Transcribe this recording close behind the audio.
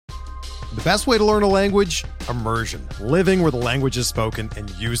The best way to learn a language? Immersion. Living where the language is spoken and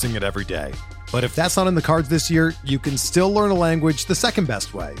using it every day. But if that's not in the cards this year, you can still learn a language the second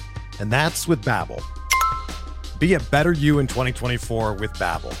best way, and that's with Babbel. Be a better you in 2024 with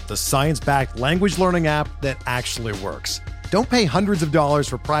Babbel, the science-backed language learning app that actually works. Don't pay hundreds of dollars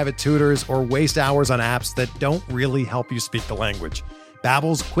for private tutors or waste hours on apps that don't really help you speak the language.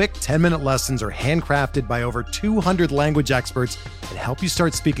 Babbel's quick 10-minute lessons are handcrafted by over 200 language experts and help you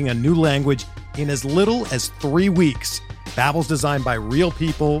start speaking a new language in as little as 3 weeks. Babbel's designed by real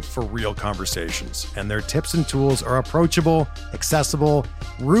people for real conversations, and their tips and tools are approachable, accessible,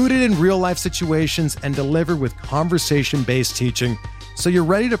 rooted in real-life situations, and delivered with conversation-based teaching, so you're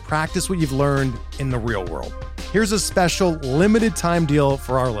ready to practice what you've learned in the real world. Here's a special limited-time deal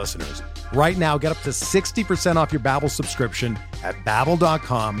for our listeners. Right now, get up to 60% off your Babbel subscription at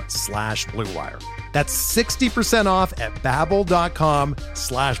babbel.com/Blue Wire. That's 60% off at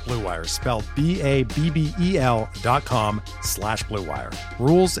babbel.com/Blue Wire, spelled BABBEL.com/Blue Wire.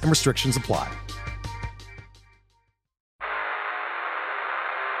 Rules and restrictions apply.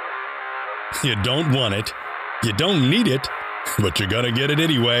 You don't want it, you don't need it, but you're gonna get it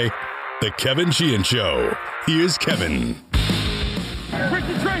anyway. The Kevin Sheehan Show. Here's Kevin.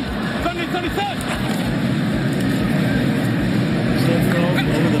 Richard Trace, Sunday.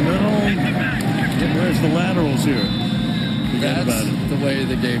 Over the middle. Where's the laterals here? That's the way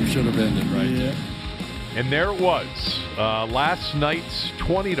the game should have ended, right? Yeah. And there it was. Last night's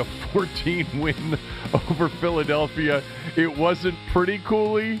 20-14 win over Philadelphia. It wasn't pretty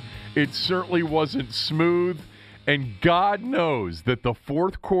coolly. It certainly wasn't smooth. And God knows that the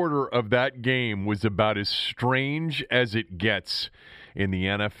fourth quarter of that game was about as strange as it gets in the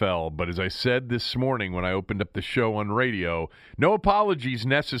NFL. But as I said this morning when I opened up the show on radio, no apologies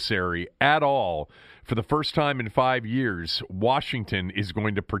necessary at all. For the first time in 5 years, Washington is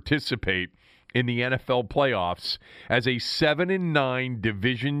going to participate in the NFL playoffs as a 7-9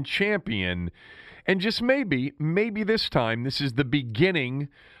 division champion. And just maybe this time, this is the beginning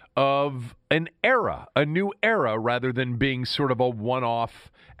of an era, a new era, rather than being sort of a one-off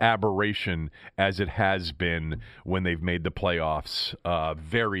aberration as it has been when they've made the playoffs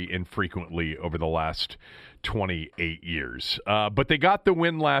very infrequently over the last 28 years. But they got the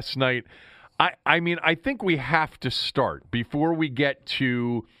win last night. I mean, I think we have to start before we get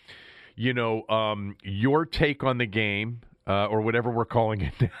to, your take on the game or whatever we're calling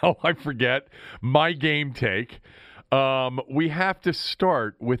it now. I forget. My game take. We have to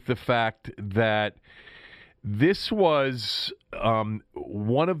start with the fact that this was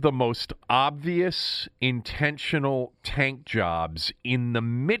one of the most obvious intentional tank jobs in the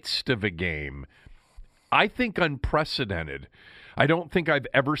midst of a game. I think unprecedented. I don't think I've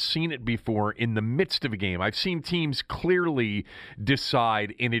ever seen it before in the midst of a game. I've seen teams clearly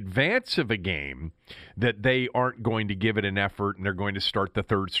decide in advance of a game that they aren't going to give it an effort and they're going to start the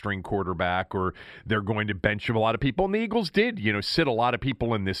third-string quarterback or they're going to bench a lot of people. And the Eagles did, sit a lot of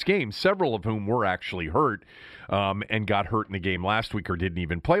people in this game, several of whom were actually hurt and got hurt in the game last week or didn't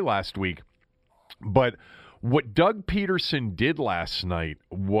even play last week. But what Doug Peterson did last night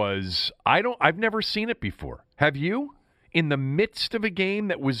was, I've never seen it before. Have you? In the midst of a game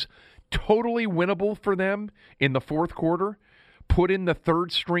that was totally winnable for them in the fourth quarter, put in the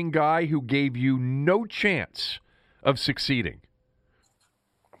third-string guy who gave you no chance of succeeding.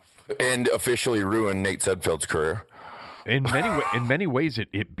 And officially ruined Nate Sudfeld's career. In many ways,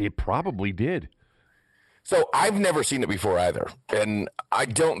 it probably did. So I've never seen it before either. And I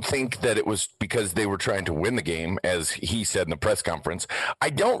don't think that it was because they were trying to win the game, as he said in the press conference. I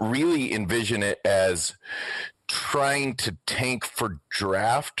don't really envision it as trying to tank for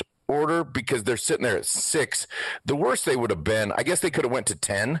draft order because they're sitting there at 6. The worst they would have been, I guess they could have went to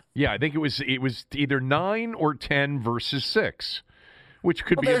 10. Yeah, I think it was either 9 or 10 versus 6, which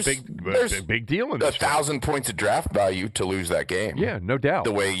could be a big deal. In 1,000 points of draft value to lose that game. Yeah, no doubt.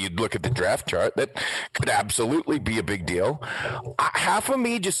 The way you'd look at the draft chart, that could absolutely be a big deal. Half of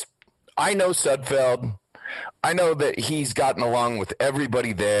me I know Sudfeld. I know that he's gotten along with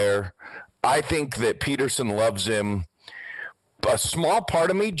everybody there. I think that Peterson loves him. A small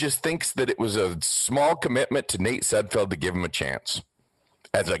part of me just thinks that it was a small commitment to Nate Sudfeld to give him a chance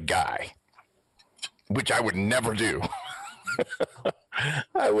as a guy, which I would never do.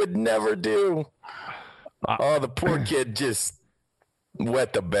 I would never do. The poor kid just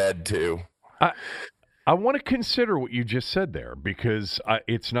wet the bed too. I want to consider what you just said there, because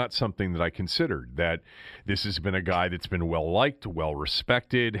it's not something that I considered, that this has been a guy that's been well-liked,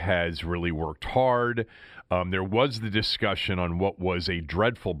 well-respected, has really worked hard. There was the discussion on what was a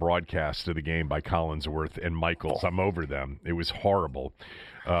dreadful broadcast of the game by Collinsworth and Michaels. I'm over them. It was horrible.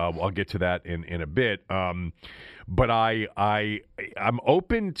 I'll get to that in a bit. But I'm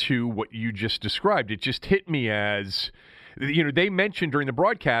open to what you just described. It just hit me as, they mentioned during the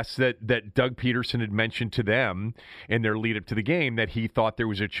broadcast that Doug Peterson had mentioned to them in their lead up to the game that he thought there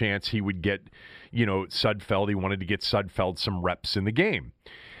was a chance he would get, Sudfeld. He wanted to get Sudfeld some reps in the game.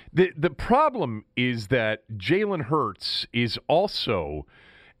 The problem is that Jalen Hurts is also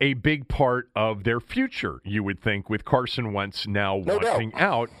a big part of their future, you would think, with Carson Wentz now wanting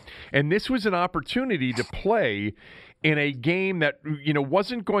out. And this was an opportunity to play in a game that,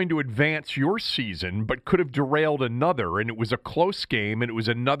 wasn't going to advance your season, but could have derailed another. And it was a close game, and it was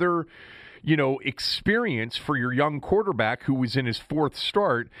another, experience for your young quarterback who was in his fourth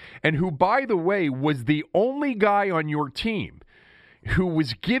start, and who, by the way, was the only guy on your team who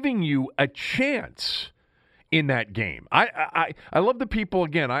was giving you a chance in that game. I love the people,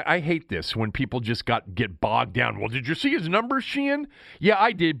 again, I hate this when people just get bogged down. Well, did you see his numbers, Sheehan? Yeah,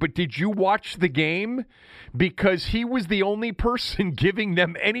 I did, but did you watch the game? Because he was the only person giving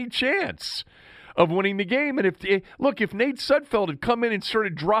them any chance of winning the game. And if Nate Sudfeld had come in and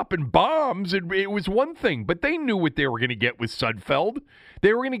started dropping bombs, it was one thing, but they knew what they were going to get with Sudfeld.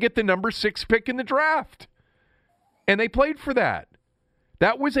 They were going to get the number 6 pick in the draft, and they played for that.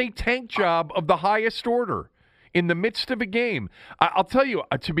 That was a tank job of the highest order in the midst of a game. I'll tell you,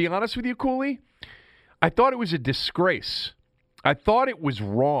 to be honest with you, Cooley, I thought it was a disgrace. I thought it was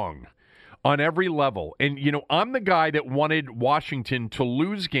wrong on every level. And, I'm the guy that wanted Washington to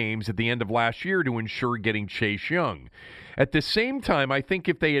lose games at the end of last year to ensure getting Chase Young. At the same time, I think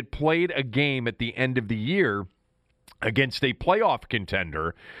if they had played a game at the end of the year against a playoff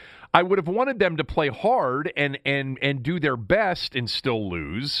contender, I would have wanted them to play hard and do their best and still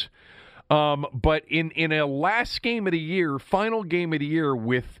lose. But in a last game of the year, final game of the year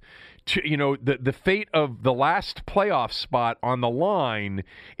with, the fate of the last playoff spot on the line,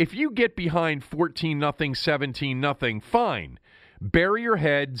 if you get behind 14-0, 17-0, fine. Bury your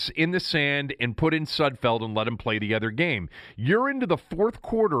heads in the sand and put in Sudfeld and let him play the other game. You're into the fourth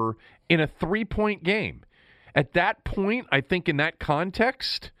quarter in a 3-point game. At that point, I think in that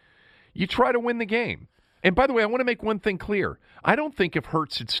context, you try to win the game. And by the way, I want to make one thing clear. I don't think if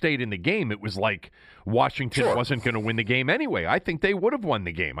Hurts had stayed in the game, it was like Washington wasn't going to win the game anyway. I think they would have won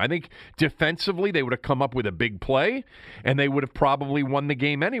the game. I think defensively they would have come up with a big play, and they would have probably won the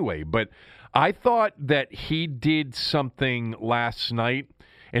game anyway. But I thought that he did something last night,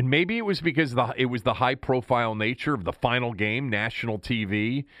 and maybe it was because it was the high-profile nature of the final game, national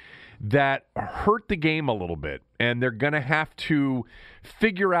TV, that hurt the game a little bit. And they're going to have to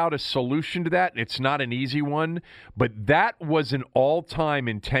figure out a solution to that. It's not an easy one, but that was an all-time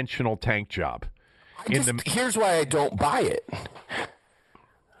intentional tank job. Here's why I don't buy it.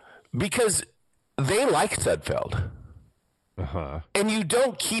 Because they like Sudfeld. Uh-huh. And you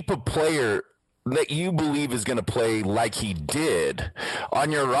don't keep a player that you believe is going to play like he did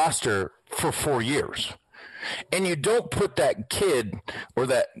on your roster for 4 years. And you don't put that kid, or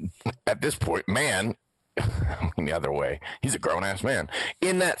that, at this point, man, the other way, he's a grown-ass man,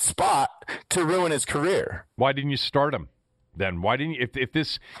 in that spot to ruin his career. Why didn't you start him then? Why didn't you,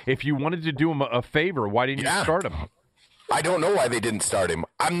 if you wanted to do him a favor, why didn't you start him? I don't know why they didn't start him.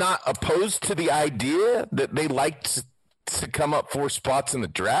 I'm not opposed to the idea that they liked to come up 4 spots in the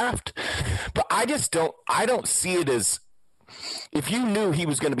draft, but I don't see it as, if you knew he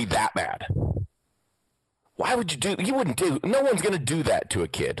was going to be that bad, why would you wouldn't do, no one's going to do that to a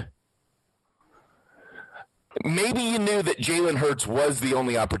kid. Maybe you knew that Jalen Hurts was the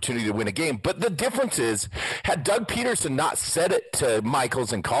only opportunity to win a game, but the difference is, had Doug Peterson not said it to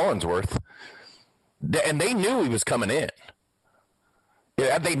Michaels and Collinsworth, and they knew he was coming in,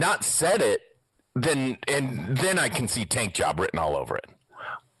 had they not said it, then I can see tank job written all over it.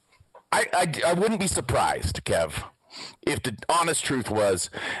 I wouldn't be surprised, Kev, if the honest truth was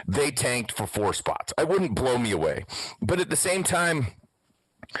they tanked for 4 spots. It wouldn't blow me away. But at the same time,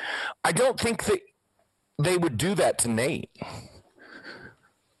 I don't think that they would do that to Nate.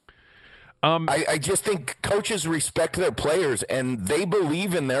 I just think coaches respect their players, and they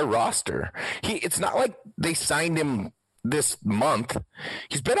believe in their roster. It's not like they signed him this month.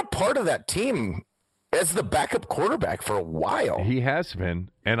 He's been a part of that team as the backup quarterback for a while. He has been,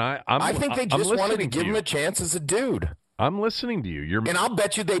 and I think they just wanted to give him a chance as a dude. I'm listening to you. And I'll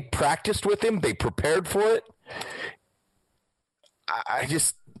bet you they practiced with him. They prepared for it.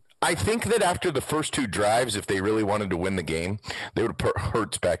 I think that after the first 2 drives, if they really wanted to win the game, they would put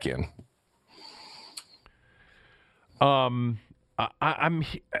Hurts back in. I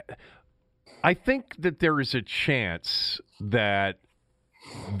think that there is a chance that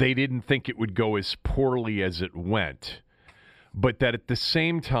they didn't think it would go as poorly as it went, but that at the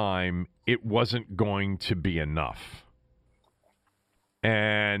same time, it wasn't going to be enough.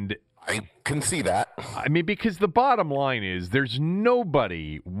 And I can see that. I mean, because the bottom line is there's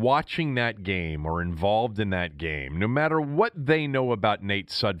nobody watching that game or involved in that game, no matter what they know about Nate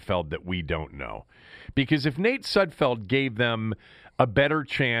Sudfeld, that we don't know. Because if Nate Sudfeld gave them a better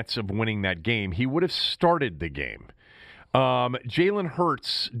chance of winning that game, he would have started the game. Jalen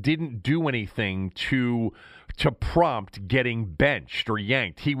Hurts didn't do anything to prompt getting benched or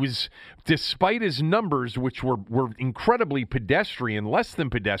yanked. He was, despite his numbers, which were incredibly pedestrian, less than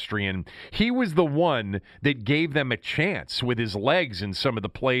pedestrian, he was the one that gave them a chance with his legs in some of the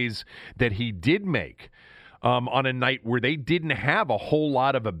plays that he did make on a night where they didn't have a whole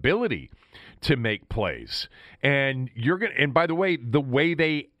lot of ability to make plays. And and by the way, the way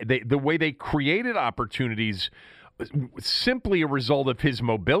they created opportunities simply a result of his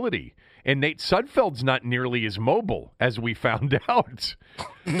mobility. And Nate Sudfeld's not nearly as mobile as we found out.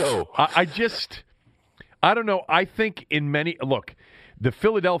 No. I don't know. I think look, the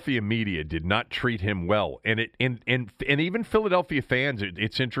Philadelphia media did not treat him well. And even Philadelphia fans,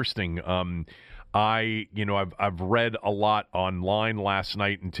 it's interesting. I've read a lot online last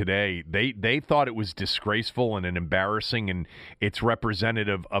night and today. They thought it was disgraceful and embarrassing, and it's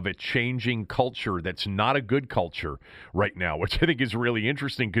representative of a changing culture that's not a good culture right now, which I think is really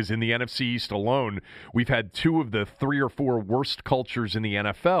interesting because in the NFC East alone, we've had 2 of the 3 or 4 worst cultures in the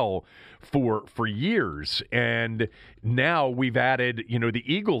NFL for years, and now we've added the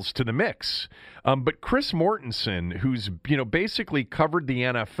Eagles to the mix. But Chris Mortensen, who's basically covered the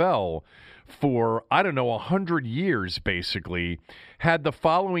NFL for, 100 years, basically, had the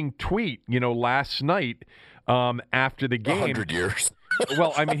following tweet, last night after the game. 100 years.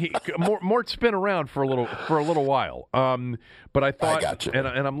 Well, I mean, Mort's been around for a little while. But I thought, I gotcha.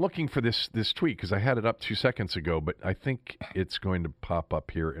 and I'm looking for this tweet because I had it up 2 seconds ago, but I think it's going to pop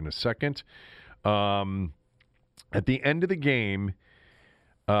up here in a second. At the end of the game,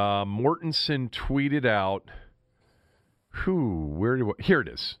 Mortensen tweeted out. Here it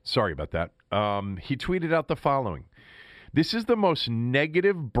is. Sorry about that. He tweeted out the following. This is the most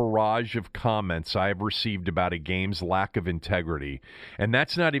negative barrage of comments I have received about a game's lack of integrity, and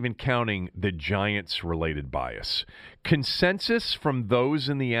that's not even counting the Giants-related bias. Consensus from those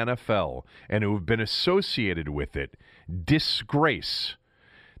in the NFL and who have been associated with it, disgrace.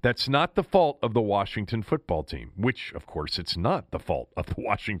 That's not the fault of the Washington football team, which, of course, it's not the fault of the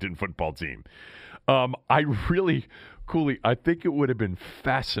Washington football team. I think it would have been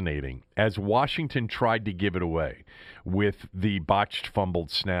fascinating as Washington tried to give it away with the botched fumbled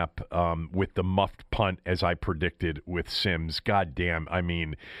snap, with the muffed punt, as I predicted with Sims. God damn,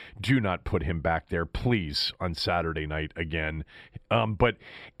 do not put him back there, please, on Saturday night again. But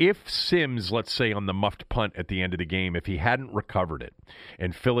if Sims, let's say on the muffed punt at the end of the game, if he hadn't recovered it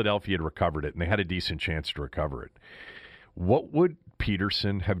and Philadelphia had recovered it and they had a decent chance to recover it, what would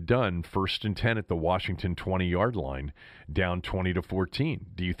Peterson have done 1st and 10 at the Washington 20-yard line, down 20-14?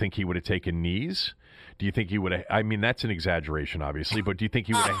 Do you think he would have taken knees? Do you think he would have? That's an exaggeration, obviously, but do you think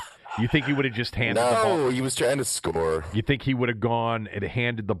he would have? You think he would have just handed the ball? No, he was trying to score. You think he would have gone and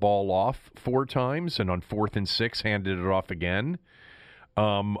handed the ball off 4 times, and on 4th and 6 handed it off again?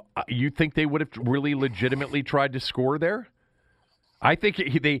 You think they would have really legitimately tried to score there? I think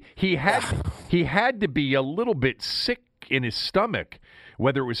he had to be a little bit sick in his stomach,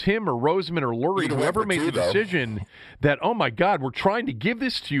 whether it was him or Roseman or Lurie, whoever made the decision that, oh my God, we're trying to give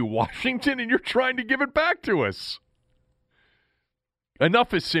this to you, Washington, and you're trying to give it back to us.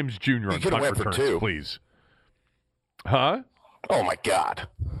 Enough is Sims Jr. on punt returns, please. Huh? Oh my God.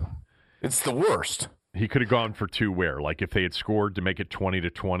 It's the worst. He could have gone for 2 where? Like if they had scored to make it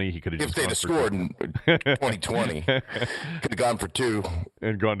 20-20, he could have just gone for 2. If they'd have scored in 2020, could have gone for 2.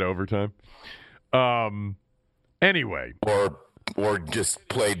 And gone to overtime. Anyway. Or just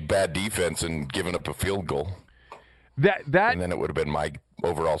played bad defense and given up a field goal. And then it would have been my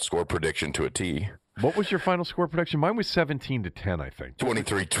overall score prediction to a T. What was your final score prediction? Mine was 17-10, I think.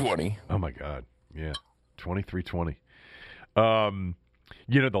 23-20. Oh my God. Yeah. 23-20.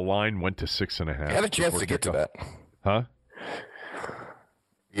 The line went to 6.5. I had a chance to get to that. Huh?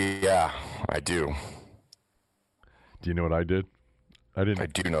 Yeah, I do. Do you know what I did? I didn't. I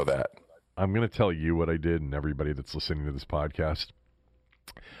do know that. I'm going to tell you what I did and everybody that's listening to this podcast.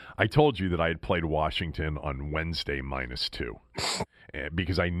 I told you that I had played Washington on Wednesday -2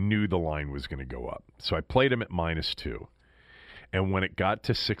 because I knew the line was going to go up. So I played them at -2. And when it got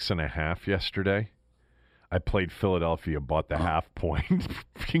to 6.5 yesterday, I played Philadelphia, bought the half point,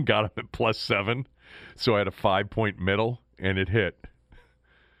 and got them at +7. So I had a 5-point middle, and it hit.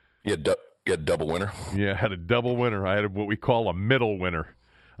 You had a double winner? Yeah, I had a double winner. I had what we call a middle winner.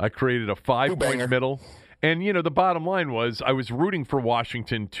 I created a 5-point middle. And, the bottom line was I was rooting for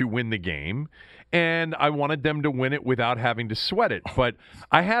Washington to win the game, and I wanted them to win it without having to sweat it. But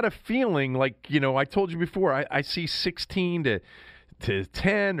I had a feeling like, I told you before, I see 16 to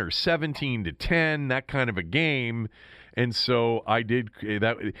 10 or 17 to 10, that kind of a game. And so I did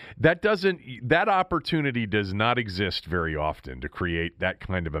that opportunity does not exist very often to create that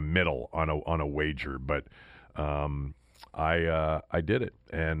kind of a middle on a wager. But I did it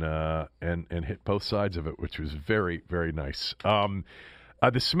and hit both sides of it, which was very, very nice.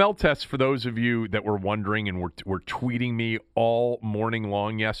 The smell test, for those of you that were wondering and were tweeting me all morning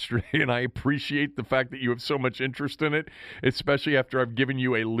long yesterday, and I appreciate the fact that you have so much interest in it, especially after I've given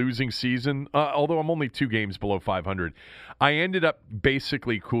you a losing season, although I'm only 2 games below 500. I ended up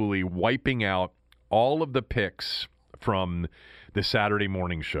basically, Cooley, wiping out all of the picks from the Saturday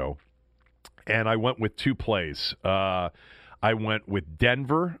morning show, and I went with 2 plays. I went with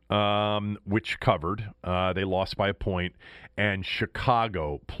Denver, which covered. They lost by a point, and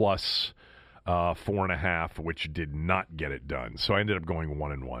Chicago plus 4.5, which did not get it done. So I ended up going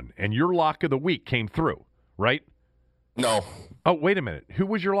 1-1. And your lock of the week came through, right? No. Oh, wait a minute. Who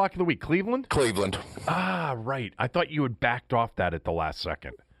was your lock of the week? Cleveland? Cleveland. Ah, right. I thought you had backed off that at the last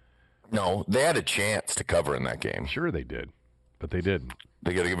second. No, they had a chance to cover in that game. Sure they did, but they didn't.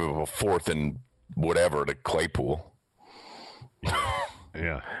 They got to give it a 4th and whatever to Claypool.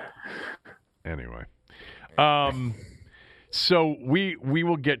 Yeah. Anyway. So we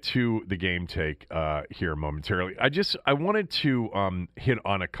will get to the game take here momentarily. I wanted to hit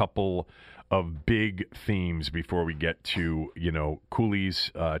on a couple of big themes before we get to,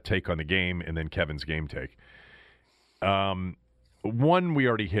 Cooley's take on the game and then Kevin's game take. One we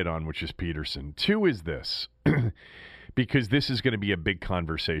already hit on, which is Peterson. 2 is this, because this is going to be a big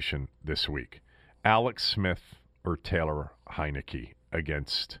conversation this week. Alex Smith or Taylor Heineke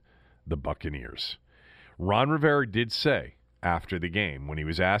against the Buccaneers. Ron Rivera did say after the game, when he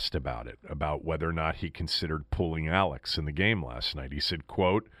was asked about it, about whether or not he considered pulling Alex in the game last night, he said,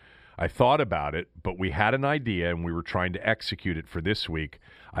 quote, "I thought about it, but we had an idea and we were trying to execute it for this week.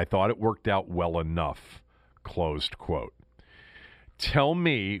 I thought it worked out well enough," closed quote. Tell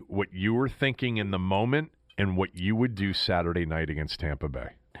me what you were thinking in the moment and what you would do Saturday night against Tampa Bay.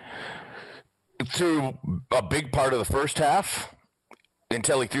 Through a big part of the first half,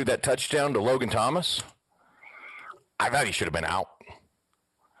 until he threw that touchdown to Logan Thomas, I thought he should have been out.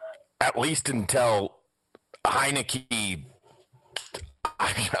 At least until Heineke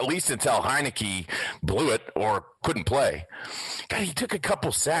blew it or couldn't play. God, he took a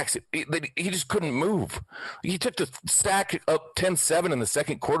couple sacks. He just couldn't move. He took the sack up 10-7 in the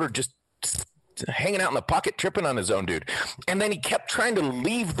second quarter, just hanging out in the pocket, tripping on his own dude. And then he kept trying to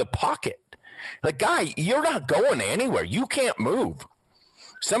leave the pocket. Like, guy, you're not going anywhere. You can't move.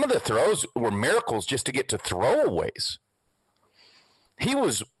 Some of the throws were miracles just to get to throwaways. He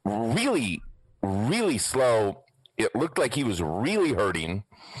was really, really slow. It looked like he was really hurting.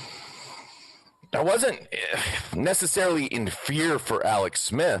 I wasn't necessarily in fear for Alex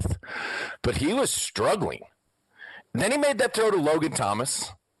Smith, but he was struggling. And then he made that throw to Logan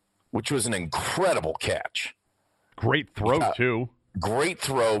Thomas, which was an incredible catch. Great throw, too. Great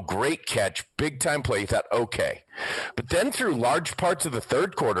throw, great catch, big-time play. You thought, okay. But then through large parts of the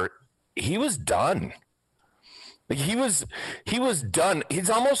third quarter, he was done. Like he was done. He's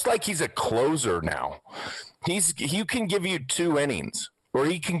almost like he's a closer now. He can give you 2 innings, or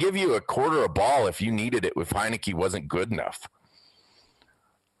he can give you a quarter of ball if you needed it if Heineke wasn't good enough.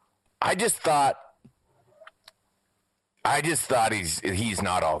 I just thought he's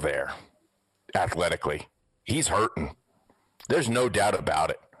not all there athletically. He's hurting. There's no doubt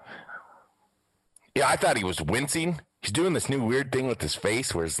about it. Yeah, I thought he was wincing. He's doing this new weird thing with his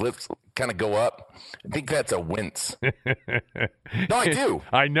face where his lips kind of go up. I think that's a wince. No, I do.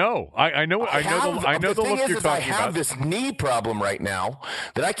 I know. I know the look you're talking about. I have this knee problem right now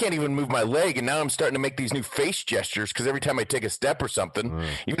that I can't even move my leg, and now I'm starting to make these new face gestures because every time I take a step or something,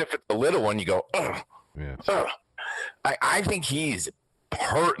 even if it's a little one, you go, ugh. Yeah. Ugh. I think he's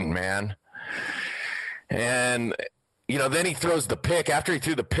hurting, man. And then he throws the pick. After he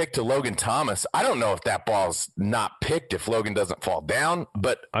threw the pick to Logan Thomas, I don't know if that ball's not picked if Logan doesn't fall down,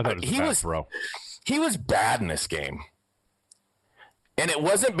 but I thought it was a bad throw. He was bad in this game. And it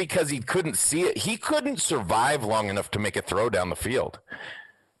wasn't because he couldn't see it. He couldn't survive long enough to make a throw down the field.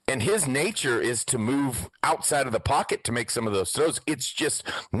 And his nature is to move outside of the pocket to make some of those throws. It's just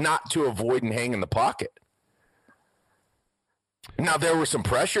not to avoid and hang in the pocket. Now, there were some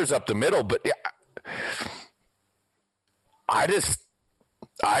pressures up the middle, but I just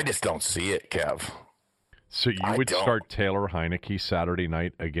don't see it, Kev. So you would start Taylor Heineke Saturday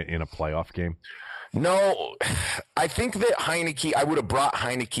night again in a playoff game? No, I think that I would have brought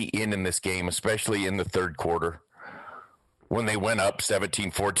Heineke in this game, especially in the third quarter when they went up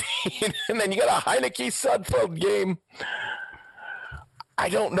 17-14. And then you got a Heineke-Sudfeld game. I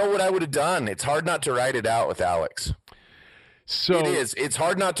don't know what I would have done. It's hard not to write it out with Alex. So it is. It's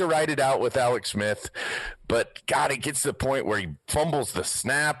hard not to write it out with Alex Smith. But, God, it gets to the point where he fumbles the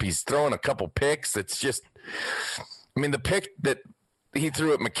snap. He's throwing a couple picks. It's just – I mean, the pick that – he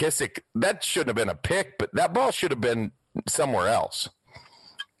threw at McKissick, that shouldn't have been a pick, but that ball should have been somewhere else.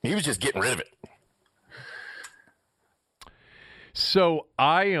 He was just getting rid of it. So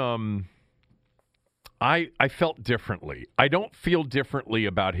I felt differently. I don't feel differently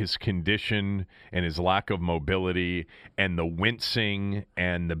about his condition and his lack of mobility and the wincing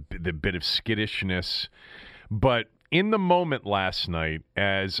and the bit of skittishness. But in the moment last night,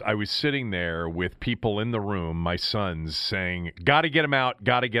 as I was sitting there with people in the room, my sons saying, got to get him out,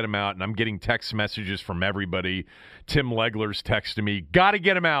 and I'm getting text messages from everybody. Tim Legler's texting me, got to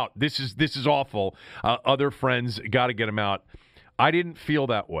get him out. This is awful. Other friends, got to get him out. I didn't feel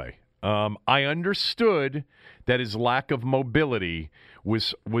that way. I understood that his lack of mobility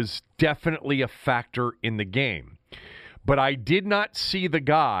was definitely a factor in the game. But I did not see the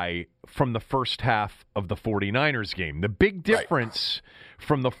guy from the first half of the 49ers game. The big difference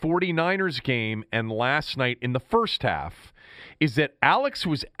from the 49ers game and last night in the first half is that Alex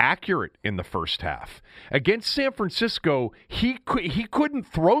was accurate in the first half. Against San Francisco, he couldn't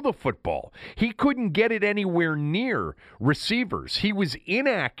throw the football. He couldn't get it anywhere near receivers. He was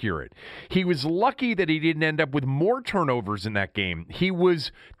inaccurate. He was lucky that he didn't end up with more turnovers in that game. He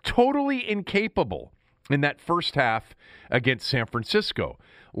was totally incapable in that first half against San Francisco.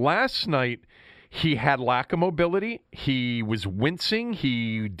 Last night, he had lack of mobility. He was wincing.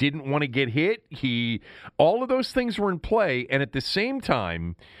 He didn't want to get hit. All of those things were in play. And at the same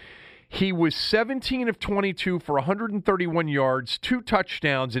time, he was 17 of 22 for 131 yards, 2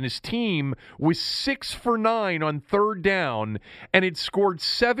 touchdowns, and his team was 6 for 9 on third down and had scored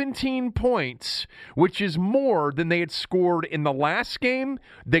 17 points, which is more than they had scored in the last game,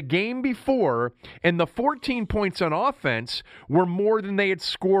 the game before, and the 14 points on offense were more than they had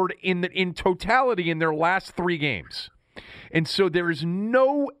scored in totality in their last 3 games. And so there is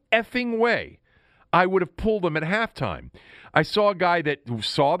no effing way I would have pulled him at halftime. I saw a guy that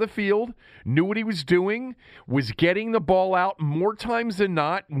saw the field, knew what he was doing, was getting the ball out more times than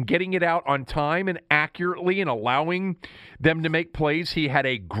not and getting it out on time and accurately and allowing them to make plays. He had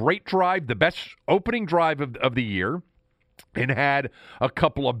a great drive, the best opening drive of the year, and had a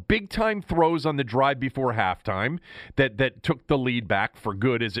couple of big-time throws on the drive before halftime that took the lead back for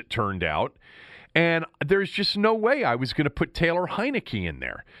good, as it turned out. And there's just no way I was going to put Taylor Heineke in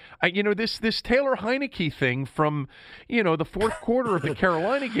there. This Taylor Heineke thing from, the fourth quarter of the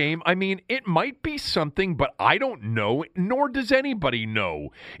Carolina game, I mean, it might be something, but I don't know, nor does anybody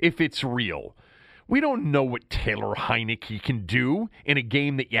know if it's real. We don't know what Taylor Heineke can do in a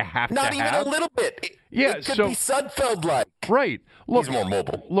game that you have Not to even have. a little bit. It could be Sudfeld-like. Right. Look, he's more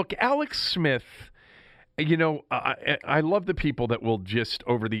mobile. Look, Alex Smith... I love the people that will just,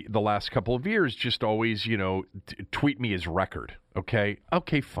 over the last couple of years, just always, tweet me his record, okay?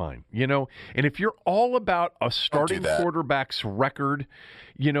 Okay, fine, And if you're all about a starting quarterback's record,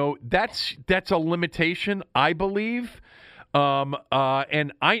 that's a limitation, I believe. And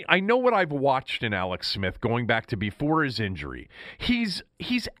I know what I've watched in Alex Smith going back to before his injury. He's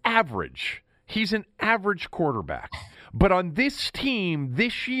average. He's an average quarterback. But on this team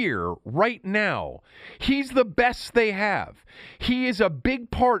this year, right now, he's the best they have. He is a big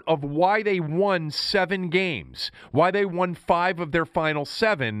part of why they won 7 games, why they won 5 of their final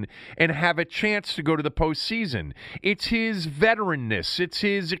 7 and have a chance to go to the postseason. It's his veteranness. It's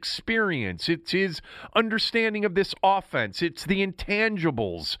his experience. It's his understanding of this offense. It's the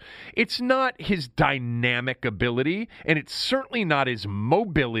intangibles. It's not his dynamic ability, and it's certainly not his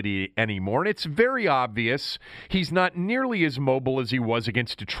mobility anymore. And it's very obvious he's not nearly as mobile as he was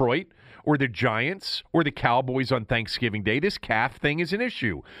against Detroit or the Giants or the Cowboys on Thanksgiving Day. This calf thing is an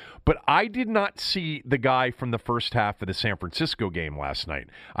issue. But I did not see the guy from the first half of the San Francisco game last night.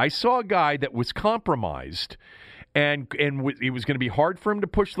 I saw a guy that was compromised And it was going to be hard for him to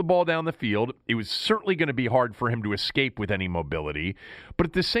push the ball down the field. It was certainly going to be hard for him to escape with any mobility. But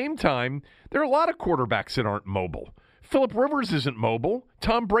at the same time, there are a lot of quarterbacks that aren't mobile. Phillip Rivers isn't mobile.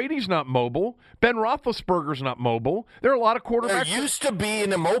 Tom Brady's not mobile. Ben Roethlisberger's not mobile. There are a lot of quarterbacks. There used to be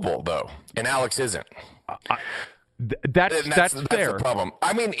an immobile, though, and Alex isn't. That's fair. The problem.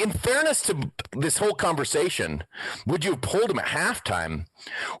 I mean, in fairness to this whole conversation, would you have pulled him at halftime?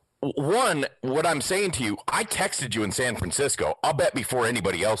 One, what I'm saying to you, I texted you in San Francisco. I'll bet before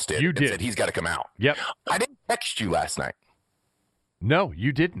anybody else did. You did. Said he's got to come out. Yep. I didn't text you last night. No,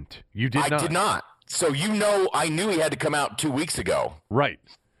 you didn't. You did not. I did not. So I knew he had to come out 2 weeks ago. Right.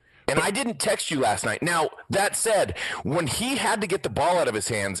 And I didn't text you last night. Now, that said, when he had to get the ball out of his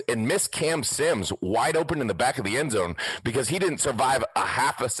hands and miss Cam Sims wide open in the back of the end zone because he didn't survive a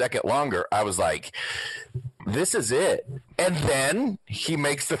half a second longer, I was like, this is it. And then he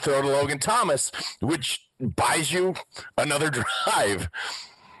makes the throw to Logan Thomas, which buys you another drive.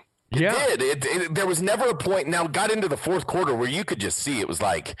 It did. There was never a point. Now, got into the fourth quarter where you could just see it was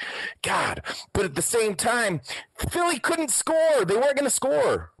like, God. But at the same time, Philly couldn't score. They weren't going to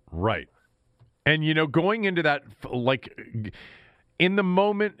score. Right. And, going into that, like, in the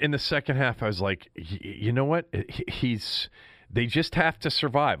moment in the second half, I was like, you know what? They just have to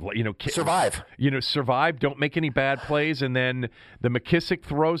survive. Survive. Survive. Don't make any bad plays. And then the McKissick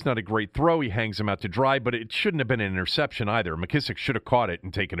throw's not a great throw. He hangs him out to dry, but it shouldn't have been an interception either. McKissick should have caught it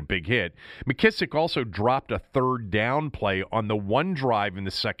and taken a big hit. McKissick also dropped a third down play on the one drive in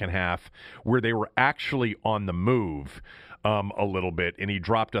the second half where they were actually on the move. A little bit, and he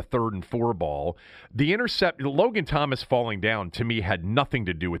dropped a 3rd and 4 ball. The Logan Thomas falling down, to me, had nothing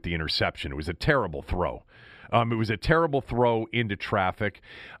to do with the interception. It was a terrible throw. It was a terrible throw into traffic.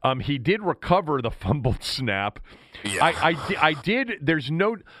 He did recover the fumbled snap. Yeah. I did. There's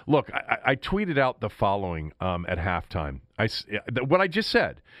no look. I tweeted out the following at halftime. What I just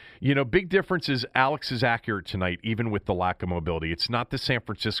said. Big difference is Alex is accurate tonight, even with the lack of mobility. It's not the San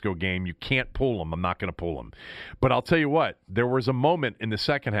Francisco game. You can't pull him. I'm not going to pull him. But I'll tell you what. There was a moment in the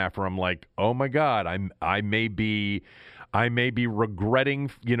second half where I'm like, oh my God, I may be regretting,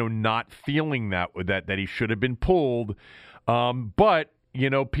 not feeling that he should have been pulled. But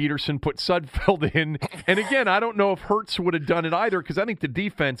Peterson put Sudfeld in. And again, I don't know if Hurts would have done it either because I think the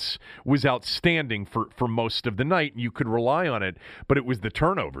defense was outstanding for most of the night, and you could rely on it. But it was the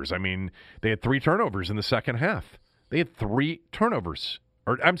turnovers. I mean, they had 3 turnovers in the second half. They had 3 turnovers.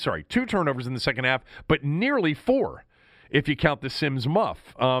 Or I'm sorry, 2 turnovers in the second half, but nearly 4 if you count the Sims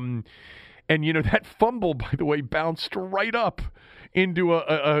muff. And, that fumble, by the way, bounced right up into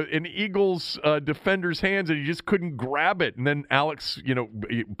an Eagles defender's hands, and he just couldn't grab it. And then Alex,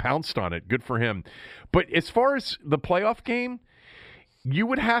 pounced on it. Good for him. But as far as the playoff game, you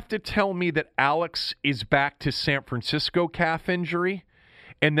would have to tell me that Alex is back to San Francisco calf injury,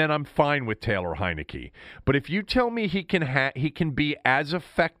 and then I'm fine with Taylor Heineke. But if you tell me he can be as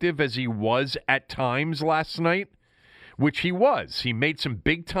effective as he was at times last night, which he was. He made some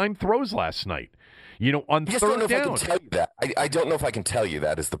big-time throws last night. On third down. I don't know if I can tell you that. I don't know if I can tell you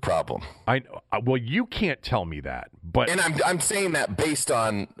that is the problem. Well, you can't tell me that. But and I'm saying that based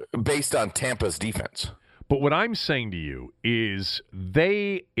on Tampa's defense. But what I'm saying to you is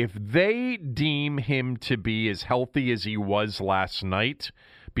if they deem him to be as healthy as he was last night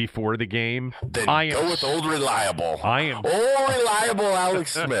before the game, then go with old reliable. I am old reliable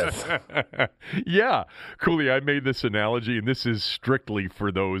Alex Smith. Yeah, Cooley, I made this analogy, and this is strictly for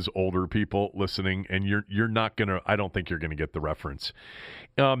those older people listening, and you're not gonna. I don't think you're gonna get the reference.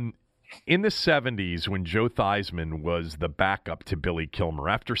 In the 70s, when Joe Theismann was the backup to Billy Kilmer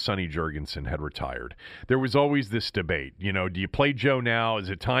after Sonny Jurgensen had retired, there was always this debate. Do you play Joe now? Is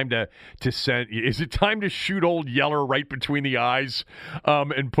it time to send? Is it time to shoot old Yeller right between the eyes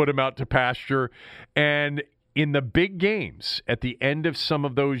and put him out to pasture? And in the big games, at the end of some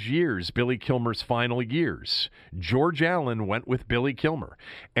of those years, Billy Kilmer's final years, George Allen went with Billy Kilmer.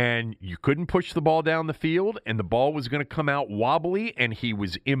 And you couldn't push the ball down the field, and the ball was going to come out wobbly, and he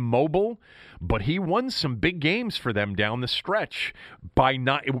was immobile. But he won some big games for them down the stretch by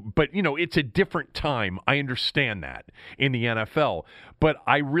not. But, it's a different time. I understand that in the NFL. But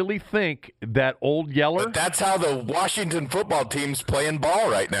I really think that old Yeller. But that's how the Washington football team's playing ball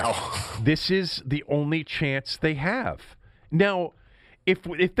right now. This is the only chance they have. Now,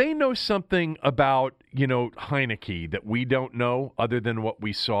 if they know something about, Heineke that we don't know other than what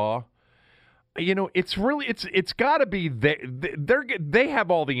we saw, it's got to be they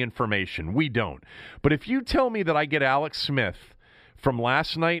have all the information. We don't. But if you tell me that I get Alex Smith from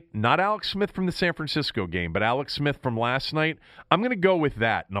last night, not Alex Smith from the San Francisco game, but Alex Smith from last night, I'm going to go with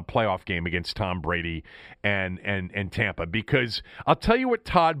that in a playoff game against Tom Brady and Tampa, because I'll tell you what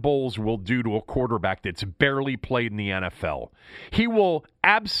Todd Bowles will do to a quarterback that's barely played in the NFL. He will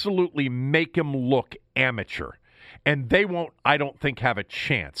absolutely make him look amateur. And they won't, I don't think, have a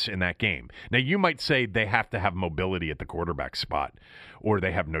chance in that game. Now, you might say they have to have mobility at the quarterback spot or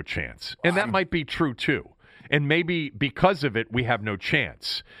they have no chance. And that might be true, too. And maybe because of it, we have no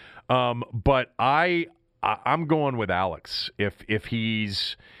chance. But I'm going with Alex if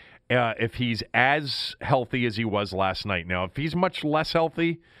he's as healthy as he was last night. Now, if he's much less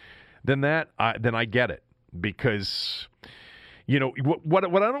healthy than that, then I get it. Because, you know, what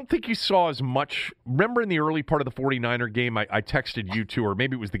I don't think you saw as much. Remember in the early part of the 49er game, I texted you two, or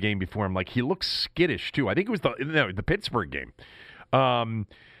maybe it was the game before. I'm like, he looks skittish too. I think it was the Pittsburgh game.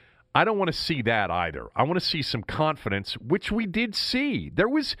 I don't want to see that either. I want to see some confidence, which we did see.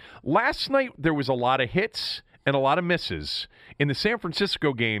 Last night there was a lot of hits and a lot of misses. In the San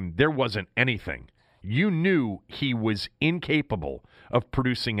Francisco game, there wasn't anything. You knew he was incapable of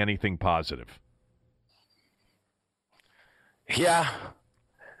producing anything positive. Yeah.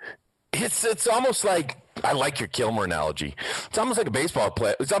 It's almost like, I like your Kilmer analogy. It's almost like a baseball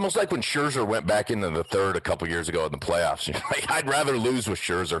play. It's almost like when Scherzer went back into the third a couple years ago in the playoffs. Like, I'd rather lose with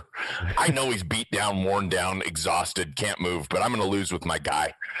Scherzer. I know he's beat down, worn down, exhausted, can't move, but I'm going to lose with my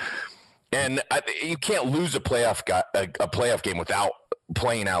guy. And you can't lose a playoff game without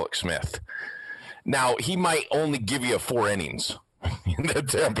playing Alex Smith. Now, he might only give you 4 innings in the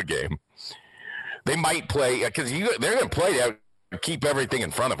Tampa game. They might play, because they're going to play that. Keep everything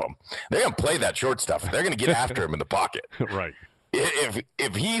in front of them. They're going to play that short stuff. They're going to get after him in the pocket. Right.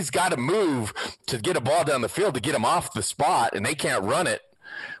 If he's got to move to get a ball down the field to get him off the spot and they can't run it,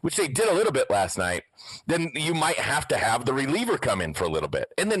 which they did a little bit last night, then you might have to have the reliever come in for a little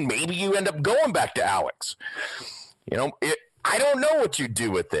bit. And then maybe you end up going back to Alex. You know, I don't know what you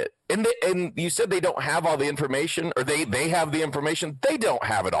do with it. And you said they don't have all the information, or they have the information. They don't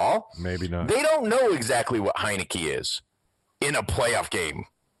have it all. Maybe not. They don't know exactly what Heineke is in a playoff game,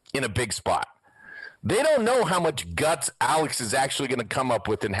 in a big spot. They don't know how much guts Alex is actually going to come up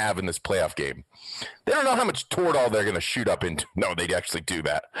with and have in this playoff game. They don't know how much Toradol they're going to shoot up into. No, they'd actually do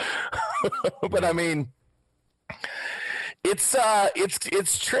that. But I mean,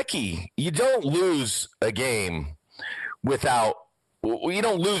 it's tricky. You don't lose a game you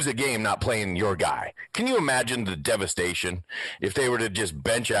don't lose a game not playing your guy. Can you imagine the devastation if they were to just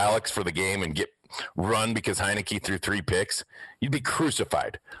bench Alex for the game and get run because Heineke threw 3 picks? You'd be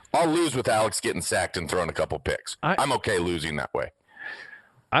crucified. I'll lose with Alex getting sacked and throwing a couple picks. I'm okay losing that way.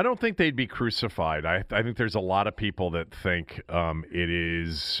 I don't think they'd be crucified. I think there's a lot of people that think it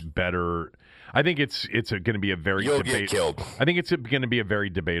is better. I think it's going to be a very You'll get killed. I think it's going to be a very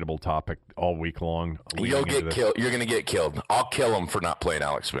debatable topic all week long. You'll get killed. You're going to get killed. I'll kill him for not playing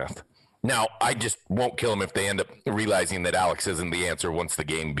Alex Smith. Now, I just won't kill him if they end up realizing that Alex isn't the answer once the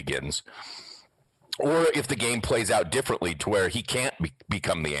game begins. Or if the game plays out differently to where he can't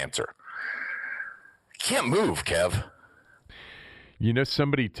become the answer. Can't move, Kev. You know,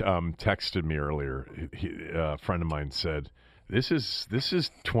 somebody texted me earlier. A friend of mine said, This is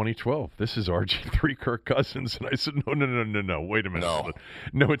 2012. This is RG3 Kirk Cousins. And I said, no. Wait a minute.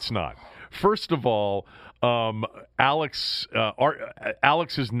 No, it's not. First of all, Alex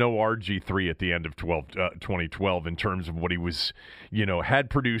is no RG3 at the end of 2012 in terms of what he was, had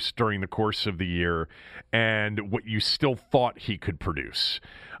produced during the course of the year and what you still thought he could produce.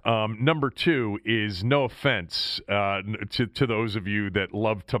 Number 2 is, no offense to those of you that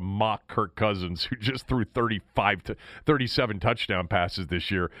love to mock Kirk Cousins, who just threw 35 to 37 touchdown passes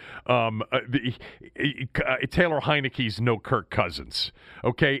this year. Taylor Heineke's no Kirk Cousins.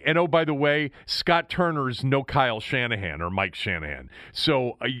 Okay. And oh, by the way, Scott Turner's no Kyle Shanahan or Mike Shanahan.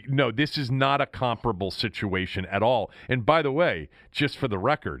 So no, this is not a comparable situation at all. And by the way, just for the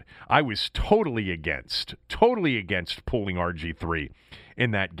record, I was totally against pulling RG3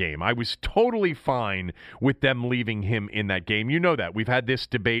 in that game. I was totally fine with them leaving him in that game. You know that. We've had this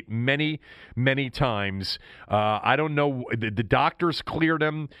debate many, many times. I don't know. The doctors cleared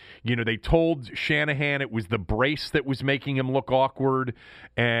him. They told Shanahan it was the brace that was making him look awkward.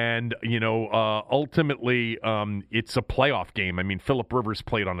 And, ultimately, it's a playoff game. I mean, Phillip Rivers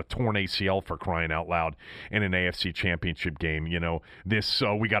played on a torn ACL, for crying out loud, in an AFC championship game.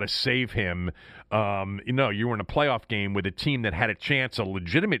 We got to save him. You were in a playoff game with a team that had a chance of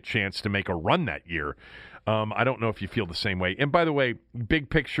legitimate chance to make a run that year. I don't know if you feel the same way. And by the way, big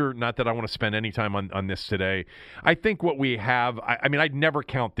picture, not that I want to spend any time on this today. I think what we have, I mean, I'd never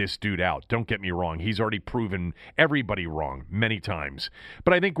count this dude out. Don't get me wrong. He's already proven everybody wrong many times.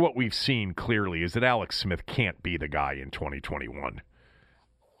 But I think what we've seen clearly is that Alex Smith can't be the guy in 2021.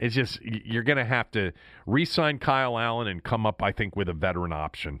 It's just, you're going to have to re-sign Kyle Allen and come up, I think, with a veteran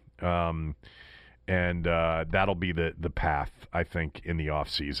option. And that'll be the path, I think, in the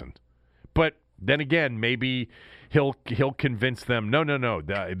offseason. But then again, maybe he'll convince them, no.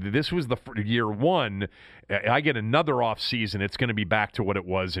 This was the year one. I get another offseason. It's going to be back to what it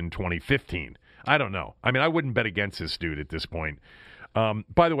was in 2015. I don't know. I mean, I wouldn't bet against this dude at this point.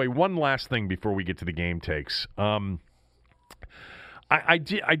 By the way, one last thing before we get to the game takes. I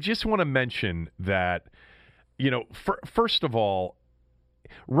just want to mention that, first of all,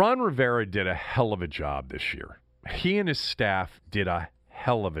 Ron Rivera did a hell of a job this year. He and his staff did a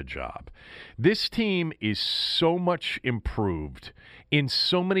hell of a job. This team is so much improved in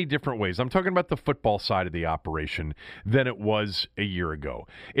so many different ways. I'm talking about the football side of the operation than it was a year ago.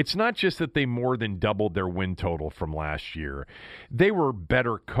 It's not just that they more than doubled their win total from last year. They were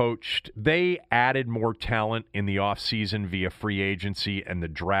better coached. They added more talent in the offseason via free agency and the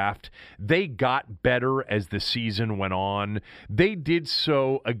draft. They got better as the season went on. They did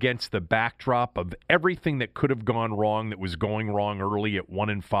so against the backdrop of everything that could have gone wrong, that was going wrong early at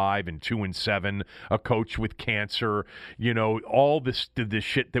 1-5 and 2-7, a coach with cancer, all the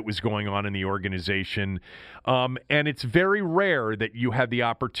shit that was going on in the organization. And it's very rare that you have the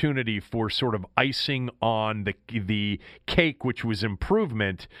opportunity for sort of icing on the cake, which was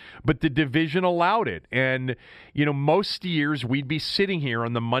improvement, but the division allowed it. And, most years we'd be sitting here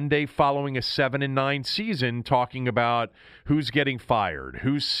on the Monday following a 7-9 season talking about who's getting fired,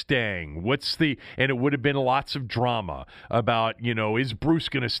 who's staying, and it would have been lots of drama about, is Bruce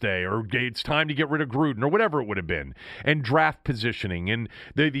going to stay, or it's time to get rid of Gruden, or whatever it would have been, and draft positioning and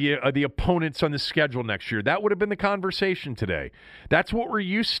the opponents on the schedule next year. That would have been the conversation today. That's what we're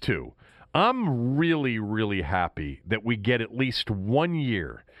used to. I'm really, really happy that we get at least 1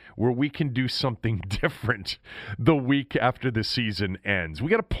 year where we can do something different the week after the season ends. We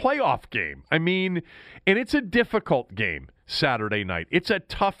got a playoff game. I mean, and it's a difficult game Saturday night. It's a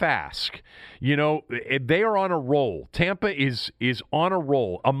tough ask. They are on a roll. Tampa is on a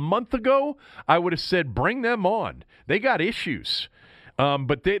roll. A month ago, I would have said, bring them on. They got issues.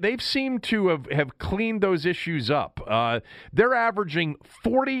 But they've seemed to have cleaned those issues up. They're averaging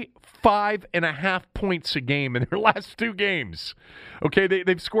 45.5 points a game in their last two games. Okay,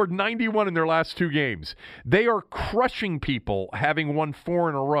 they've scored 91 in their last two games. They are crushing people, having won 4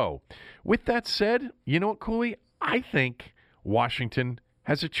 in a row. With that said, you know what, Cooley? I think Washington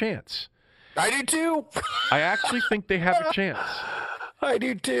has a chance. I do too. I actually think they have a chance. I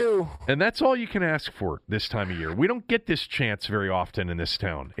do too. And that's all you can ask for this time of year. We don't get this chance very often in this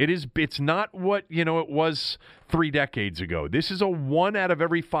town. It's not what, it was 3 decades ago. This is a 1 out of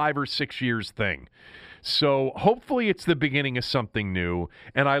every 5 or 6 years thing. So hopefully it's the beginning of something new,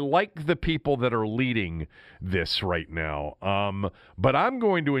 and I like the people that are leading this right now. But I'm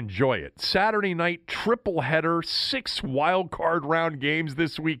going to enjoy it. Saturday night, triple header, 6 wild card round games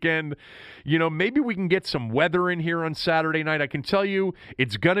this weekend. Maybe we can get some weather in here on Saturday night. I can tell you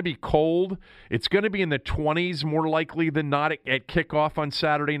it's going to be cold. It's going to be in the 20s more likely than not at kickoff on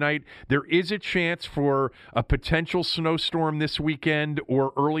Saturday night. There is a chance for a potential snowstorm this weekend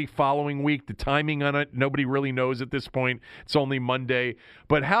or early following week. The timing on it, nobody really knows at this point. It's only Monday.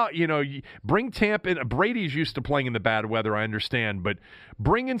 But how, bring Tampa in. Brady's used to playing in the bad weather, I understand. But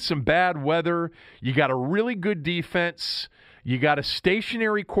bring in some bad weather. You got a really good defense. You got a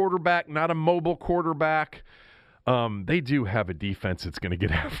stationary quarterback, not a mobile quarterback. They do have a defense that's going to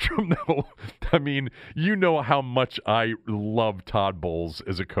get after them, though. I mean, how much I love Todd Bowles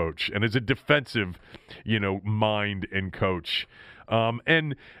as a coach and as a defensive, mind and coach.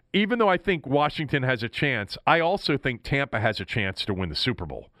 And even though I think Washington has a chance, I also think Tampa has a chance to win the Super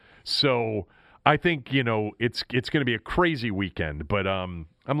Bowl. So I think, it's going to be a crazy weekend, but I'm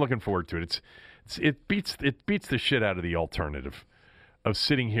looking forward to it. It beats the shit out of the alternative of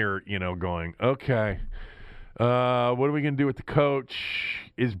sitting here, going, okay, what are we going to do with the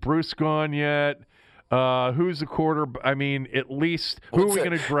coach? Is Bruce gone yet? Who's the quarter? I mean, at least who are we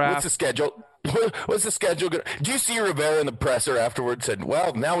going to draft? What's the schedule? What's the schedule? Did you see Rivera in the presser afterwards said,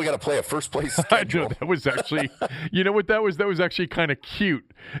 well, now we got to play a first place schedule? I know, that was actually, what that was? That was actually kind of cute.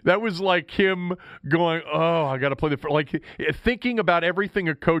 That was like him going, oh, I got to play thinking about everything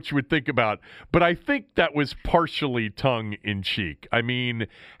a coach would think about. But I think that was partially tongue in cheek. I mean,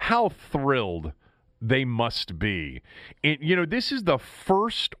 how thrilled they must be. And, this is the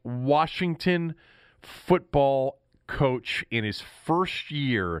first Washington football coach in his first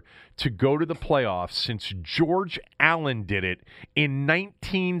year to go to the playoffs since George Allen did it in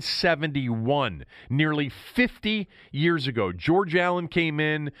 1971, nearly 50 years ago. George Allen came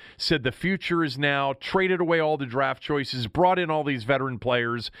in, said the future is now, traded away all the draft choices, brought in all these veteran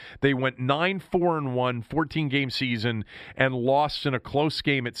players. They went 9-4-1, 14-game season, and lost in a close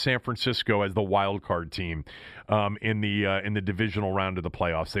game at San Francisco as the wild card team in the divisional round of the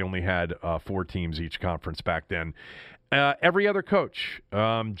playoffs. They only had 4 teams each conference back then. Every other coach,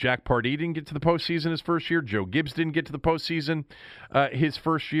 Jack Pardee didn't get to the postseason his first year. Joe Gibbs didn't get to the postseason his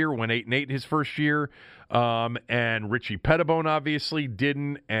first year. Went 8-8 his first year, and Richie Pettibone obviously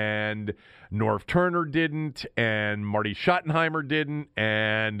didn't, and Norv Turner didn't, and Marty Schottenheimer didn't,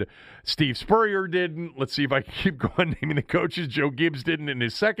 and Steve Spurrier didn't. Let's see if I can keep going naming the coaches. Joe Gibbs didn't in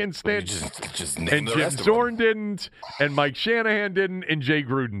his second stint, just and Jim Zorn didn't, and Mike Shanahan didn't, and Jay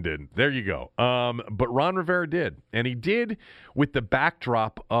Gruden didn't. There you go. But Ron Rivera did, and he did with the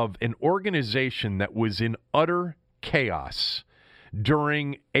backdrop of an organization that was in utter chaos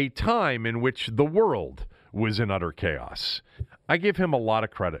during a time in which the world was in utter chaos. I give him a lot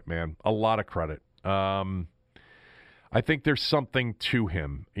of credit, man. A lot of credit. I think there's something to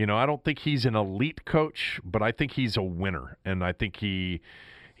him. I don't think he's an elite coach, but I think he's a winner, and I think he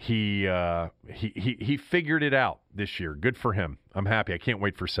figured it out this year. Good for him. I'm happy. I can't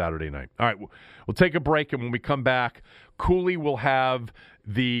wait for Saturday night. All right, we'll take a break, and when we come back, Cooley will have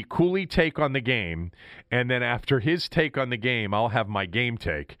the Cooley take on the game, and then after his take on the game, I'll have my game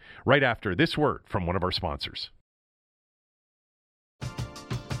take right after this word from one of our sponsors.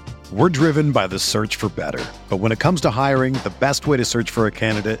 We're driven by the search for better. But when it comes to hiring, the best way to search for a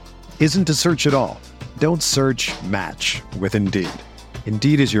candidate isn't to search at all. Don't search, match with Indeed.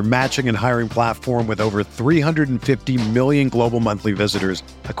 Indeed is your matching and hiring platform with over 350 million global monthly visitors,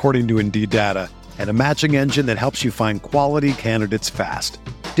 according to Indeed data, and a matching engine that helps you find quality candidates fast.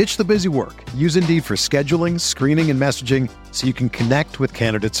 Ditch the busy work. Use Indeed for scheduling, screening, and messaging so you can connect with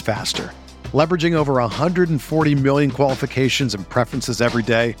candidates faster. Leveraging over 140 million qualifications and preferences every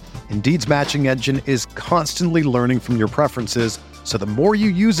day, Indeed's matching engine is constantly learning from your preferences, so the more you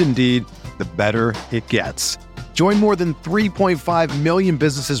use Indeed, the better it gets. Join more than 3.5 million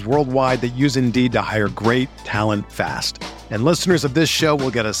businesses worldwide that use Indeed to hire great talent fast. And listeners of this show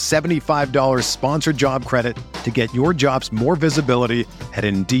will get a $75 sponsored job credit to get your jobs more visibility at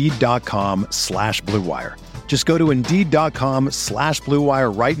Indeed.com/Blue Wire. Just go to Indeed.com/Blue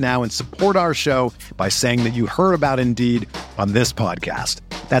Wire right now and support our show by saying that you heard about Indeed on this podcast.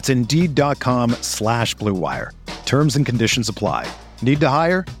 That's Indeed.com/Blue Wire. Terms and conditions apply. Need to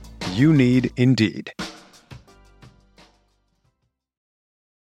hire? You need Indeed.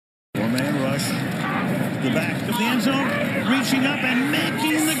 Four-man rush. The back of the end zone, reaching up and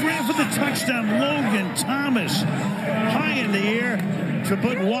making the grab for the touchdown. Logan Thomas high in the air to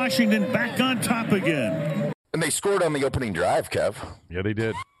put Washington back on top again. And they scored on the opening drive, Kev. Yeah, they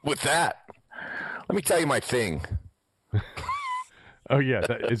did. With that, let me tell you my thing. Oh, yeah.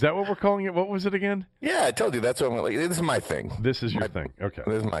 Is that what we're calling it? What was it again? Yeah, I told you. That's what I'm like. This is my thing. This is your thing. Okay.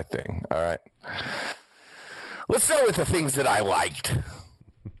 This is my thing. All right. Let's start with the things that I liked.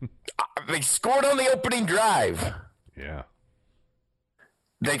 They scored on the opening drive. Yeah.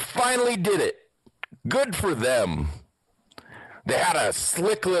 They finally did it. Good for them. They had a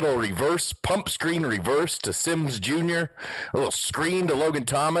slick little reverse, pump screen reverse to Sims Jr., a little screen to Logan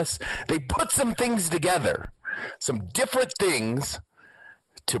Thomas. They put some things together, some different things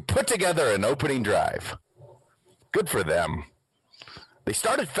to put together an opening drive. Good for them. They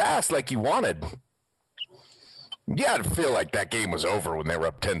started fast like you wanted. You had to feel like that game was over when they were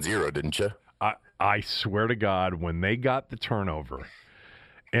up 10-0, didn't you? I swear to God, when they got the turnover,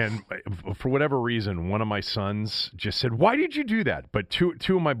 and for whatever reason, one of my sons just said, "Why did you do that?" But two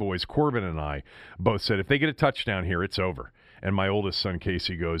of my boys, Corbin and I, both said, "If they get a touchdown here, it's over." And my oldest son,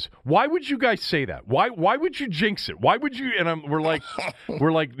 Casey, goes, "Why would you guys say that? Why would you jinx it? Why would you?" And we're like,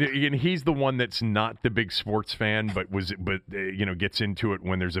 and he's the one that's not the big sports fan, but gets into it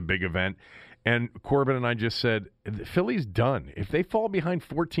when there's a big event. And Corbin and I just said, Philly's done. If they fall behind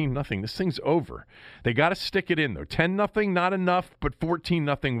 14-0, this thing's over. They got to stick it in, though. 10-0, not enough, but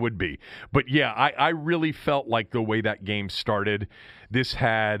 14-0 would be. But, yeah, I really felt like the way that game started, this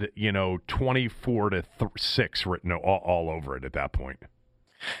had, 24-6 written all over it at that point.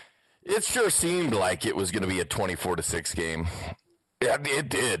 It sure seemed like it was going to be a 24-6 game. Yeah, it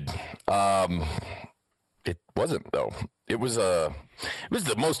did. It wasn't, though. It was the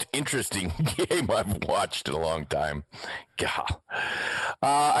most interesting game I've watched in a long time. God.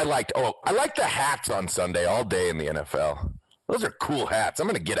 I liked the hats on Sunday all day in the NFL. Those are cool hats. I'm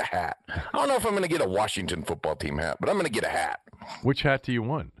going to get a hat. I don't know if I'm going to get a Washington football team hat, but I'm going to get a hat. Which hat do you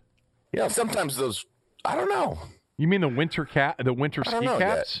want? Sometimes those, I don't know. You mean the winter ski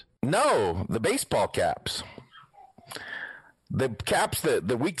caps? No, the baseball caps. The caps,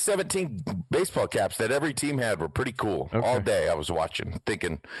 the Week 17 baseball caps that every team had were pretty cool. Okay. All day I was watching,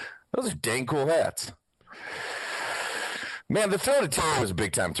 thinking, those are dang cool hats. Man, the throw to Taylor was a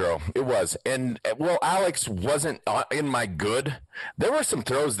big-time throw. It was. And, well, Alex wasn't in my good. There were some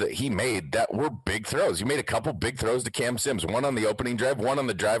throws that he made that were big throws. He made a couple big throws to Cam Sims, one on the opening drive, one on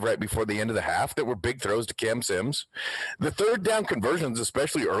the drive right before the end of the half that were big throws to Cam Sims. The third down conversions,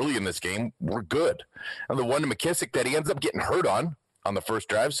 especially early in this game, were good. And the one to McKissick that he ends up getting hurt on the first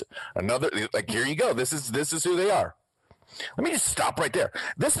drives, here you go. This is who they are. Let me just stop right there.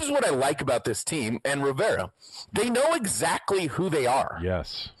 This is what I like about this team and Rivera. They know exactly who they are.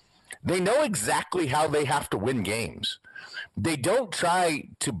 Yes. They know exactly how they have to win games. They don't try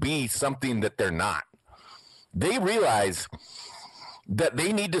to be something that they're not. They realize that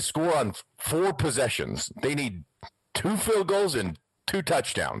they need to score on 4 possessions. They need 2 field goals and 2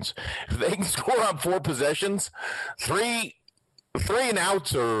 touchdowns. If they can score on 4 possessions, 3 and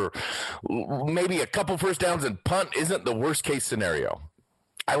outs or maybe a couple first downs and punt isn't the worst case scenario.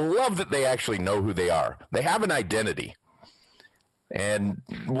 I love that they actually know who they are. They have an identity. And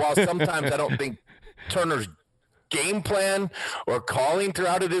while sometimes I don't think Turner's game plan or calling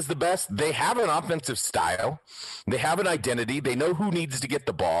throughout it is the best, they have an offensive style. They have an identity. They know who needs to get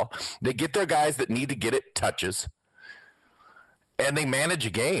the ball. They get their guys that need to get it touches. And they manage a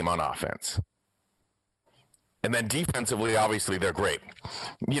game on offense. And then defensively, obviously, they're great.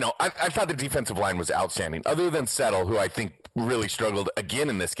 I thought the defensive line was outstanding. Other than Settle, who I think really struggled again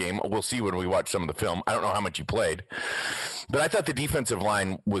in this game. We'll see when we watch some of the film. I don't know how much he played. But I thought the defensive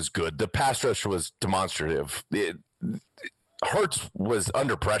line was good. The pass rush was demonstrative. Hurts was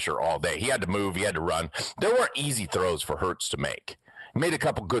under pressure all day. He had to move. He had to run. There weren't easy throws for Hurts to make. He made a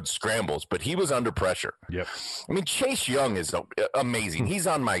couple good scrambles, but he was under pressure. Yep. I mean, Chase Young is amazing. He's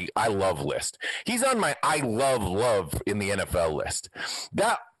on my I love list. He's on my I love in the NFL list.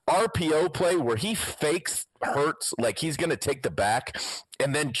 That RPO play where he fakes Hurts like he's going to take the back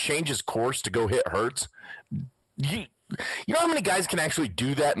and then changes course to go hit Hurts. You know how many guys can actually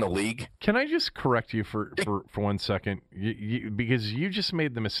do that in the league? Can I just correct you for 1 second? Because you just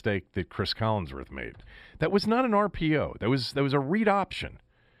made the mistake that Chris Collinsworth made. That was not an RPO. That was a read option.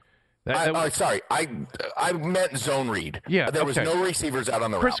 Sorry, I meant zone read. Yeah, there was no receivers out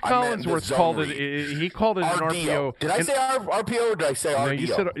on the Chris route. Collinsworth called it. He called it RDO. an RPO. Did I say RPO or did I say RDO? You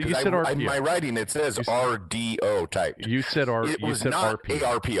said RPO. In my writing, it says RDO type. You said RPO. It was not a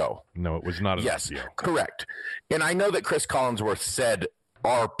RPO. No, it was not an RPO. Yes, correct. And I know that Chris Collinsworth said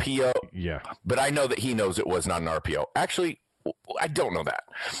RPO. Yeah. But I know that he knows it was not an RPO. Actually, I don't know that.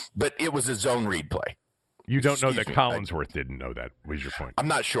 But it was a zone read play. You don't know that Collinsworth didn't know that, was your point. I'm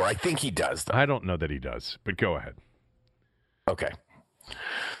not sure. I think he does, though. I don't know that he does, but go ahead. Okay.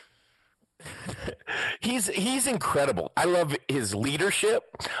 He's incredible. I love his leadership.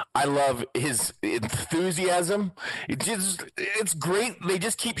 I love his enthusiasm. It's great. They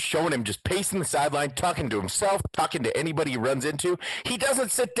just keep showing him just pacing the sideline, talking to himself, talking to anybody he runs into. He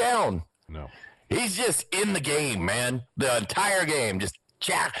doesn't sit down. No. He's just in the game, man. The entire game, just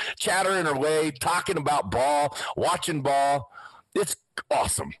chattering away, talking about ball, watching ball. It's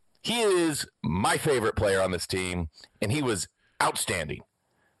awesome. He is my favorite player on this team, and he was outstanding.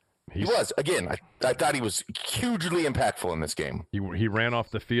 He was. Again, I thought he was hugely impactful in this game. He ran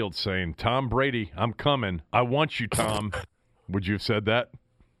off the field saying, "Tom Brady, I'm coming. I want you, Tom." Would you have said that?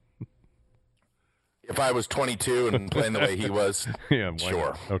 If I was 22 and playing the way he was, yeah,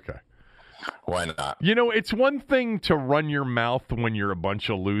 sure. Not? Okay. Why not? You know, it's one thing to run your mouth when you're a bunch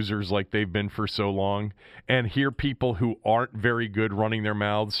of losers like they've been for so long and hear people who aren't very good running their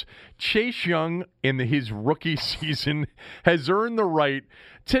mouths. Chase Young, in his rookie season, has earned the right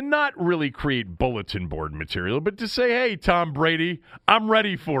to not really create bulletin board material, but to say, hey, Tom Brady, I'm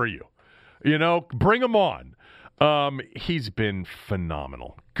ready for you. You know, bring him on. He's been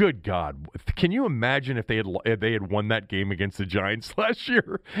phenomenal. Good God. Can you imagine if they had won that game against the Giants last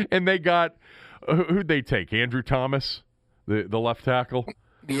year and they got who'd they take? Andrew Thomas, the left tackle?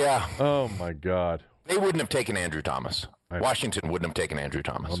 Yeah. Oh my God. They wouldn't have taken Andrew Thomas. Washington wouldn't have taken Andrew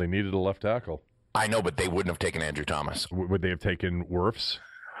Thomas. Well, they needed a left tackle. I know, but they wouldn't have taken Andrew Thomas. Would they have taken Wirfs?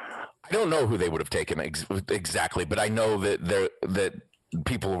 I don't know who they would have taken exactly, but I know that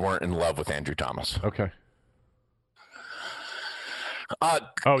people weren't in love with Andrew Thomas. Okay.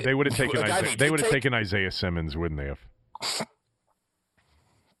 They would have taken taken Isaiah Simmons, wouldn't they have?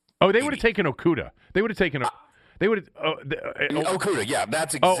 Oh, they would have taken Okudah. They would have taken. They would have. Okudah, yeah,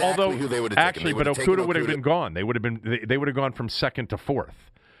 that's exactly who they would have taken. Actually, but Okudah would have been gone. They would have gone from second to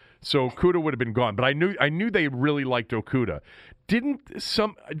fourth. So Okudah would have been gone. But I knew they really liked Okudah.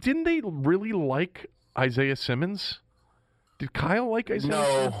 Didn't they really like Isaiah Simmons? Did Kyle like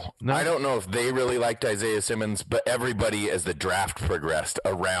Isaiah Simmons? No, I don't know if they really liked Isaiah Simmons, but everybody, as the draft progressed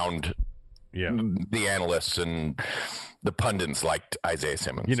around the analysts and the pundits, liked Isaiah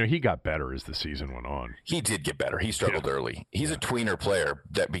Simmons. You know, he got better as the season went on. He did get better. He struggled early. He's a tweener player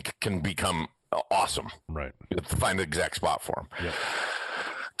that can become awesome. Right. Find the exact spot for him. Yep.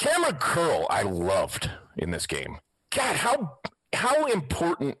 Cameron Curl, I loved in this game. God, how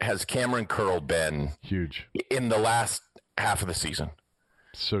important has Cameron Curl been? Huge. In the last half of the season.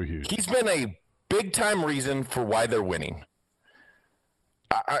 So huge. He's been a big-time reason for why they're winning.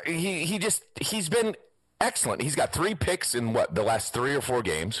 He's been excellent. He's got 3 picks in the last 3 or 4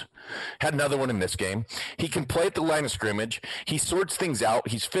 games. Had another one in this game. He can play at the line of scrimmage. He sorts things out.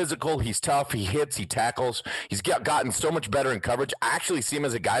 He's physical. He's tough. He hits. He tackles. He's gotten so much better in coverage. I actually see him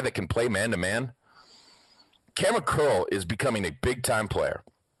as a guy that can play man-to-man. Cameron Curl is becoming a big-time player.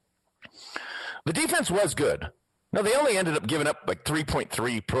 The defense was good. No, they only ended up giving up like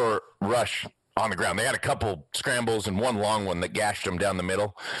 3.3 per rush on the ground. They had a couple scrambles and one long one that gashed them down the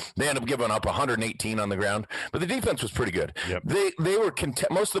middle. They ended up giving up 118 on the ground, but the defense was pretty good. Yep. They were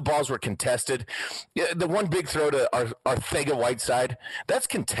most of the balls were contested. The one big throw to Arcega-Whiteside, that's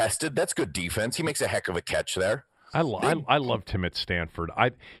contested. That's good defense. He makes a heck of a catch there. I loved him at Stanford.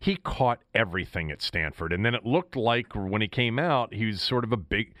 He caught everything at Stanford, and then it looked like when he came out, he was sort of a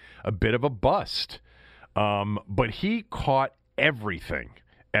bit of a bust. But he caught everything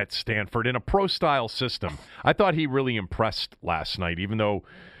at Stanford in a pro-style system. I thought he really impressed last night, even though,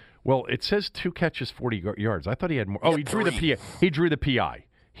 well, it says 2 catches, 40 yards. I thought he had more. Oh, he drew the PI. He drew the PI.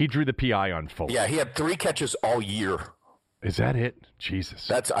 He drew the PI on Fuller. Yeah, he had 3 catches all year. Is that it? Jesus.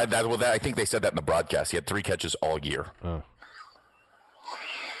 I think they said that in the broadcast. He had 3 catches all year. Oh.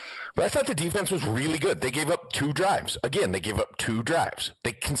 But I thought the defense was really good. They gave up 2 drives. Again, they gave up 2 drives.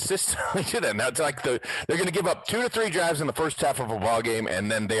 They consistently did that. Now it's like they're going to give up 2 to 3 drives in the first half of a ball game, and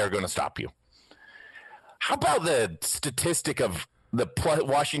then they are going to stop you. How about the statistic of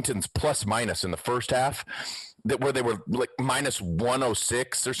Washington's plus minus in the first half, where they were like minus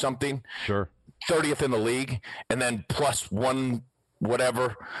 106 or something? Sure. 30th in the league, and then plus 1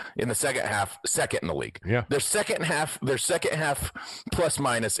 whatever in the second half, second in the league. Yeah. Their second half plus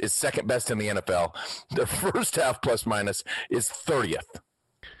minus is second best in the NFL. Their first half plus minus is 30th.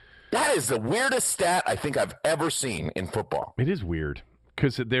 That is the weirdest stat I think I've ever seen in football. It is weird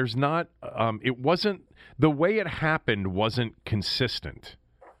because there's not it wasn't the way it happened wasn't consistent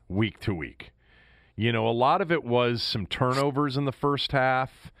week to week. You know, a lot of it was some turnovers in the first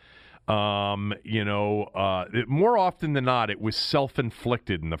half. More often than not, it was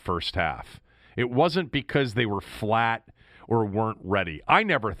self-inflicted in the first half. It wasn't because they were flat or weren't ready. I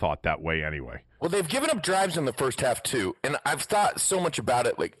never thought that way anyway. Well, they've given up drives in the first half, too. And I've thought so much about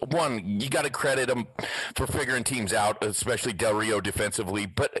it. Like, one, you got to credit them for figuring teams out, especially Del Rio defensively.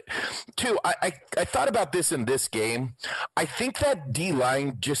 But, 2, I thought about this in this game. I think that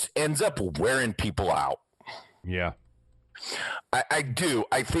D-line just ends up wearing people out. Yeah. I do.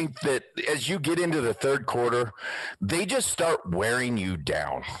 I think that as you get into the third quarter, they just start wearing you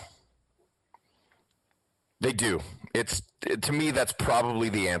down. They do. To me, that's probably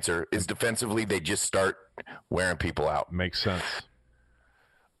the answer, is defensively they just start wearing people out. Makes sense.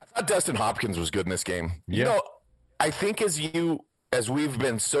 I thought Dustin Hopkins was good in this game. Yeah. You know, I think as we've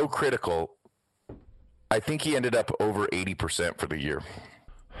been so critical, I think he ended up over 80% for the year.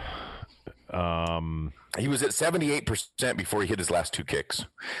 He was at 78% before he hit his last 2 kicks.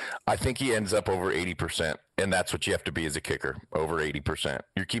 I think he ends up over 80%, and that's what you have to be as a kicker, over 80%.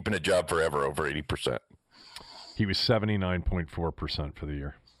 You're keeping a job forever over 80%. He was 79.4% for the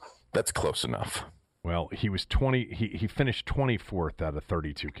year. That's close enough. Well, he was 20. He finished 24th out of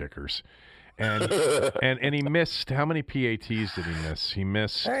 32 kickers, and and he missed. How many PATs did he miss? He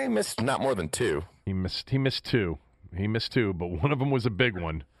missed not more than 2. He missed 2. He missed 2, but one of them was a big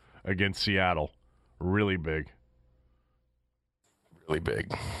one against Seattle. Really big. Really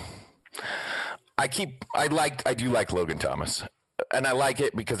big. I do like Logan Thomas, and I like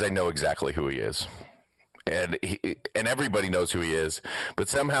it because I know exactly who he is. And everybody knows who he is, but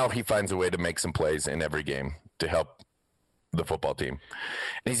somehow he finds a way to make some plays in every game to help the football team.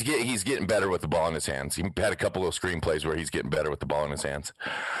 And he's getting better with the ball in his hands. He had a couple of screenplays where he's getting better with the ball in his hands.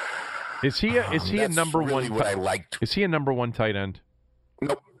 Is he a number really one? What I liked. Is he a number 1 tight end?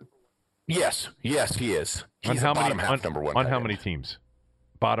 Nope. Yes, he is. He's on a bottom half number one. On how many teams?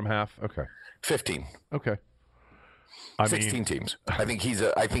 Bottom half? Okay. 15. Okay. 16 teams. I think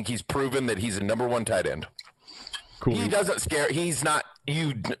he's proven that he's a number one tight end. Cool. He doesn't scare. He's not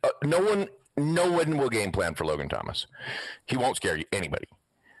you. No one will game plan for Logan Thomas. He won't scare anybody.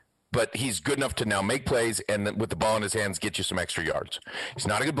 But he's good enough to now make plays and then with the ball in his hands get you some extra yards. He's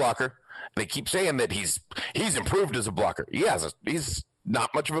not a good blocker. They keep saying that he's improved as a blocker. He's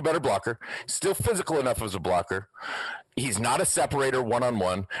not much of a better blocker. Still physical enough as a blocker. He's not a separator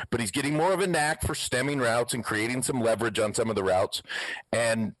one-on-one, but he's getting more of a knack for stemming routes and creating some leverage on some of the routes.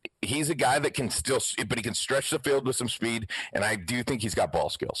 And he's a guy that can but he can stretch the field with some speed. And I do think he's got ball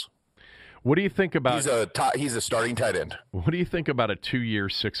skills. What do you think about? He's a starting tight end. What do you think about a 2-year,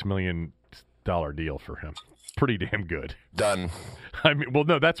 $6 million deal for him? Pretty damn good. Done. I mean, well,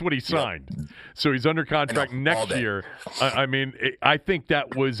 no, that's what he signed. Yep. So he's under contract next year. I mean, I think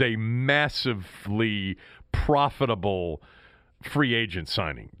that was a massively profitable free agent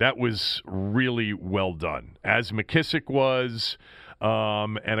signing. That was really well done. As McKissick was,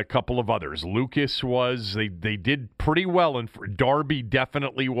 and a couple of others. Lucas was. They did pretty well, and Darby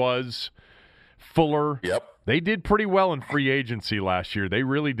definitely was. Fuller. Yep. They did pretty well in free agency last year. They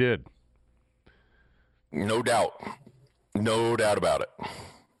really did. No doubt. No doubt about it. All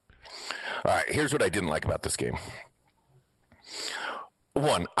right, here's what I didn't like about this game.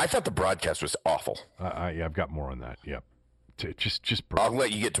 One, I thought the broadcast was awful. Yeah, I've got more on that. Yep. Just. I'll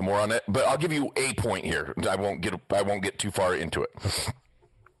let you get to more on it, but I'll give you a point here. I won't get too far into it.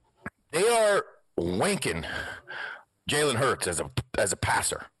 They are wanking Jalen Hurts as a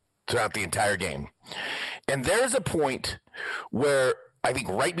passer throughout the entire game, and there's a point where I think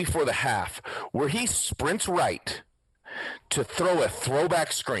right before the half where he sprints right to throw a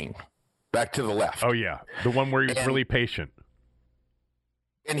throwback screen back to the left. Oh yeah, the one where he's really patient.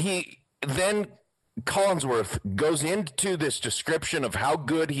 And then Collinsworth goes into this description of how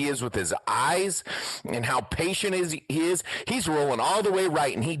good he is with his eyes and how patient he is. He's rolling all the way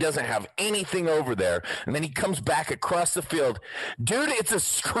right, and he doesn't have anything over there. And then he comes back across the field. Dude, it's a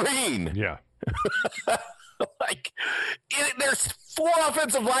screen. Yeah. There's 4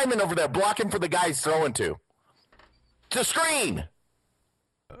 offensive linemen over there blocking for the guy he's throwing to. It's a screen.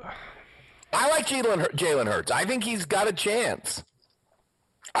 I like Jalen Hurts. I think he's got a chance.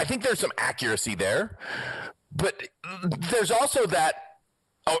 I think there's some accuracy there, but there's also that.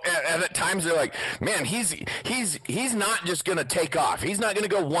 Oh, and at times they're like, man, he's not just going to take off. He's not going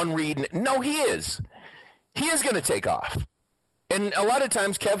to go one read. No, he is. He is going to take off, and a lot of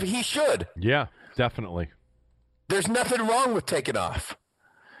times, Kev, he should. Yeah, definitely. There's nothing wrong with taking off.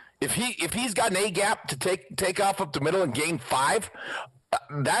 If he's got an A gap to take off up the middle and gain 5.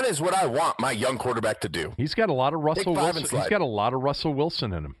 That is what I want my young quarterback to do. He's got a lot of Russell Wilson. He's got a lot of Russell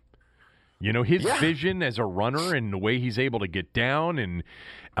Wilson in him. You know, his vision as a runner and the way he's able to get down. And,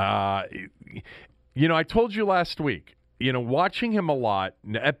 I told you last week, watching him a lot.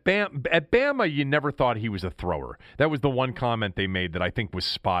 At Bama, you never thought he was a thrower. That was the one comment they made that I think was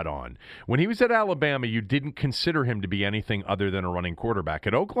spot on. When he was at Alabama, you didn't consider him to be anything other than a running quarterback.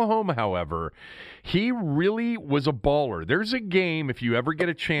 At Oklahoma, however, he really was a baller. There's a game, if you ever get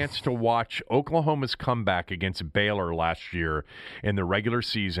a chance to watch Oklahoma's comeback against Baylor last year in the regular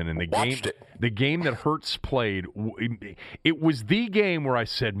season, and the game that Hurts played, it was the game where I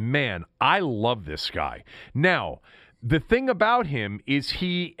said, man, I love this guy. Now, the thing about him is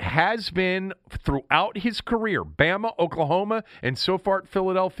he has been, throughout his career, Bama, Oklahoma, and so far at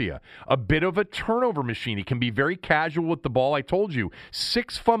Philadelphia, a bit of a turnover machine. He can be very casual with the ball. I told you,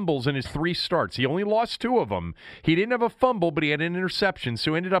 6 fumbles in his 3 starts. He only lost 2 of them. He didn't have a fumble, but he had an interception.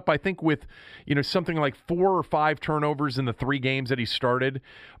 So ended up, I think, with something like 4 or 5 turnovers in the 3 games that he started.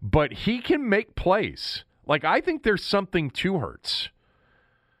 But he can make plays. I think there's something to Hurts.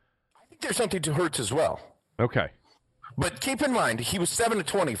 I think there's something to Hurts as well. Okay. But keep in mind, he was 7 of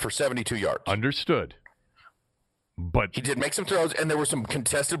 20 for 72 yards. Understood. But he did make some throws, and there were some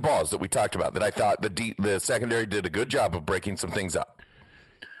contested balls that we talked about that I thought the secondary did a good job of breaking some things up.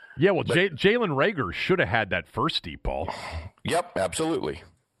 Yeah, well, Jalen Reagor should have had that first deep ball. Yep, absolutely.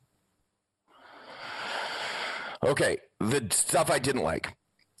 Okay, the stuff I didn't like.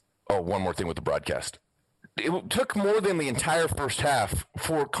 Oh, one more thing with the broadcast. It took more than the entire first half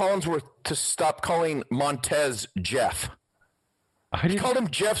for Collinsworth to stop calling Montez Jeff. He called him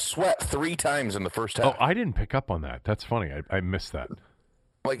Jeff Sweat 3 times in the first half. Oh, I didn't pick up on that. That's funny. I missed that.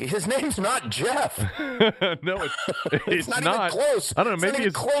 His name's not Jeff. No, it's not not even close. I don't know. Maybe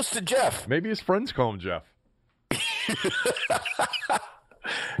it's close to Jeff. Maybe his friends call him Jeff.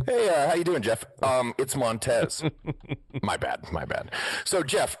 Hey, how you doing, Jeff? It's Montez. My bad. So,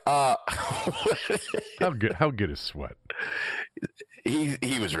 Jeff, How good is Sweat?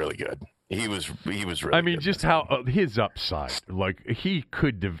 he was really good. He was really. I mean, good. just how his upside. Like he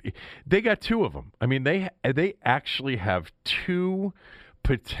could have. They got two of them. I mean, they actually have two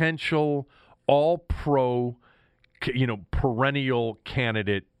potential All-Pro, perennial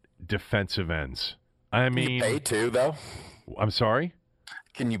candidate defensive ends. I mean, can you pay two though? I'm sorry.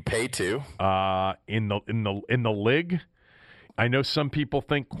 Can you pay two? In the league, I know some people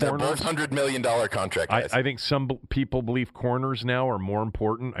think They're corners. both $100 million contract guys. I think some people believe corners now are more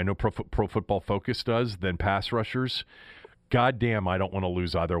important. I know Pro Football Focus does than pass rushers. God damn, I don't want to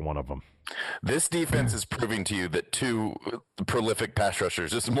lose either one of them. This defense is proving to you that two prolific pass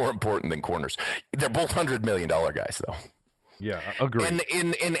rushers is more important than corners. They're both $100 million guys, though. Yeah, agree. And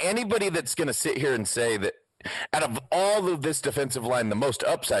in anybody that's going to sit here and say that out of all of this defensive line, the most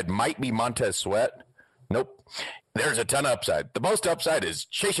upside might be Montez Sweat. Nope. There's a ton of upside. The most upside is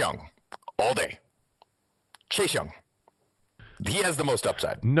Chase Young all day. Chase Young. He has the most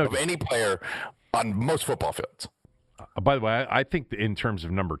upside of any player on most football fields. By the way, I think in terms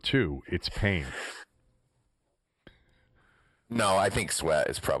of number two, it's Payne. No, I think Sweat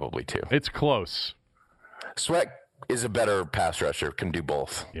is probably two. It's close. Sweat is a better pass rusher, can do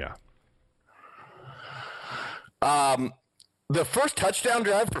both. Yeah. The first touchdown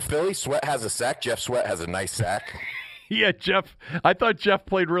drive for Philly, Sweat has a sack. Jeff Sweat has a nice sack. Yeah, Jeff. I thought Jeff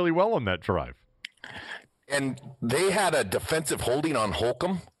played really well on that drive. And they had a defensive holding on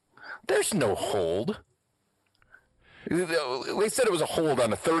Holcomb. There's no hold. They said it was a hold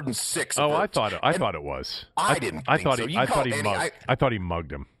on a 3rd and 6. Oh, I thought it was. I didn't. I thought he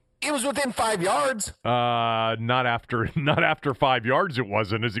mugged him. It was within 5 yards. Not after 5 yards. It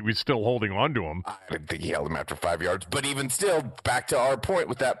wasn't, as he was still holding on to him. I didn't think he held him after 5 yards, but even still, back to our point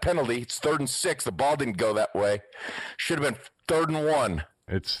with that penalty, it's 3rd and 6. The ball didn't go that way. Should have been 3rd and 1.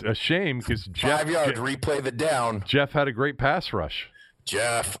 It's a shame because Jeff 5 yards. Replay the down. Jeff had a great pass rush.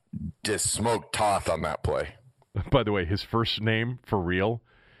 Jeff just smoked Toth on that play. By the way, his first name for real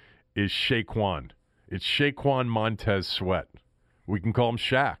is Shaquan. It's Shaquan Montez Sweat. We can call him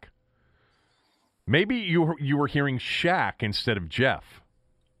Shaq. Maybe you were hearing Shaq instead of Jeff.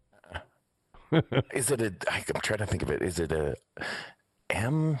 Is it I'm trying to think of it. Is it a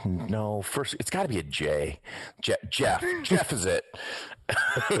M? No, first it's got to be a J. Jeff. Jeff is it.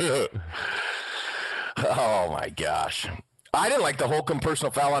 Oh my gosh. I didn't like the Holcomb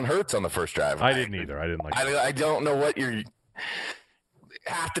personal foul on Hurts on the first drive. I didn't either. I didn't like it. I don't know what you're –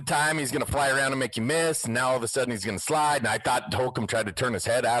 half the time he's going to fly around and make you miss, and now all of a sudden he's going to slide, and I thought Holcomb tried to turn his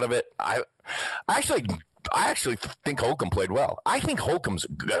head out of it. I actually think Holcomb played well. I think Holcomb's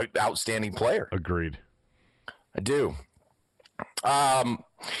an outstanding player. Agreed. I do.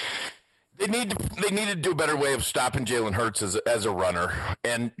 They need to do a better way of stopping Jalen Hurts as a runner.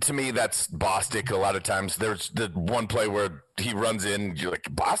 And to me, that's Bostic. A lot of times there's the one play where he runs in, you're like,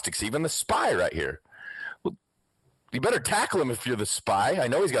 Bostic's even the spy right here. Well, you better tackle him if you're the spy. I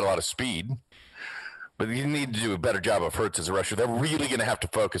know he's got a lot of speed, but you need to do a better job of Hurts as a rusher. They're really going to have to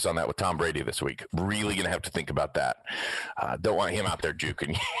focus on that with Tom Brady this week. Really going to have to think about that. Don't want him out there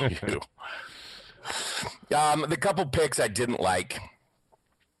juking you. The couple picks I didn't like.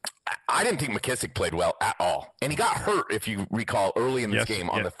 I didn't think McKissick played well at all. And he got hurt, if you recall, early in this game.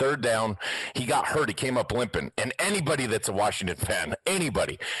 On the 3rd down, he got hurt. He came up limping. And anybody that's a Washington fan,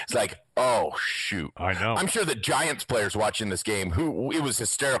 anybody, is like, oh, shoot. I know. I'm sure the Giants players watching this game, it was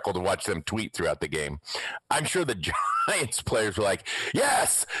hysterical to watch them tweet throughout the game. I'm sure the Giants players were like,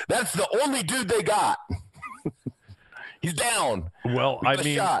 yes, that's the only dude they got. He's down. Well, I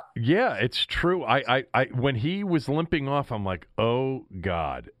mean, yeah, it's true. I when he was limping off, I'm like, oh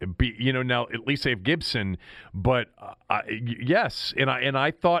God. Now at least they have Gibson, but yes, and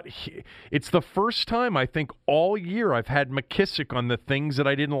I thought it's the first time I think all year I've had McKissick on the things that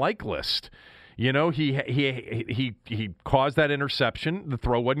I didn't like list. He caused that interception. The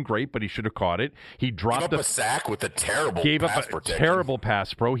throw wasn't great, but he should have caught it. He dropped a sack with a terrible terrible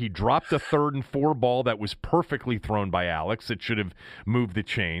pass pro. He dropped a 3rd and 4 ball that was perfectly thrown by Alex. That should have moved the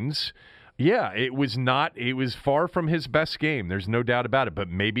chains. Yeah, it was far from his best game. There's no doubt about it. But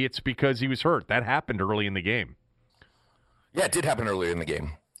maybe it's because he was hurt. That happened early in the game. Yeah, it did happen earlier in the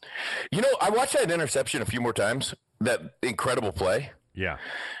game. I watched that interception a few more times. That incredible play. Yeah.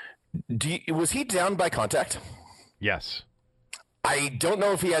 Was he down by contact? Yes. I don't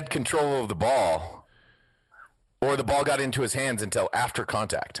know if he had control of the ball. or the ball got into his hands until after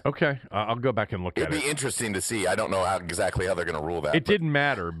contact. Okay, I'll go back and look at it. It'd be interesting to see. I don't know exactly how they're going to rule that. It didn't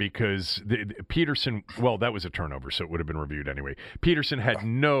matter because Peterson, well, that was a turnover, so it would have been reviewed anyway. Peterson had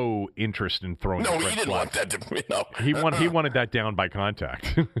no interest in throwing. No, he didn't want that to. No. He wanted that down by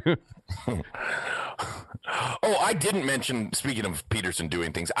contact. Oh, I didn't mention, speaking of Peterson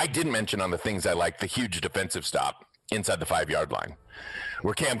doing things, I didn't mention on the things I like, the huge defensive stop inside the 5-yard line,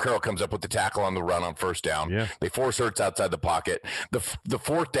 where Cam Curl comes up with the tackle on the run on first down. Yeah. They force Hurts outside the pocket. The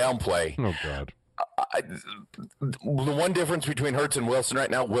fourth down play. Oh, God. The one difference between Hurts and Wilson right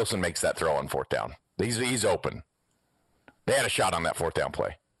now, Wilson makes that throw on fourth down. He's open. They had a shot on that fourth down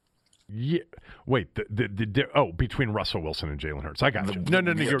play. Yeah. Wait. Between Russell Wilson and Jalen Hurts. I got you. No.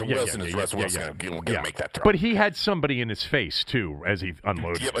 Wilson is Russell Wilson going to make that throw. But he had somebody in his face too as he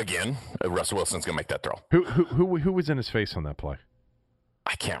unloaded. Yep. Again, Russell Wilson's going to make that throw. Who was in his face on that play?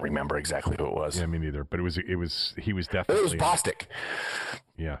 I can't remember exactly who it was. Yeah, me neither. But he was definitely. It was Bostic.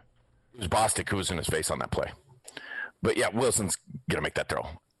 Yeah. It was Bostic who was in his face on that play. But yeah, Wilson's going to make that throw.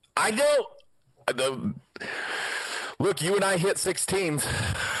 I know. Look, you and I hit 16s.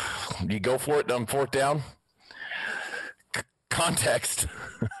 You go for it on fourth down. Context.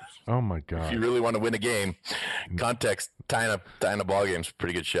 Oh, my God. If you really want to win a game, context, tying a ball game is a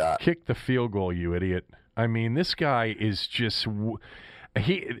pretty good shot. Kick the field goal, you idiot. I mean, this guy is just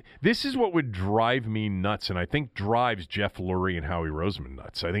this is what would drive me nuts, and I think drives Jeff Lurie and Howie Roseman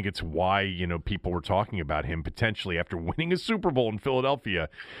nuts. I think it's why, people were talking about him potentially after winning a Super Bowl in Philadelphia,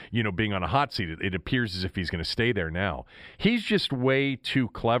 being on a hot seat. It appears as if he's going to stay there now. He's just way too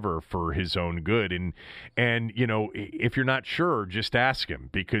clever for his own good, and if you're not sure, just ask him,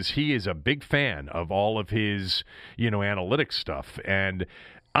 because he is a big fan of all of his, analytics stuff, and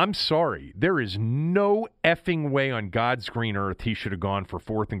I'm sorry. There is no effing way on God's green earth he should have gone for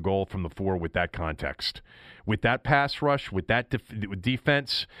 4th and goal from the 4 with that context. With that pass rush, with that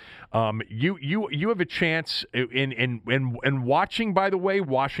defense, you have a chance in watching, by the way,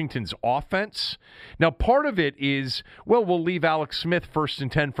 Washington's offense. Now, part of it is, we'll leave Alex Smith 1st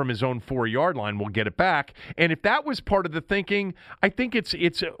and 10 from his own 4-yard line. We'll get it back. And if that was part of the thinking, I think it's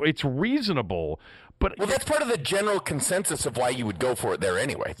reasonable. But that's part of the general consensus of why you would go for it there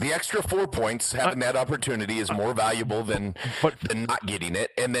anyway. The extra 4 points, having that opportunity, is more valuable than not getting it,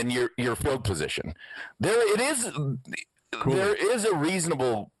 and then your field position. There is a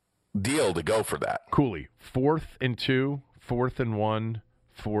reasonable deal to go for that. Cooley, 4th and 2, 4th and 1,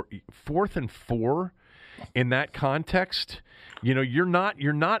 4th and 4. In that context, you're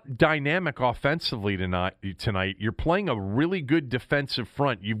not dynamic offensively tonight. You're playing a really good defensive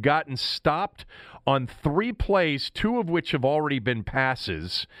front. You've gotten stopped on 3 plays, 2 of which have already been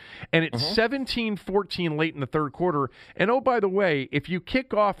passes, and it's 17-14 late in the third quarter. And oh, by the way, if you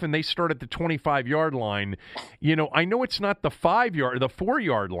kick off and they start at the 25-yard line, I know it's not the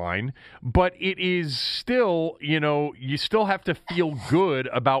 4-yard line, but it is still, you still have to feel good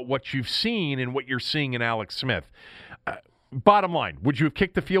about what you've seen and what you're seeing in Alex Smith. Bottom line, would you have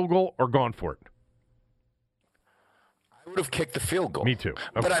kicked the field goal or gone for it? I would have kicked the field goal. Me too. Okay.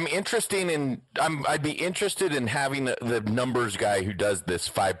 But I'd be interested in having the numbers guy who does this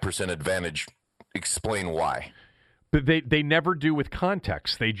 5% advantage explain why. But they never do with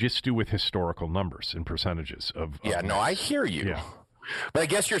context. They just do with historical numbers and percentages of. Yeah, no, I hear you. Yeah. But I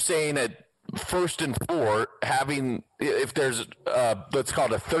guess you're saying that 1st and 4, if there's let's call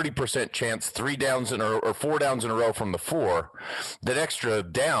it a 30% chance, 3 downs or 4 downs in a row from the 4, that extra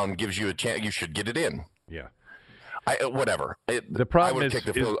down gives you a chance. You should get it in. Yeah. Whatever. The problem I would have kicked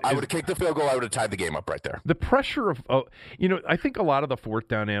the field goal. I would have tied the game up right there. The pressure of, I think a lot of the 4th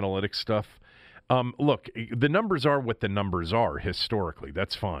down analytics stuff. Look, the numbers are what the numbers are historically.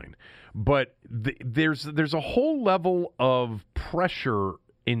 That's fine, but there's a whole level of pressure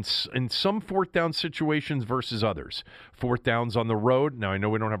in some 4th down situations versus others. 4th downs on the road. Now, I know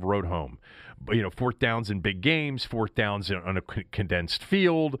we don't have road home, but 4th downs in big games, 4th downs on a condensed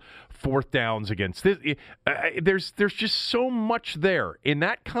field, 4th downs against this. There's just so much there. In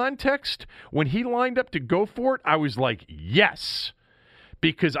that context, when he lined up to go for it, I was like, yes,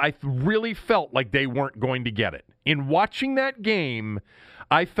 because I really felt like they weren't going to get it. In watching that game,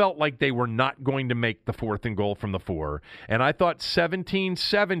 I felt like they were not going to make the 4th and goal from the 4. And I thought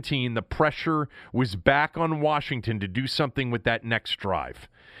 17-17, the pressure was back on Washington to do something with that next drive.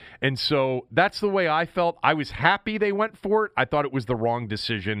 And so that's the way I felt. I was happy they went for it. I thought it was the wrong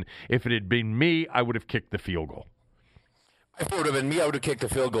decision. If it had been me, I would have kicked the field goal. If it would have been me, I would have kicked the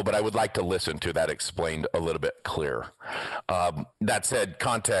field goal, but I would like to listen to that explained a little bit clearer. That said,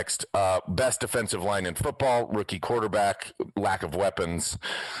 context, best defensive line in football, rookie quarterback, lack of weapons,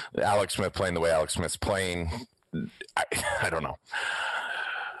 Alex Smith playing the way Alex Smith's playing. I don't know.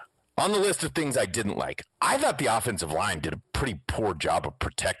 On the list of things I didn't like, I thought the offensive line did a pretty poor job of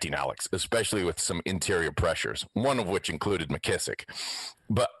protecting Alex, especially with some interior pressures, one of which included McKissick.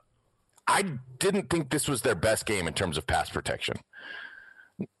 But I didn't think this was their best game in terms of pass protection.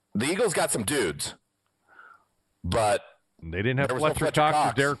 The Eagles got some dudes, but they didn't have Fletcher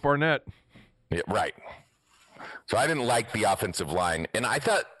Cox or Derek Barnett. Yeah, right. So I didn't like the offensive line. And I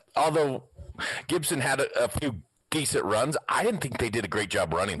thought, although Gibson had a few decent runs, I didn't think they did a great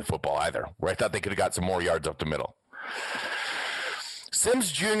job running the football either, where I thought they could have got some more yards up the middle.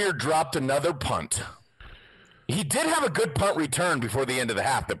 Sims Jr. dropped another punt. He did have a good punt return before the end of the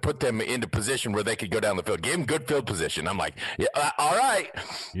half that put them into position where they could go down the field. Gave him good field position. I'm like, yeah, all right.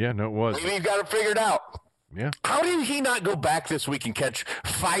 Yeah, no, it was. Maybe you've got it figured out. Yeah. How did he not go back this week and catch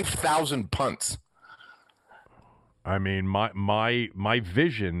 5,000 punts? I mean, my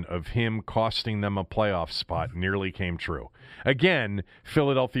vision of him costing them a playoff spot nearly came true. Again,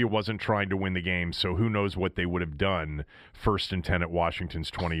 Philadelphia wasn't trying to win the game, so who knows what they would have done 1st and 10 at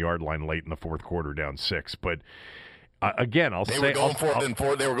Washington's 20-yard line late in the fourth quarter, down 6. But again, They were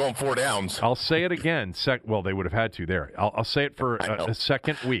going 4 downs. I'll say it again. Well, they would have had to there. I'll say it for a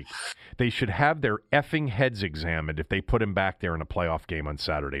second week. They should have their effing heads examined if they put him back there in a playoff game on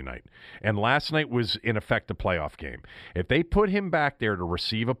Saturday night. And last night was, in effect, a playoff game. If they put him back there to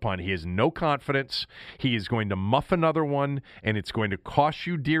receive a punt, he has no confidence. He is going to muff another one, and it's going to cost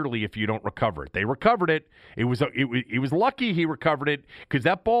you dearly if you don't recover it. They recovered it. It was lucky he recovered it because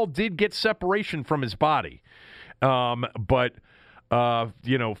that ball did get separation from his body. But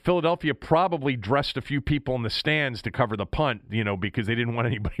Philadelphia probably dressed a few people in the stands to cover the punt, because they didn't want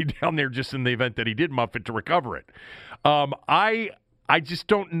anybody down there just in the event that he did muff it to recover it. I just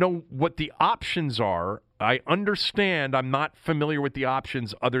don't know what the options are. I understand I'm not familiar with the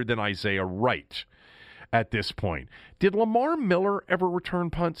options other than Isaiah Wright at this point. Did Lamar Miller ever return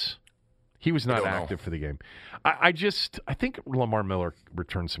punts? He was not active for the game. I think Lamar Miller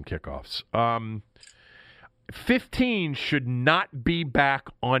returned some kickoffs. 15 should not be back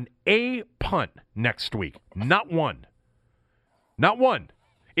on a punt next week. Not one. Not one.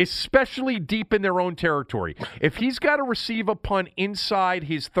 Especially deep in their own territory. If he's got to receive a punt inside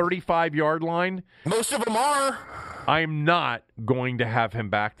his 35-yard line. Most of them are. I'm not going to have him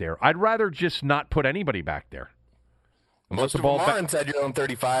back there. I'd rather just not put anybody back there. Most of them are inside your own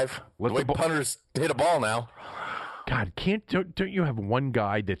 35. The way punters hit a ball now. God, don't you have one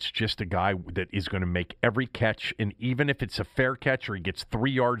guy that's just a guy that is going to make every catch, and even if it's a fair catch or he gets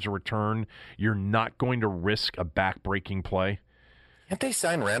 3 yards a return, you're not going to risk a back-breaking play? Can't they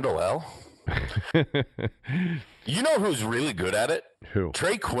sign Randall L? You know who's really good at it? Who?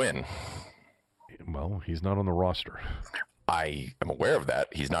 Trey Quinn. Well, he's not on the roster. I am aware of that.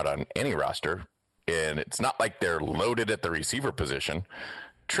 He's not on any roster, and it's not like they're loaded at the receiver position.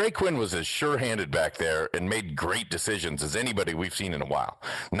 Trey Quinn was as sure-handed back there and made great decisions as anybody we've seen in a while.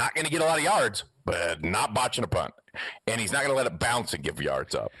 Not going to get a lot of yards, but not botching a punt. And he's not going to let it bounce and give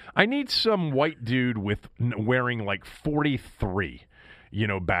yards up. I need some white dude wearing like 43,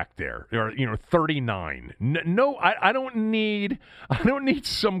 back there, or 39. No, I don't need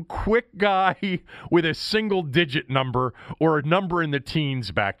some quick guy with a single-digit number or a number in the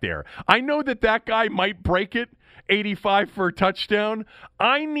teens back there. I know that guy might break it. 85 for a touchdown.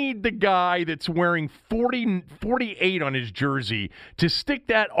 I need the guy that's wearing 48 on his jersey to stick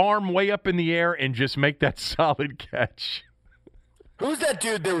that arm way up in the air and just make that solid catch. Who's that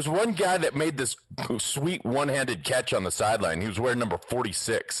dude? There was one guy that made this sweet one-handed catch on the sideline. He was wearing number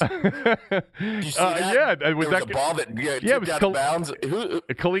 46. Did you see that? Yeah. There was a ball that tipped out of bounds.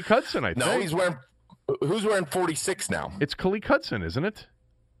 Khaleke Hudson, I think. No, who's wearing 46 now? It's Khaleke Hudson, isn't it?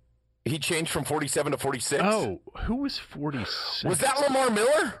 He changed from 47 to 46? Oh, who was 46? Was that Lamar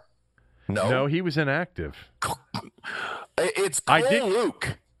Miller? No, he was inactive. It's Cole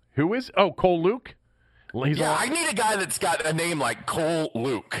Luke. Who is? Oh, Cole Luke? I need a guy that's got a name like Cole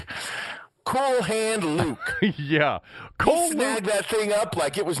Luke. Cool hand Luke. Yeah. He snagged that thing up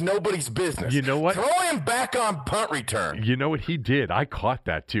like it was nobody's business. You know what? Throw him back on punt return. You know what he did? I caught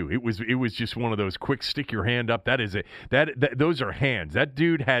that too. It was just one of those quick stick your hand up. That is it. Those are hands. That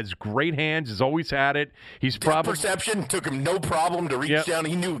dude has great hands. Has always had it. He's probably perception took him no problem to reach down.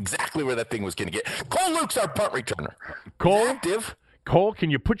 He knew exactly where that thing was going to get. Cole Luke's our punt returner. Cole, he's active. Cole, can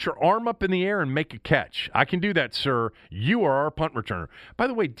you put your arm up in the air and make a catch? I can do that, sir. You are our punt returner. By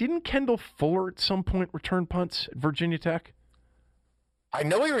the way, didn't Kendall Fuller at some point return punts at Virginia Tech? I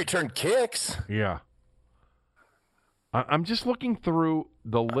know he returned kicks. Yeah. I'm just looking through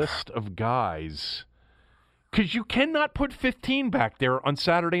the list of guys because you cannot put 15 back there on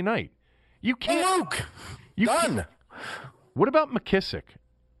Saturday night. You can't. Luke. Done. What about McKissick?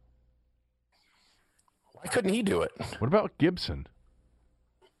 Why couldn't he do it? What about Gibson?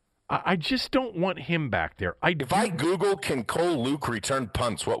 I just don't want him back there. If I Google, can Cole Luke return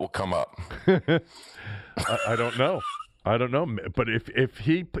punts, what will come up? I don't know. I don't know. But if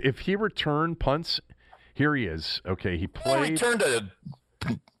he returned punts, here he is. Okay, he played.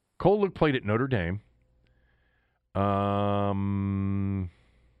 Cole Luke played at Notre Dame.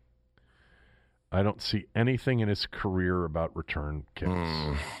 I don't see anything in his career about return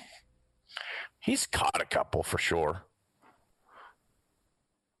kicks. He's caught a couple for sure.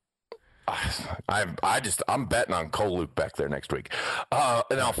 I'm betting on Cole Luke back there next week.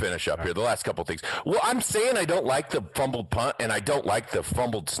 And I'll finish up here. The last couple of things. Well, I'm saying I don't like the fumbled punt and I don't like the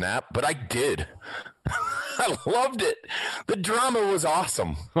fumbled snap, but I did. I loved it. The drama was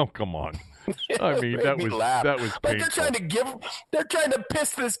awesome. Oh, come on. I mean, that was like painful. they're trying to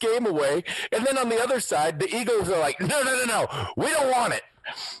piss this game away, and then on the other side, the Eagles are like, no, we don't want it.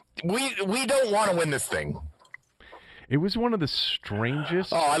 We don't want to win this thing. It was one of the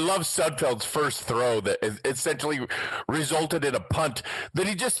strangest. Oh, I love Sudfeld's first throw that essentially resulted in a punt that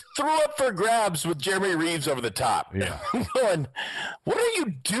he just threw up for grabs with Jeremy Reeves over the top. Yeah. Going, what are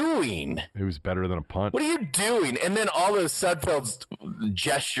you doing? It was better than a punt. What are you doing? And then all of Sudfeld's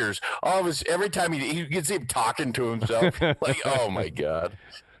gestures, every time you can see him talking to himself. Like, oh my God.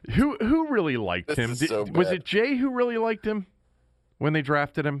 Who really liked him? Was it Jay who really liked him when they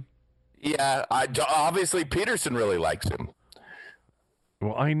drafted him? Yeah, obviously Peterson really likes him.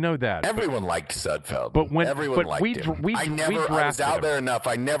 Well, I know that. Everyone liked Sudfeld. But when everyone liked him. I was out there enough.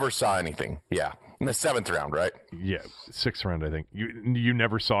 I never saw anything. Yeah, in the 7th round, right? Yeah, 6th round, I think. You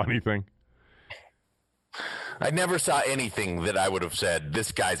never saw anything? I never saw anything that I would have said,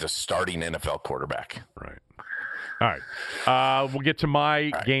 this guy's a starting NFL quarterback. Right. All right. We'll get to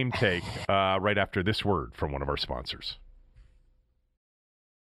my game take right after this word from one of our sponsors.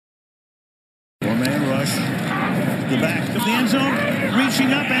 Four-man rush. The back of the end zone,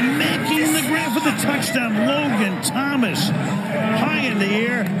 reaching up and making the grab for the touchdown. Logan Thomas high in the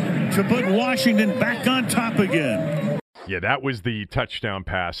air to put Washington back on top again. Yeah, that was the touchdown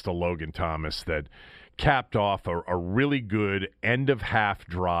pass to Logan Thomas that capped off a really good end-of-half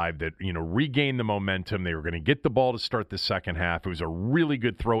drive that, regained the momentum. They were going to get the ball to start the second half. It was a really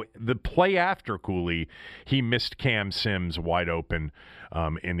good throw. The play after Cooley, he missed Cam Sims wide open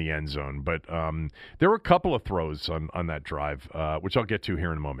in the end zone. But there were a couple of throws on that drive, which I'll get to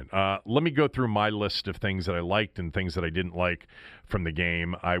here in a moment. Let me go through my list of things that I liked and things that I didn't like from the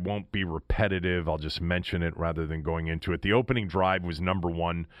game. I won't be repetitive. I'll just mention it rather than going into it. The opening drive was number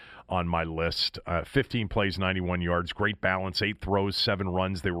one on my list. 15 plays, 91 yards, great balance, 8 throws, 7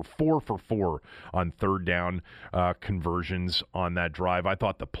 runs. They were 4 for 4 on third down conversions on that drive. I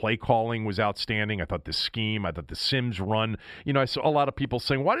thought the play calling was outstanding. I thought the scheme, I thought the Sims run. I saw a lot of people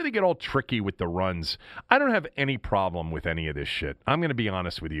saying, why do they get all tricky with the runs? I don't have any problem with any of this shit. I'm going to be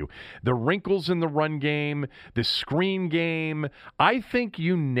honest with you. The wrinkles in the run game, the screen game, I think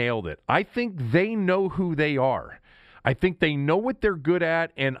you nailed it. I think they know who they are. I think they know what they're good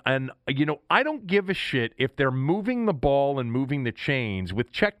at, and I don't give a shit if they're moving the ball and moving the chains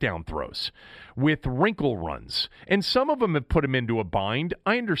with check down throws, with wrinkle runs. And some of them have put them into a bind.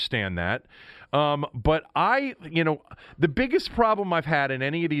 I understand that. But the biggest problem I've had in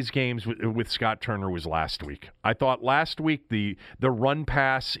any of these games with Scott Turner was last week. I thought last week the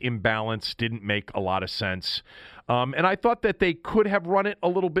run-pass imbalance didn't make a lot of sense. And I thought that they could have run it a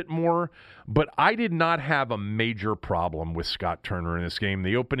little bit more, but I did not have a major problem with Scott Turner in this game.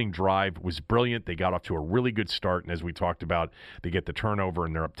 The opening drive was brilliant. They got off to a really good start, and as we talked about, they get the turnover,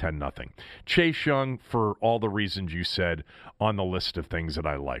 and they're up 10-0. Chase Young, for all the reasons you said, on the list of things that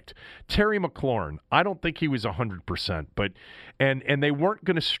I liked. Terry McLaurin, I don't think he was 100%, but and they weren't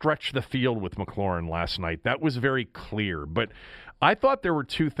going to stretch the field with McLaurin last night. That was very clear, but I thought there were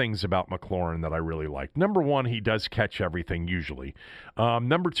 2 things about McLaurin that I really liked. Number 1, he does catch everything usually.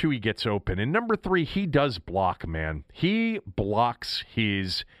 Number 2, he gets open. And number 3, he does block, man. He blocks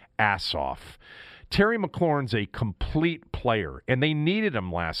his ass off. Terry McLaurin's a complete player, and they needed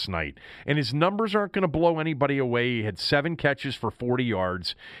him last night. And his numbers aren't going to blow anybody away. He had 7 catches for 40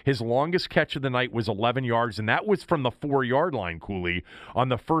 yards. His longest catch of the night was 11 yards, and that was from the 4-yard line, Cooley, on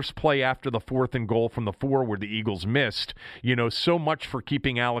the first play after the 4th and goal from the 4 where the Eagles missed. So much for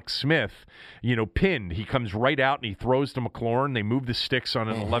keeping Alex Smith, pinned. He comes right out and he throws to McLaurin. They move the sticks on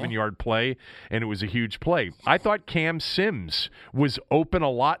an 11-yard play, and it was a huge play. I thought Cam Sims was open a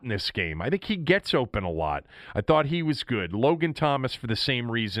lot in this game. I think he gets open a lot. I thought he was good. Logan Thomas, for the same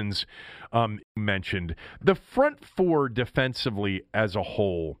reasons mentioned. The front 4 defensively as a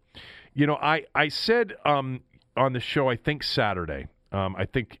whole, I said on the show, I think Saturday, I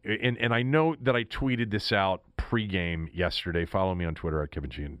think, and I know that I tweeted this out pregame yesterday. Follow me on Twitter at Kevin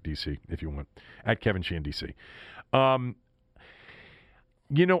Sheehan DC if you want, at Kevin Sheehan DC. I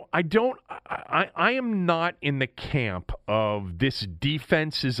am not in the camp of this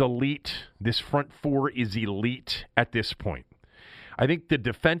defense is elite, this front four is elite at this point. I think the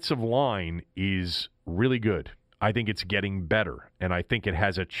defensive line is really good. I think it's getting better, and I think it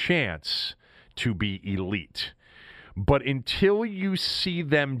has a chance to be elite. But until you see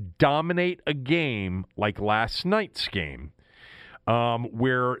them dominate a game like last night's game,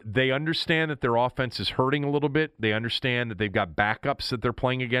 where they understand that their offense is hurting a little bit, they understand that they've got backups that they're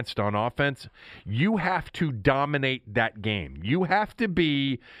playing against on offense, you have to dominate that game. You have to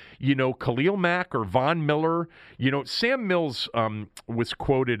be, Khalil Mack or Von Miller. Sam Mills was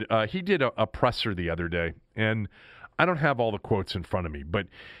quoted. He did a presser the other day, and I don't have all the quotes in front of me, but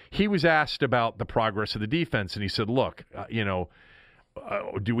he was asked about the progress of the defense, and he said, look,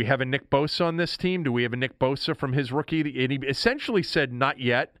 do we have a Nick Bosa on this team? Do we have a Nick Bosa from his rookie? And he essentially said, not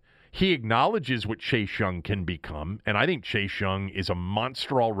yet. He acknowledges what Chase Young can become, and I think Chase Young is a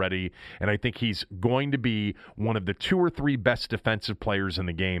monster already, and I think he's going to be one of the 2 or 3 best defensive players in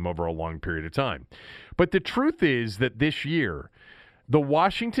the game over a long period of time. But the truth is that this year, the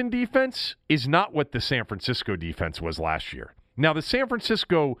Washington defense is not what the San Francisco defense was last year. Now, the San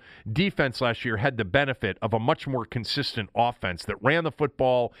Francisco defense last year had the benefit of a much more consistent offense that ran the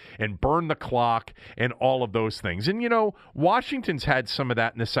football and burned the clock and all of those things. And, Washington's had some of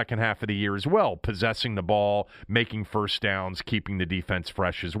that in the second half of the year as well, possessing the ball, making first downs, keeping the defense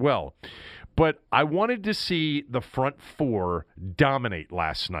fresh as well. But I wanted to see the front four dominate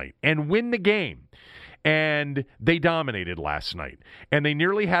last night and win the game. And they dominated last night, and they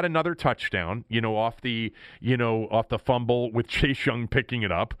nearly had another touchdown, off the fumble with Chase Young picking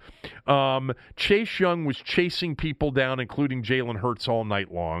it up. Chase Young was chasing people down, including Jalen Hurts, all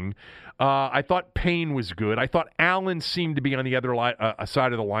night long. I thought Payne was good. I thought Allen seemed to be on the other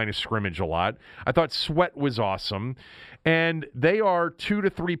side of the line of scrimmage a lot. I thought Sweat was awesome. And they are 2 to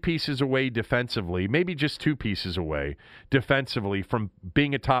 3 pieces away defensively, maybe just 2 pieces away defensively from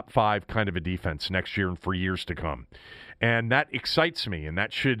being a top 5 kind of a defense next year and for years to come. And that excites me, and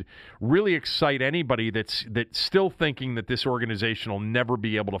that should really excite anybody that's still thinking that this organization will never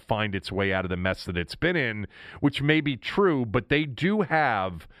be able to find its way out of the mess that it's been in, which may be true, but they do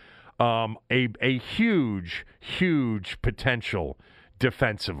have a huge, huge potential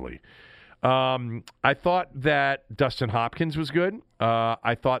defensively. I thought that Dustin Hopkins was good.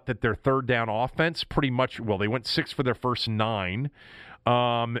 I thought that their third down offense pretty much, they went 6 for their first 9.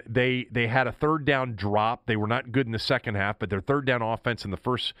 They had a third down drop. They were not good in the second half, but their third down offense in the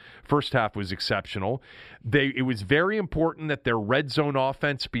first half was exceptional. It was very important that their red zone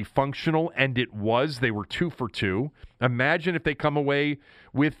offense be functional, and it was. They were 2 for 2. Imagine if they come away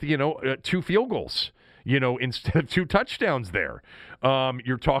with 2 field goals. Instead of 2 touchdowns there.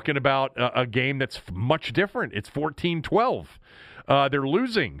 You're talking about a game that's much different. It's 14-12. They're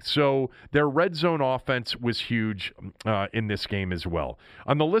losing. So their red zone offense was huge in this game as well.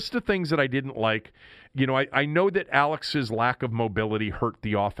 On the list of things that I didn't like, I know that Alex's lack of mobility hurt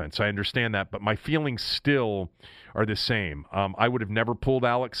the offense. I understand that, but my feelings still are the same. I would have never pulled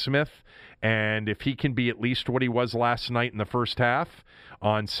Alex Smith, and if he can be at least what he was last night in the first half,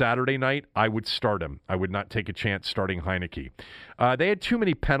 on Saturday night, I would start him. I would not take a chance starting Heineke. They had too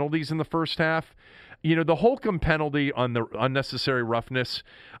many penalties in the first half. The Holcomb penalty on the unnecessary roughness,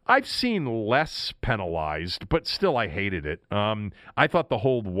 I've seen less penalized, but still I hated it. I thought the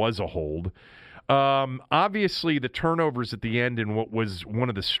hold was a hold. Obviously, the turnovers at the end in what was one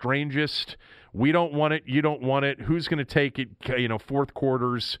of the strangest, we don't want it, you don't want it, who's going to take it, fourth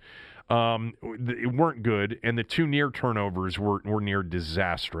quarters, it weren't good, and the 2 near turnovers were near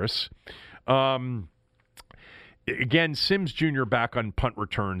disastrous. Again, Sims Jr. back on punt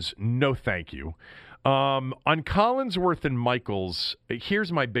returns, no thank you. On Collinsworth and Michaels,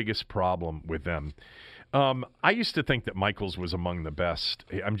 here's my biggest problem with them. I used to think that Michaels was among the best.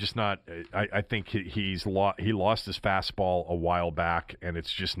 I'm just not. I think he lost his fastball a while back, and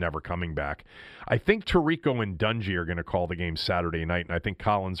it's just never coming back. I think Tirico and Dungy are going to call the game Saturday night, and I think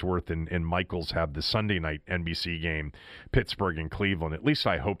Collinsworth and Michaels have the Sunday night NBC game, Pittsburgh and Cleveland. At least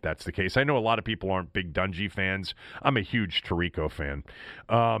I hope that's the case. I know a lot of people aren't big Dungy fans. I'm a huge Tirico fan.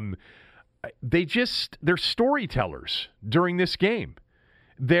 They're storytellers during this game.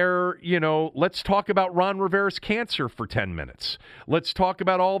 Let's talk about Ron Rivera's cancer for 10 minutes. Let's talk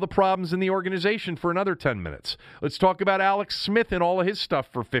about all the problems in the organization for another 10 minutes. Let's talk about Alex Smith and all of his stuff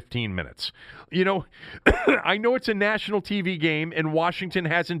for 15 minutes. I know it's a national TV game and Washington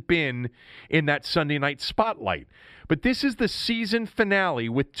hasn't been in that Sunday night spotlight, but this is the season finale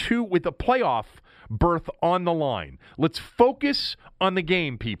with a playoff berth on the line. Let's focus on the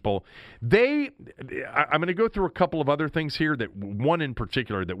game, people. I'm going to go through a couple of other things here, one in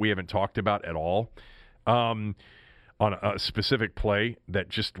particular that we haven't talked about at all, on a specific play that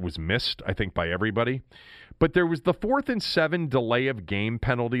just was missed, I think, by everybody. But there was the 4th and 7 delay of game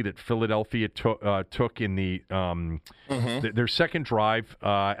penalty that Philadelphia took in their second drive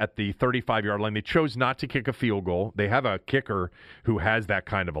at the 35-yard line. They chose not to kick a field goal. They have a kicker who has that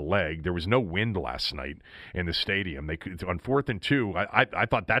kind of a leg. There was no wind last night in the stadium. On 4th and 2, I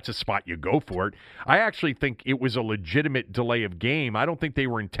thought that's a spot you go for it. I actually think it was a legitimate delay of game. I don't think they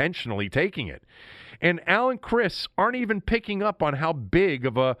were intentionally taking it. And Al and Chris aren't even picking up on how big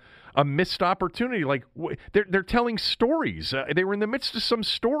of a missed opportunity. Like, they're telling stories. They were in the midst of some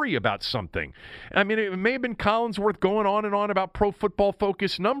story about something. I mean, it may have been Collinsworth going on and on about Pro Football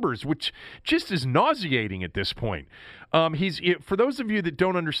Focus numbers, which just is nauseating at this point. For those of you that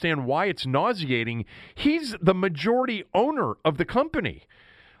don't understand why it's nauseating, he's the majority owner of the company.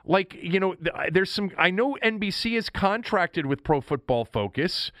 Like, I know NBC is contracted with Pro Football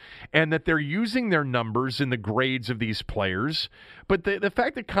Focus and that they're using their numbers in the grades of these players. But the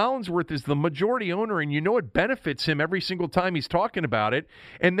fact that Collinsworth is the majority owner and it benefits him every single time he's talking about it.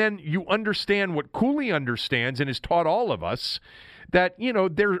 And then you understand what Cooley understands and has taught all of us, that,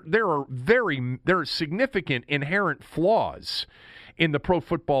 there are significant inherent flaws in the Pro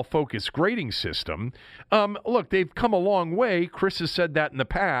Football Focus grading system. Look, they've come a long way. Chris has said that in the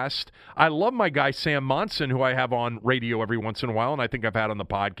past. I love my guy Sam Monson, who I have on radio every once in a while, and I think I've had on the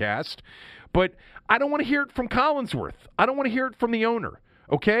podcast. But I don't want to hear it from Collinsworth. I don't want to hear it from the owner.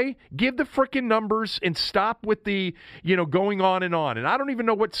 Okay? Give the frickin' numbers and stop with the, going on. And I don't even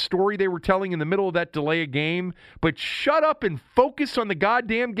know what story they were telling in the middle of that delay of game, but shut up and focus on the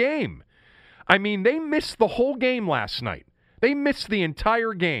goddamn game. I mean, they missed the whole game last night. They missed the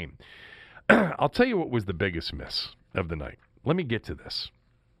entire game. I'll tell you what was the biggest miss of the night. Let me get to this.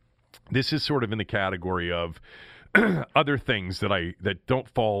 This is sort of in the category of other things that don't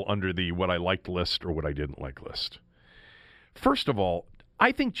fall under the what I liked list or what I didn't like list. First of all,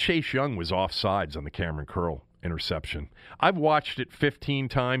 I think Chase Young was offsides on the Cameron Curl interception. I've watched it 15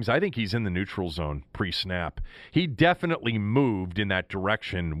 times. I think he's in the neutral zone pre-snap. He definitely moved in that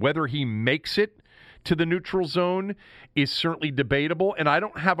direction. Whether he makes it to the neutral zone is certainly debatable, and I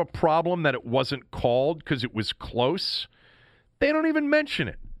don't have a problem that it wasn't called because it was close. They don't even mention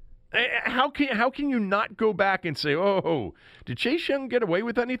it. How can you not go back and say, oh, did Chase Young get away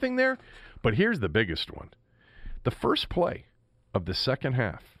with anything there? But here's the biggest one. The first play of the second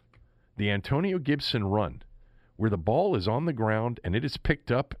half, the Antonio Gibson run, where the ball is on the ground and it is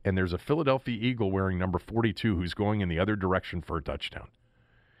picked up and there's a Philadelphia Eagle wearing number 42 who's going in the other direction for a touchdown.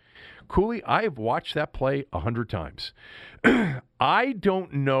 Cooley, I have watched that play 100 times. I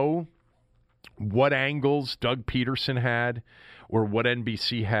don't know what angles Doug Peterson had or what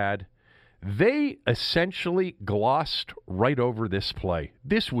NBC had. They essentially glossed right over this play.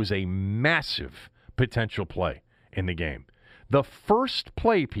 This was a massive potential play in the game. The first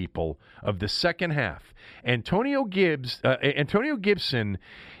play, people, of the second half, Antonio Gibson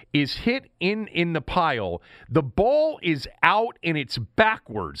is hit in the pile. The ball is out and it's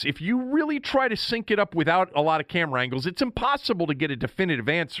backwards. If you really try to sync it up without a lot of camera angles, it's impossible to get a definitive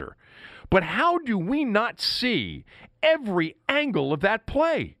answer. But how do we not see every angle of that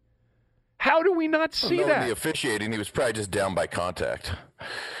play? How do we not see that? The officiating, he was probably just down by contact.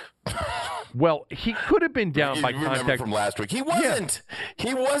 Well, he could have been down by contact from last week. He wasn't. Yeah.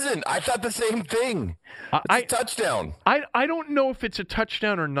 He wasn't. I thought the same thing. It's a touchdown. I don't know if it's a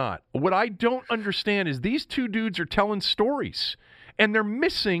touchdown or not. What I don't understand is these two dudes are telling stories, and they're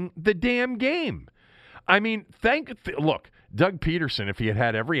missing the damn game. I mean, look, Doug Peterson, if he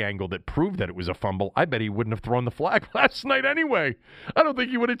had every angle that proved that it was a fumble, I bet he wouldn't have thrown the flag last night anyway. I don't think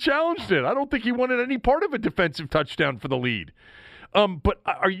he would have challenged it. I don't think he wanted any part of a defensive touchdown for the lead. But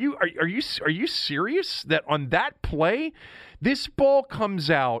are you serious that on that play, this ball comes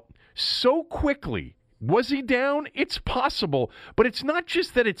out so quickly? Was he down? It's possible, but it's not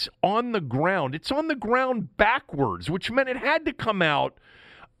just that it's on the ground. It's on the ground backwards, which meant it had to come out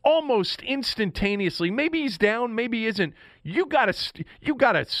almost instantaneously. Maybe he's down, maybe he isn't. You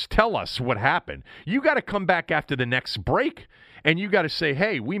gotta tell us what happened. You got to come back after the next break And you got to say,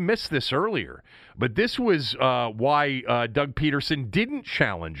 hey, we missed this earlier. But this was why Doug Peterson didn't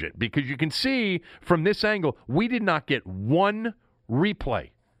challenge it, because you can see from this angle, we did not get one replay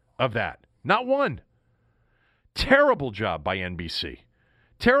of that. Not one. Terrible job by NBC.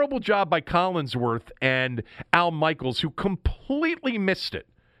 Terrible job by Collinsworth and Al Michaels, who completely missed it.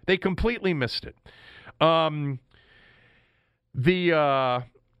 They completely missed it. What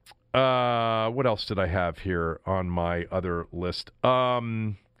else did I have here on my other list?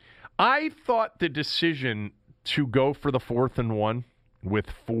 I thought the decision to go for the 4th and 1 with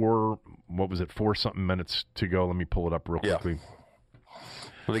 4 something minutes to go. Let me pull it up real quickly.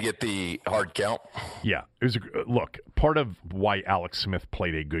 Will they get the hard count? Yeah, it was look. Part of why Alex Smith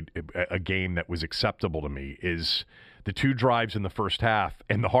played a game that was acceptable to me is the 2 drives in the first half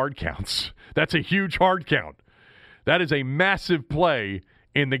and the hard counts. That's a huge hard count. That is a massive play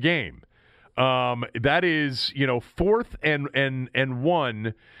in the game. That is 4th and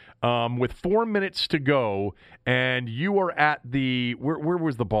 1 with 4 minutes to go, and you are at the where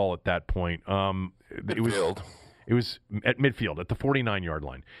was the ball at that point? It was at midfield, at the 49-yard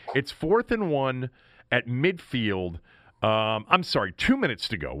line. It's 4th and 1 at midfield. I'm sorry, 2 minutes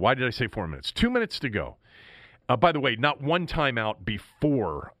to go. Why did I say 4 minutes? 2 minutes to go. By the way, not one timeout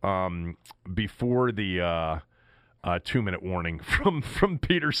before the 2-minute warning from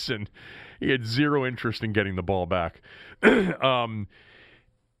Peterson. He had zero interest in getting the ball back. I'll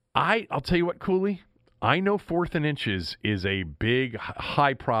tell you what, Cooley. I know 4th and inches is a big,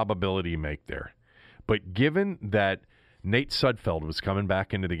 high probability make there. But given that Nate Sudfeld was coming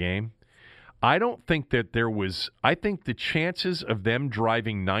back into the game, I don't think that there was – I think the chances of them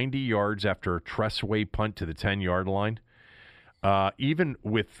driving 90 yards after a Tressway punt to the 10-yard line, even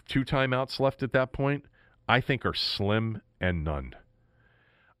with 2 timeouts left at that point, I think are slim and none.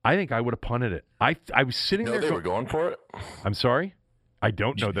 I think I would have punted it. I was sitting there. They were going for it? I'm sorry? I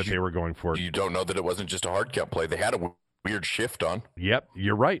don't know that they were going for it. You don't know that it wasn't just a hard count play. They had a weird shift on. Yep,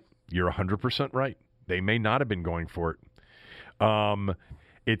 you're right. You're 100% right. They may not have been going for it.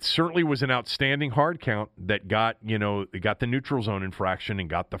 It certainly was an outstanding hard count that got the neutral zone infraction and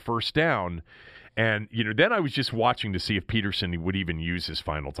got the first down. And, then I was just watching to see if Peterson would even use his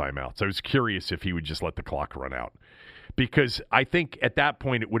final timeouts. I was curious if he would just let the clock run out. Because I think at that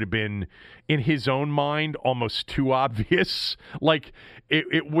point it would have been, in his own mind, almost too obvious. Like,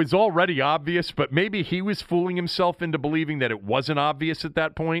 it was already obvious, but maybe he was fooling himself into believing that it wasn't obvious at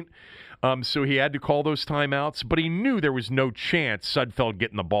that point. So he had to call those timeouts. But he knew there was no chance Sudfeld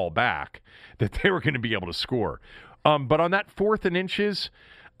getting the ball back, that they were going to be able to score. But on that 4th and inches,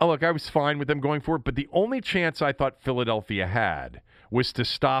 look, I was fine with them going for it. But the only chance I thought Philadelphia had was to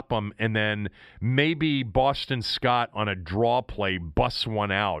stop them, and then maybe Boston Scott on a draw play busts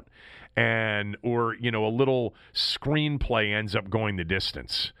one out, or a little screen play ends up going the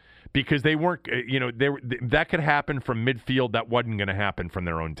distance, because they weren't, that could happen from midfield. That wasn't going to happen from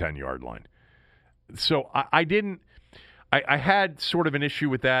their own 10-yard line. So I had sort of an issue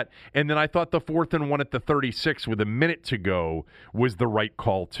with that, and then I thought the 4th and 1 at the 36 with a minute to go was the right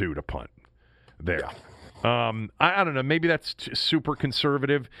call too, to punt there. Yeah. I don't know. Maybe that's super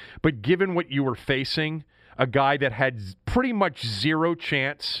conservative, but given what you were facing, a guy that had pretty much zero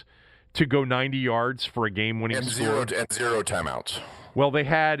chance to go 90 yards for a game-winning score. And zero timeouts. Well,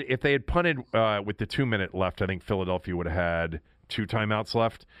 if they had punted with the 2 minute left, I think Philadelphia would have had 2 timeouts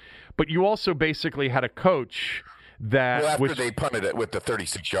left. But you also basically had a coach that after they punted it with the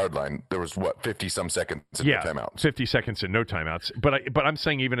 36-yard line, there was 50-some seconds in the timeouts. 50 seconds and no timeouts. But I'm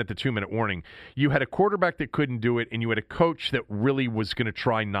saying even at the 2 minute warning, you had a quarterback that couldn't do it, and you had a coach that really was going to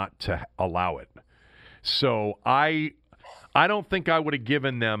try not to allow it. So I don't think I would have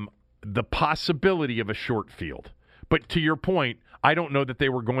given them the possibility of a short field. But to your point, I don't know that they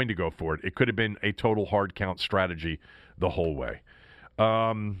were going to go for it. It could have been a total hard count strategy the whole way.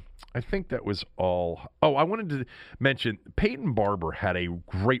 I think that was all. Oh, I wanted to mention Peyton Barber had a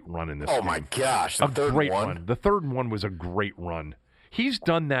great run in this game. Oh, my gosh. The third one. The third one was a great run. He's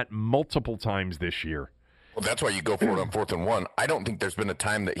done that multiple times this year. Well, that's why you go for it on 4th and 1. I don't think there's been a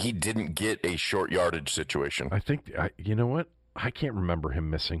time that he didn't get a short yardage situation. I think, you know what? I can't remember him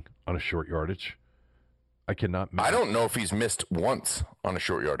missing on a short yardage. I cannot miss. I don't know if he's missed once on a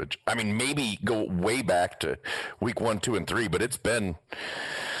short yardage. I mean, maybe go way back to week 1, 2, and 3, but it's been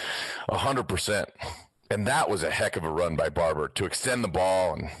 100%. And that was a heck of a run by Barber to extend the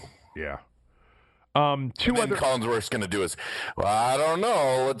ball. And yeah. Collinsworth's going to do is, well, I don't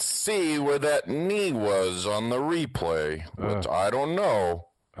know. Let's see where that knee was on the replay. I don't know.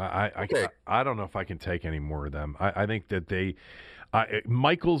 I don't know if I can take any more of them. I think that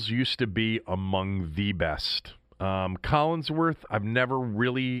Michaels used to be among the best Collinsworth, I've never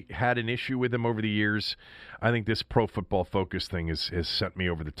really had an issue with him over the years. I think this Pro Football Focus thing has sent me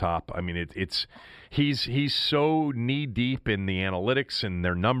over the top. I mean, he's so knee deep in the analytics and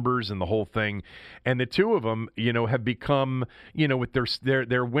their numbers and the whole thing. And the two of them, have become, with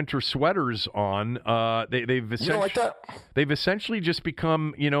their winter sweaters on, they've essentially, like that? They've essentially just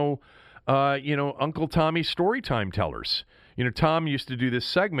become, Uncle Tommy storytime tellers. Tom used to do this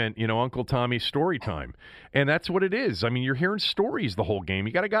segment, Uncle Tommy's story time. And that's what it is. I mean, you're hearing stories the whole game.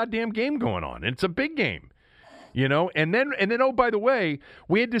 You got a goddamn game going on. And it's a big game. And then, oh, by the way,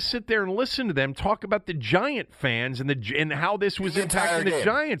 we had to sit there and listen to them talk about the Giant fans and how this was impacting the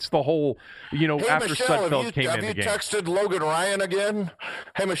Giants the whole, hey, after Michelle, Sudfeld came in the game. Have you texted Logan Ryan again?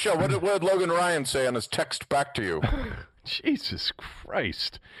 Hey, Michelle, what did Logan Ryan say on his text back to you? Jesus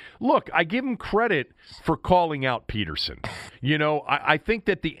Christ. Look, I give him credit for calling out Peterson. I think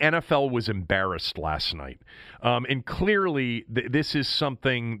that the NFL was embarrassed last night. And clearly, this is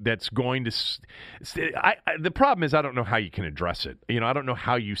something that's going to the problem is I don't know how you can address it. I don't know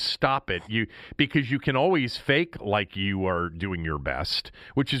how you stop it. Because you can always fake like you are doing your best,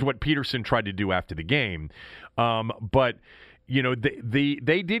 which is what Peterson tried to do after the game. But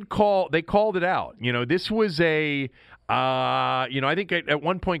they called it out. This was I think at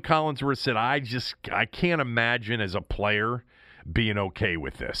one point Collinsworth said, I can't imagine as a player being okay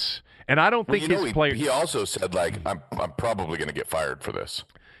with this. And I don't think his players. He also said, I'm probably going to get fired for this.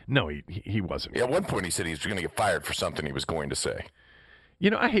 No, he wasn't. Yeah, at one point he said he was going to get fired for something he was going to say.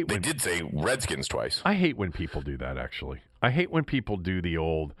 I hate They did say Redskins twice. I hate when people do that, actually. I hate when people do the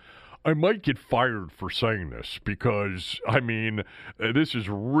old, I might get fired for saying this because, this is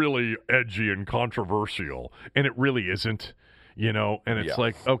really edgy and controversial, and it really isn't, and it's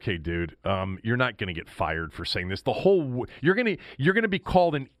like, okay, dude, you're not going to get fired for saying this. You're going to be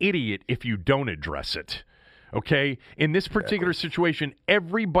called an idiot if you don't address it. Okay? In this particular situation,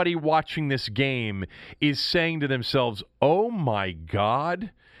 everybody watching this game is saying to themselves, oh my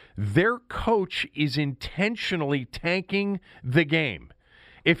God, their coach is intentionally tanking the game.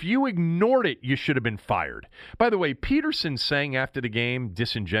 If you ignored it, you should have been fired. By the way, Peterson saying after the game,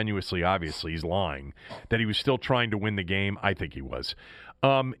 disingenuously, obviously, he's lying, that he was still trying to win the game. I think he was.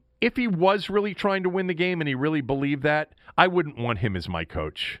 If he was really trying to win the game and he really believed that, I wouldn't want him as my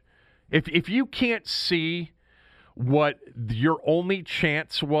coach. If you can't see what your only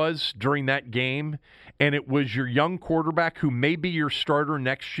chance was during that game, and it was your young quarterback who may be your starter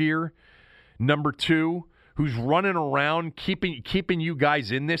next year, number 2, who's running around keeping you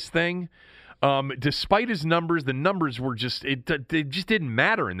guys in this thing. Despite his numbers, the numbers were they just didn't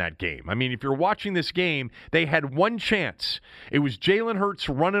matter in that game. I mean, if you're watching this game, they had one chance. It was Jalen Hurts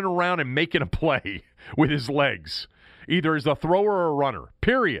running around and making a play with his legs, either as a thrower or a runner,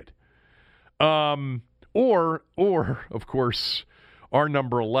 period. Or of course, our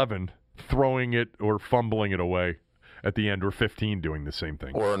number 11 throwing it or fumbling it away at the end, or 15 doing the same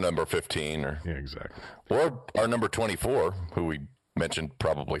thing. Or number 15. Yeah, exactly. Or our number 24, who we mentioned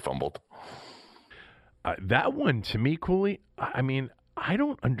probably fumbled. That one, to me, Cooley, I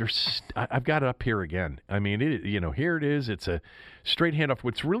don't understand. I've got it up here again. Here it is. It's a straight handoff.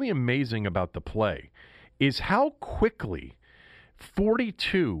 What's really amazing about the play is how quickly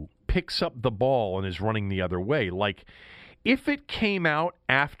 42 picks up the ball and is running the other way. Like, if it came out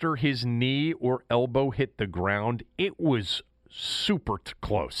after his knee or elbow hit the ground, it was super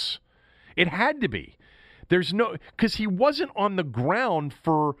close. It had to be. Because he wasn't on the ground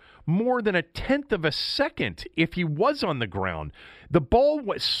for more than 1/10 of a second if he was on the ground. The ball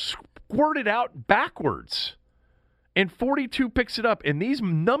was squirted out backwards. And 42 picks it up. And these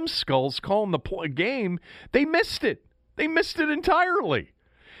numbskulls calling the game, they missed it. They missed it entirely.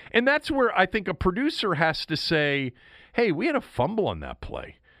 And that's where I think a producer has to say, hey, we had a fumble on that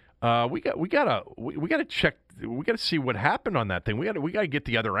play. We gotta check. We gotta see what happened on that thing. We gotta get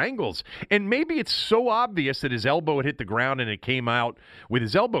the other angles. And maybe it's so obvious that his elbow had hit the ground and it came out with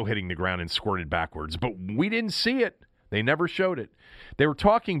his elbow hitting the ground and squirted backwards. But we didn't see it. They never showed it. They were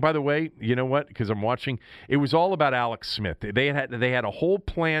talking, by the way. You know what? Because I'm watching. It was all about Alex Smith. They had a whole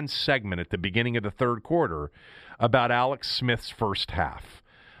planned segment at the beginning of the third quarter about Alex Smith's first half,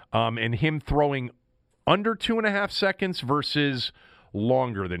 and him throwing under 2.5 seconds versus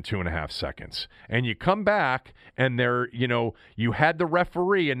longer than 2.5 seconds. And you come back and you had the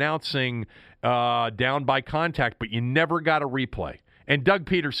referee announcing down by contact, but you never got a replay. And Doug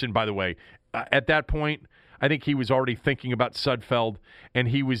Peterson, by the way, at that point, I think he was already thinking about Sudfeld, and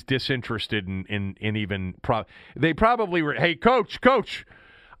he was disinterested in even they probably were, hey, coach,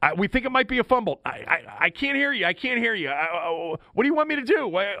 we think it might be a fumble. I can't hear you. What do you want me to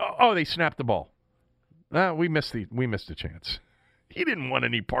do? Oh, they snapped the ball. We missed a chance. He didn't want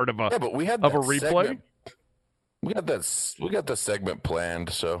any part of a but we had of a replay. Segment. We got this segment planned,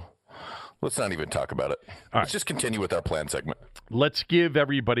 so let's not even talk about it. Let's just continue with our planned segment. Let's give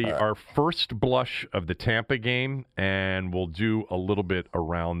everybody our first blush of the Tampa game, and we'll do a little bit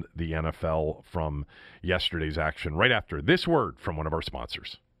around the NFL from yesterday's action right after this word from one of our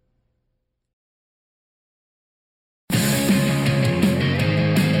sponsors. All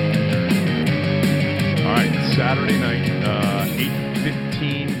right, Saturday night,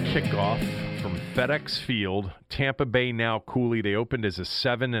 8:15 kickoff from FedEx Field. Tampa Bay now Cooley. They opened as a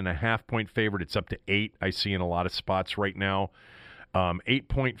 7.5-point favorite. It's up to 8. I see in a lot of spots right now.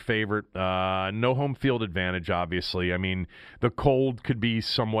 8-point favorite. No home field advantage, obviously. I mean, the cold could be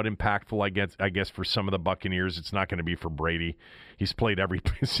somewhat impactful, I guess, for some of the Buccaneers. It's not going to be for Brady. He's played every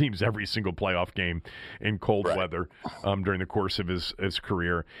single playoff game in cold weather during the course of his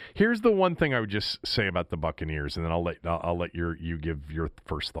career. Here's the one thing I would just say about the Buccaneers, and then I'll let you give your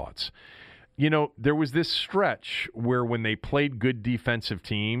first thoughts. You know, there was this stretch where when they played good defensive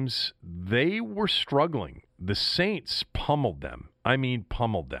teams, they were struggling. The Saints pummeled them. I mean,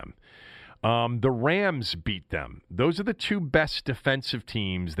 pummeled them. The Rams beat them. Those are the two best defensive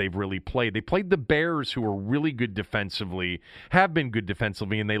teams they've really played. They played the Bears, who are really good defensively, have been good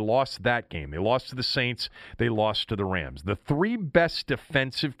defensively, and they lost that game. They lost to the Saints. They lost to the Rams. The three best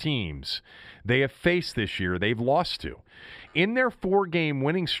defensive teams they have faced this year, they've lost to. In their 4-game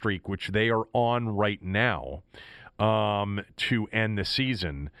winning streak, which they are on right now to end the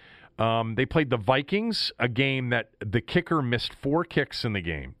season, they played the Vikings, a game that the kicker missed 4 kicks in the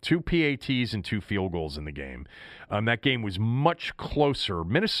game, 2 PATs and 2 field goals in the game. That game was much closer.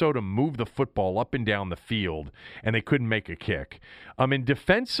 Minnesota moved the football up and down the field, and they couldn't make a kick. And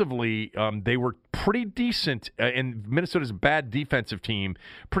defensively, they were pretty decent, and Minnesota's bad defensive team,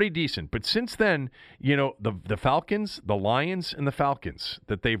 pretty decent. But since then, you know, the Falcons, the Lions, and the Falcons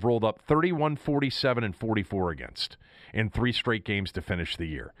that they've rolled up 31, 47, and 44 against in 3 straight games to finish the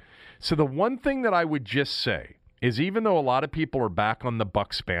year. So the one thing that I would just say is, even though a lot of people are back on the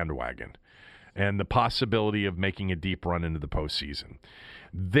Bucs bandwagon and the possibility of making a deep run into the postseason,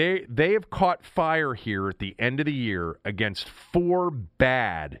 they have caught fire here at the end of the year against 4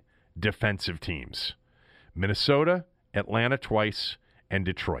 bad defensive teams: Minnesota, Atlanta twice, and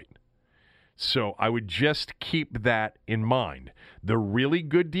Detroit. So I would just keep that in mind. The really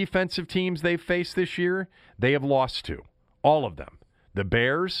good defensive teams they've faced this year, they have lost to. All of them. The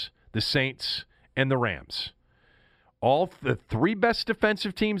Bears, the Saints, and the Rams. All the 3 best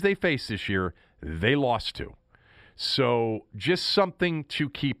defensive teams they faced this year, they lost to. So just something to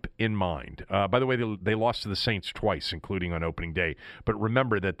keep in mind. By the way, they lost to the Saints twice, including on opening day. But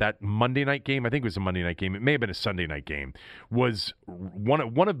remember that Monday night game, I think it was a Monday night game, it may have been a Sunday night game, was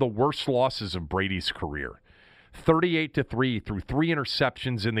one of the worst losses of Brady's career. 38-3 through 3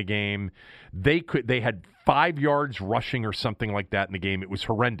 interceptions in the game. They had 5 yards rushing or something like that in the game. It was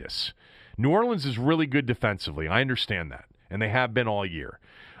horrendous. New Orleans is really good defensively. I understand that, and they have been all year.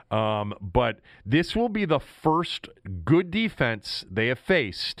 But this will be the first good defense they have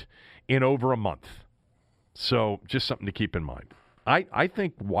faced in over a month. So just something to keep in mind. I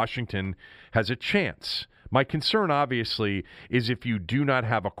think Washington has a chance. My concern, obviously, is if you do not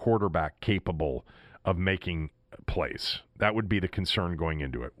have a quarterback capable of making plays. That would be the concern going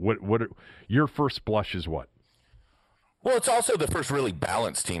into it. What your first blush is what? Well, it's also the first really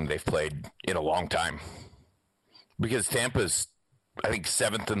balanced team they've played in a long time, because Tampa's, I think,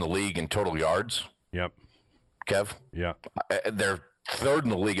 7th in the league in total yards. Yep. Kev? Yeah. They're 3rd in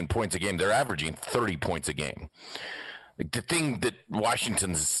the league in points a game. They're averaging 30 points a game. The thing that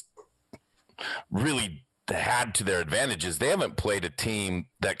Washington's really had to their advantage is they haven't played a team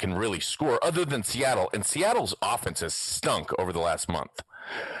that can really score other than Seattle. And Seattle's offense has stunk over the last month.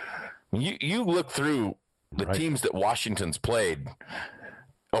 You look through the teams that Washington's played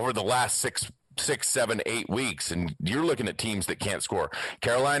over the last 6, 7, 8 weeks, and you're looking at teams that can't score.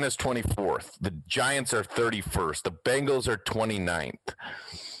 Carolina's 24th. The Giants are 31st. The Bengals are 29th.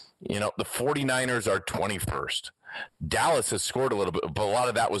 You know, the 49ers are 21st. Dallas has scored a little bit, but a lot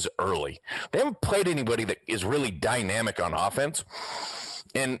of that was early. They haven't played anybody that is really dynamic on offense.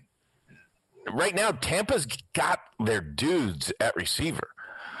 And right now, Tampa's got their dudes at receiver.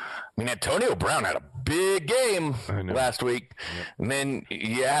 I mean, Antonio Brown had a big game last week. Yep. And then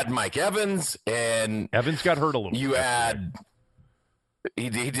you add Mike Evans, and Evans got hurt a little. You add he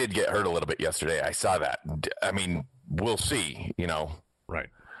did get hurt a little bit yesterday. I saw that. I mean, we'll see, you know. Right.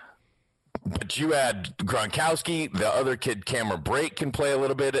 But But you add Gronkowski, the other kid, Cameron Brate, can play a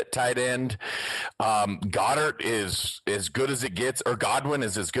little bit at tight end. Goddard is as good as it gets, or Godwin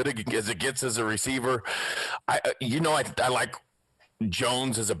is as good as it gets as a receiver. I like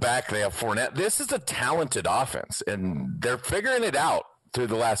Jones as a back. They have Fournette. This is a talented offense, and they're figuring it out through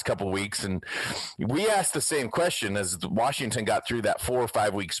the last couple of weeks. And we asked the same question as Washington got through that 4 or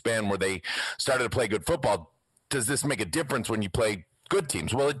 5 week span where they started to play good football. Does this make a difference when you play good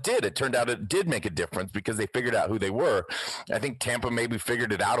teams? Well, it did. It turned out it did make a difference because they figured out who they were. I think Tampa maybe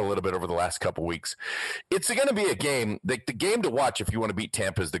figured it out a little bit over the last couple of weeks. It's going to be a game. The game to watch if you want to beat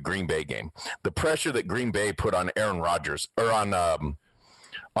Tampa is the Green Bay game. The pressure that Green Bay put on Aaron Rodgers or on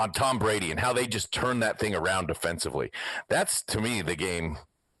Tom Brady and how they just turned that thing around defensively. That's, to me, the game.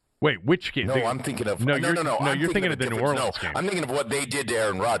 Wait, which game? No, I'm thinking of no. You're thinking of the New Orleans game. I'm thinking of what they did to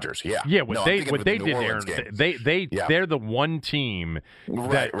Aaron Rodgers. Yeah, What they did to Aaron. They're the one team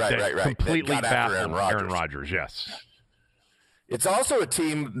that completely baffled Aaron Rodgers. Yes. It's also a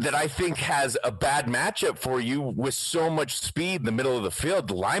team that I think has a bad matchup for you with so much speed in the middle of the field.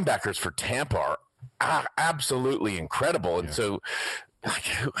 The linebackers for Tampa are absolutely incredible, and so.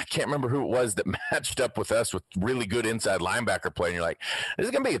 I can't remember who it was that matched up with us with really good inside linebacker play. And you're like, this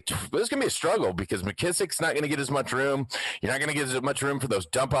is gonna be a struggle because McKissick's not gonna get as much room. You're not gonna get as much room for those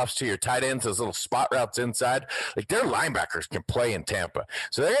dump offs to your tight ends, those little spot routes inside. Like their linebackers can play in Tampa,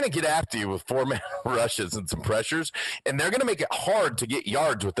 so they're gonna get after you with 4-man rushes and some pressures, and they're gonna make it hard to get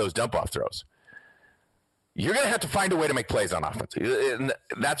yards with those dump off throws. You're going to have to find a way to make plays on offense. And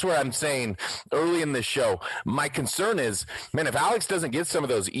that's where I'm saying early in this show, my concern is, man, if Alex doesn't get some of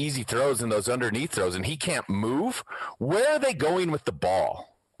those easy throws and those underneath throws and he can't move, where are they going with the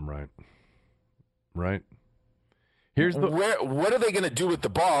ball? Right. Here's what are they going to do with the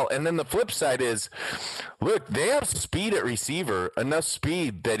ball? And then the flip side is, look, they have speed at receiver, enough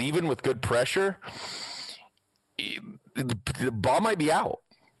speed that even with good pressure, the ball might be out.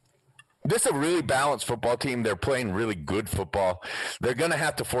 This is a really balanced football team. They're playing really good football. They're going to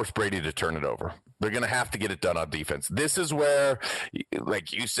have to force Brady to turn it over. They're going to have to get it done on defense. This is where,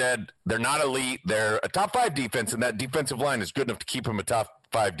 like you said, they're not elite. They're a top 5 defense, and that defensive line is good enough to keep them a top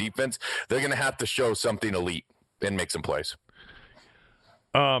 5 defense. They're going to have to show something elite and make some plays.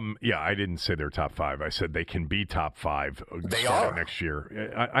 Yeah, I didn't say they're top 5. I said they can be top 5. They are next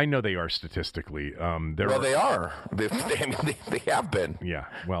year. I know they are statistically. They are. They have been. Yeah.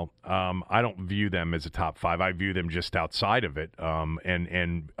 Well, I don't view them as a top 5. I view them just outside of it,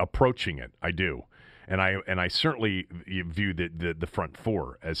 and approaching it. I do, and I certainly view the front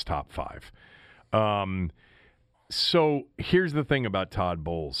 4 as top 5. So here's the thing about Todd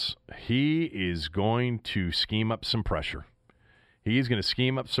Bowles. He is going to scheme up some pressure. He's going to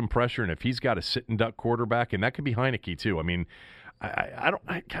scheme up some pressure, and if he's got a sit and duck quarterback, and that could be Heineke too. I mean, I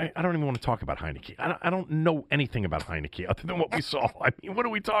don't even want to talk about Heineke. I don't know anything about Heineke other than what we saw. I mean, what are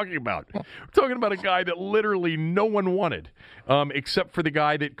we talking about? We're talking about a guy that literally no one wanted, except for the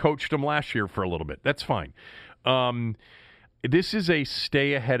guy that coached him last year for a little bit. That's fine. This is a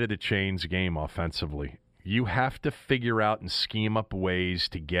stay ahead of the chains game offensively. You have to figure out and scheme up ways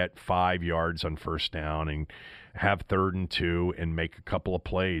to get 5 yards on first down and have 3rd and 2 and make a couple of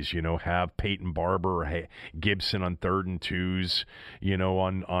plays, have Peyton Barber or Gibson on 3rd and 2s,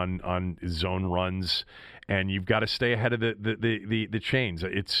 on zone runs. And you've got to stay ahead of the chains.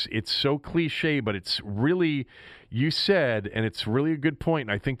 It's so cliche, but it's really, you said, and it's really a good point.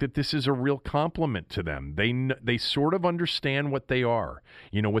 And I think that this is a real compliment to them. They sort of understand what they are,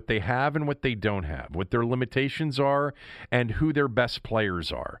 what they have and what they don't have, what their limitations are, and who their best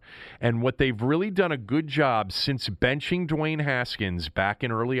players are. And what they've really done a good job since benching Dwayne Haskins back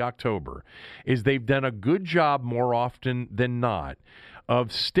in early October is they've done a good job more often than not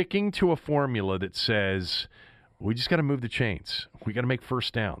of sticking to a formula that says, we just got to move the chains. We got to make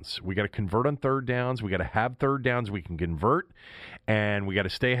first downs. We got to convert on 3rd downs. We got to have 3rd downs we can convert, and we got to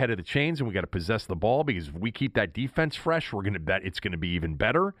stay ahead of the chains, and we got to possess the ball because if we keep that defense fresh, it's going to be even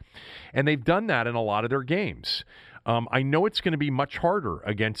better. And they've done that in a lot of their games. I know it's going to be much harder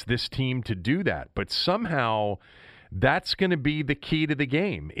against this team to do that, but somehow that's going to be the key to the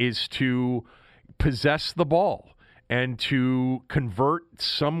game, is to possess the ball and to convert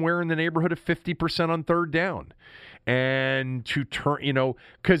somewhere in the neighborhood of 50% on 3rd down. and to turn,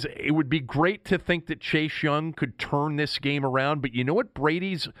 because it would be great to think that Chase Young could turn this game around. But you know what?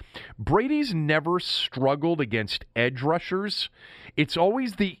 Brady's never struggled against edge rushers. It's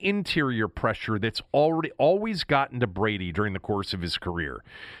always the interior pressure that's always gotten to Brady during the course of his career.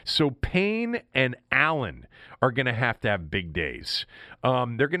 So Payne and Allen are going to have big days.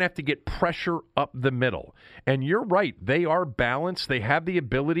 They're going to have to get pressure up the middle. And you're right. They are balanced. They have the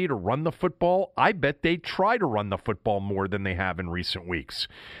ability to run the football. I bet they try to run the football more than they have in recent weeks,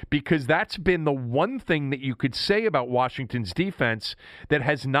 because that's been the one thing that you could say about Washington's defense that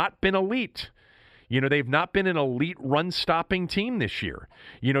has not been elite. They've not been an elite run-stopping team this year.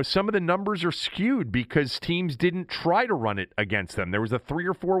 Some of the numbers are skewed because teams didn't try to run it against them. There was a 3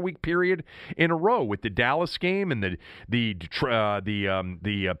 or 4 week period in a row with the Dallas game and the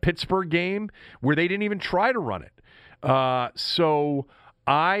Pittsburgh game where they didn't even try to run it. So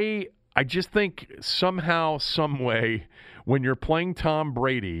I just think somehow, some way, when you're playing Tom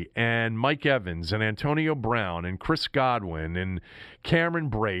Brady and Mike Evans and Antonio Brown and Chris Godwin and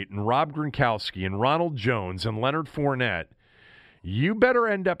Cameron Brate and Rob Gronkowski and Ronald Jones and Leonard Fournette, you better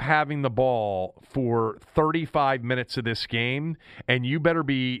end up having the ball for 35 minutes of this game, and you better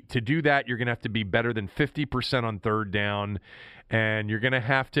be, to do that, you're going to have to be better than 50% on third down, and you're going to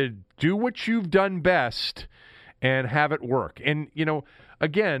have to do what you've done best and have it work. And,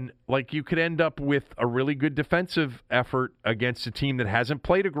 again, you could end up with a really good defensive effort against a team that hasn't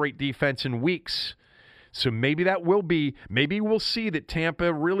played a great defense in weeks. So maybe we'll see that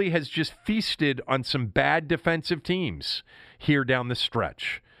Tampa really has just feasted on some bad defensive teams here down the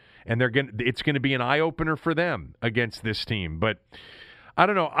stretch. And it's going to be an eye-opener for them against this team. But I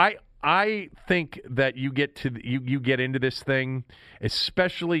don't know. I think that you get into this thing,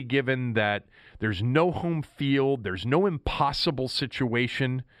 especially given that there's no home field, there's no impossible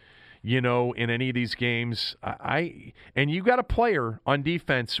situation, in any of these games. And you got a player on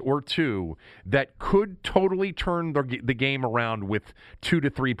defense or two that could totally turn the game around with 2 to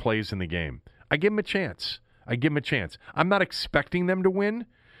 3 plays in the game. I give him a chance. I'm not expecting them to win,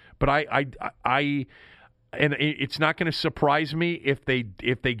 but and it's not going to surprise me if they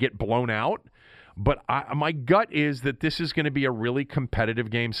get blown out. But my gut is that this is going to be a really competitive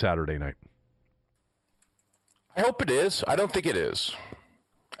game Saturday night. I hope it is. I don't think it is.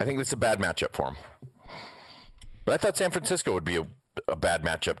 I think it's a bad matchup for them. But I thought San Francisco would be a bad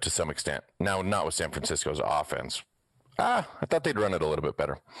matchup to some extent. Now, not with San Francisco's offense. I thought they'd run it a little bit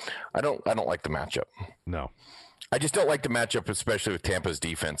better. I don't like the matchup. No. I just don't like the matchup, especially with Tampa's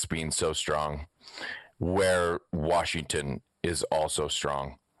defense being so strong, where Washington is also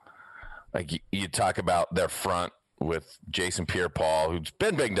strong. You talk about their front with Jason Pierre-Paul, who's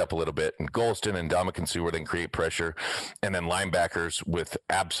been banged up a little bit, and Golston and Ndamukong Suh then create pressure, and then linebackers with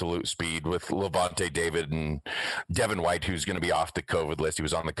absolute speed with Levante David and Devin White, who's going to be off the COVID list. He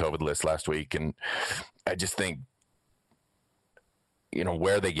was on the COVID list last week, and I just think,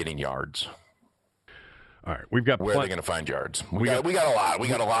 where are they getting yards? All right, we've got. Where are they going to find yards? We got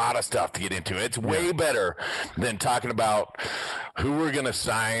a lot of stuff to get into. It's way better than talking about who we're going to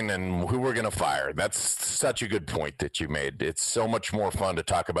sign and who we're going to fire. That's such a good point that you made. It's so much more fun to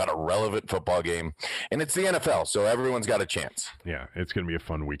talk about a relevant football game, and it's the NFL, so everyone's got a chance. Yeah, it's going to be a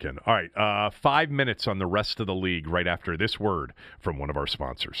fun weekend. All right, 5 minutes on the rest of the league right after this word from one of our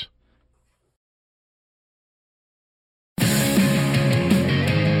sponsors.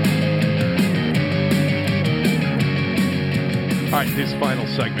 All right, this final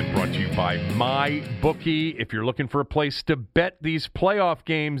segment brought to you by MyBookie. If you're looking for a place to bet these playoff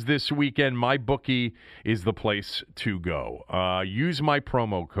games this weekend, MyBookie is the place to go. Use my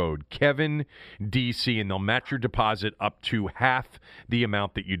promo code KevinDC, and they'll match your deposit up to half the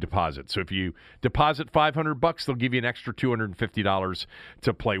amount that you deposit. So if you deposit $500, they'll give you an extra $250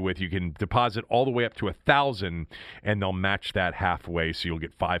 to play with. You can deposit all the way up to $1,000, and they'll match that halfway, so you'll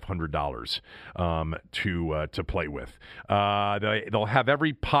get $500 to play with. They'll have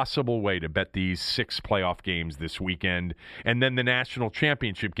every possible way to bet these 6 playoff games this weekend, and then the national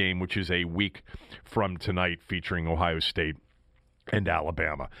championship game, which is a week from tonight, featuring Ohio State and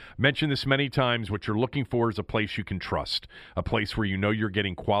Alabama. Mentioned this many times. What you're looking for is a place you can trust, a place where you know you're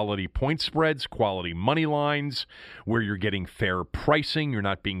getting quality point spreads, quality money lines, where you're getting fair pricing. You're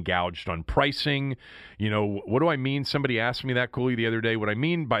not being gouged on pricing. What do I mean? Somebody asked me that, Cooley, the other day. What I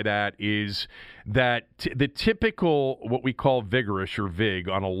mean by that is that the typical, what we call vigorish or vig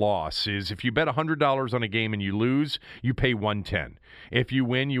on a loss, is if you bet $100 on a game and you lose, you pay $110. If you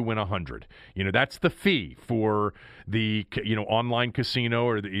win, you win $100. That's the fee for the online online casino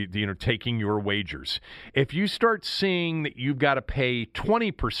or taking your wagers. If you start seeing that you've got to pay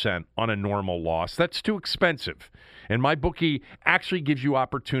 20% on a normal loss, that's too expensive. And MyBookie actually gives you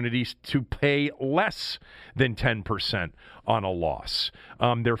opportunities to pay less than 10% on a loss.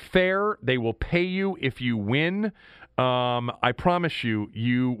 They're fair. They will pay you if you win. I promise you,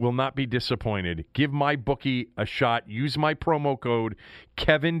 you will not be disappointed. Give MyBookie a shot. Use my promo code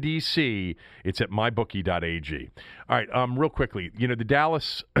KevinDC. It's at mybookie.ag. All right, real quickly, the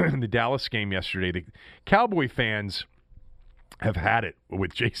Dallas game yesterday, the Cowboy fans have had it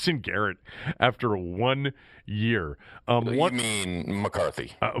with Jason Garrett after 1 year. You mean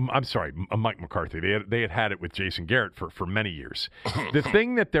McCarthy? I'm sorry, Mike McCarthy. They had it with Jason Garrett for many years. The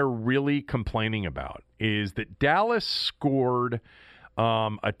thing that they're really complaining about is that Dallas scored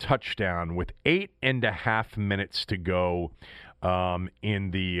a touchdown with 8.5 minutes to go in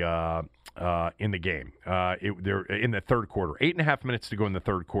the game. They're in the third quarter. 8.5 minutes to go in the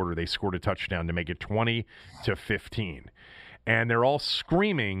third quarter. They scored a touchdown to make it 20-15. And they're all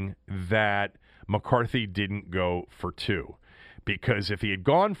screaming that McCarthy didn't go for two, because if he had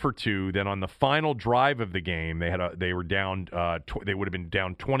gone for two, then on the final drive of the game, they were down. They would have been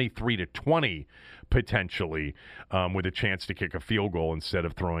down 23-20 potentially, with a chance to kick a field goal instead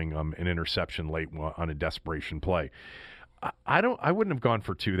of throwing an interception late on a desperation play. I wouldn't have gone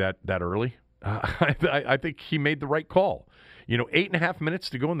for two that early. I think he made the right call. 8.5 minutes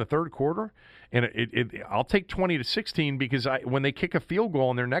to go in the third quarter, and I'll take 20-16 because when they kick a field goal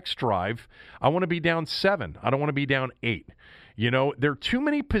on their next drive, I want to be down 7. I don't want to be down 8. There are too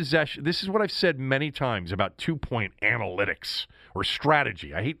many possessions. This is what I've said many times about 2-point analytics or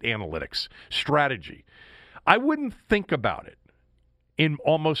strategy. I hate analytics. Strategy. I wouldn't think about it in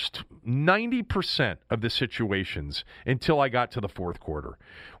almost 90% of the situations until I got to the fourth quarter.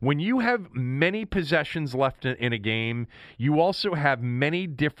 When you have many possessions left in a game, you also have many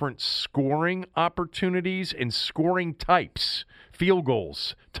different scoring opportunities and scoring types. Field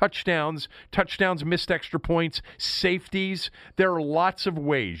goals, touchdowns, missed extra points, safeties. There are lots of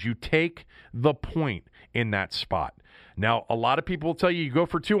ways you take the point in that spot. Now, a lot of people will tell you go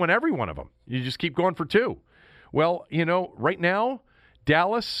for two on every one of them. You just keep going for two. Well, right now,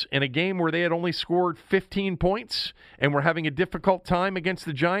 Dallas, in a game where they had only scored 15 points and were having a difficult time against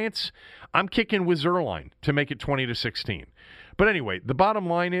the Giants, I'm kicking with Zerline to make it 20-16. But anyway, the bottom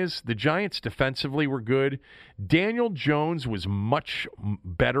line is the Giants defensively were good. Daniel Jones was much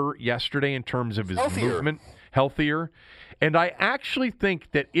better yesterday in terms of his movement, healthier. And I actually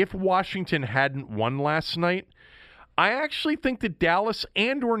think that if Washington hadn't won last night, I actually think that Dallas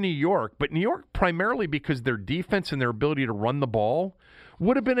and or New York, but New York primarily because their defense and their ability to run the ball,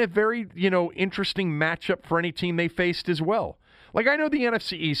 would have been a very, interesting matchup for any team they faced as well. Like, I know the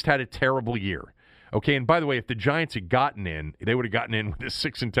NFC East had a terrible year. Okay, and by the way, if the Giants had gotten in, they would have gotten in with a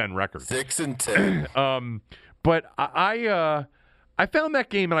 6-10 record. 6-10. But I found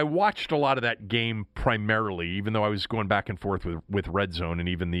that game, and I watched a lot of that game primarily, even though I was going back and forth with Red Zone and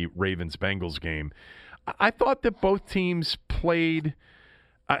even the Ravens-Bengals game. I thought that both teams played.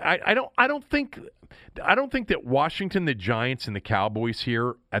 I don't think that Washington, the Giants, and the Cowboys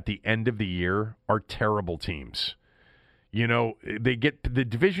here at the end of the year are terrible teams. The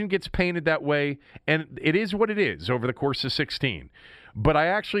division gets painted that way, and it is what it is over the course of 16. But I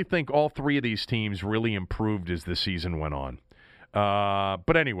actually think all three of these teams really improved as the season went on.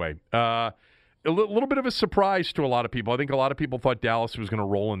 But anyway, a little bit of a surprise to a lot of people. I think a lot of people thought Dallas was going to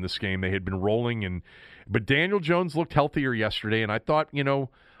roll in this game. They had been rolling, but Daniel Jones looked healthier yesterday, and I thought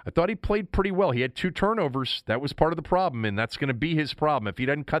he played pretty well. He had 2 turnovers. That was part of the problem, and that's going to be his problem. If he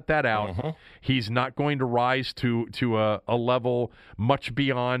doesn't cut that out, he's not going to rise to a level much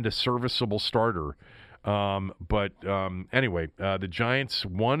beyond a serviceable starter. Anyway, the Giants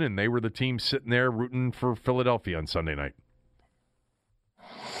won, and they were the team sitting there rooting for Philadelphia on Sunday night.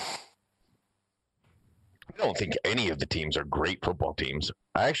 I don't think any of the teams are great football teams.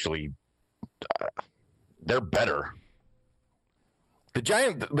 Actually, they're better.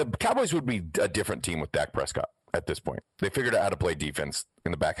 The Cowboys would be a different team with Dak Prescott at this point. They figured out how to play defense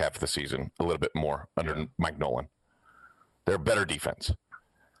in the back half of the season a little bit more under Mike Nolan. They're a better defense.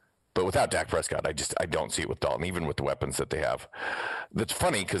 But without Dak Prescott, I don't see it with Dalton, even with the weapons that they have. That's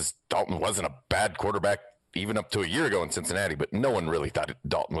funny because Dalton wasn't a bad quarterback even up to a year ago in Cincinnati, but no one really thought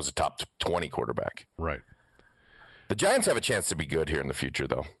Dalton was a top 20 quarterback. Right. The Giants have a chance to be good here in the future,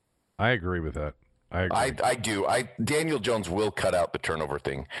 though. I agree with that. I do. Daniel Jones will cut out the turnover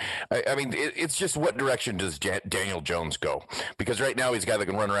thing. I mean, it's just what direction does Daniel Jones go? Because right now he's a guy that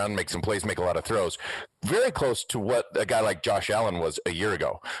can run around, make some plays, make a lot of throws. Very close to what a guy like Josh Allen was a year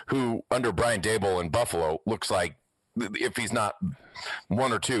ago, who under Brian Daboll in Buffalo looks like if he's not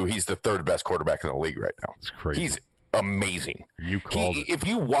one or two, he's the third best quarterback in the league right now. It's crazy. He's amazing. You called it. If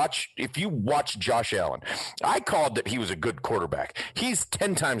you watch Josh Allen, I called that he was a good quarterback. He's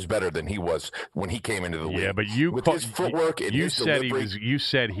 10 times better than he was when he came into the league. Yeah, but with his footwork and his delivery. You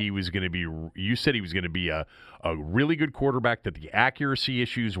said he was going to be a really good quarterback, that the accuracy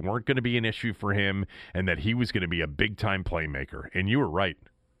issues weren't going to be an issue for him, and that he was going to be a big time playmaker. And you were right.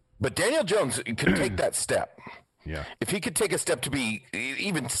 But Daniel Jones could take that step. Yeah. If he could take a step to be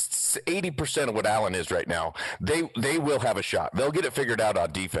even 80% of what Allen is right now, they will have a shot. They'll get it figured out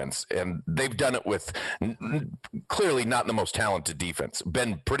on defense, and they've done it with clearly not the most talented defense.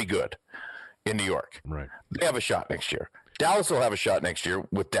 Been pretty good in New York. Right. They have a shot next year. Dallas will have a shot next year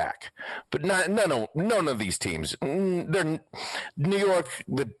with Dak. But none of these teams. They're New York,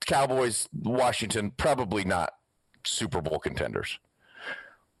 the Cowboys, Washington, probably not Super Bowl contenders.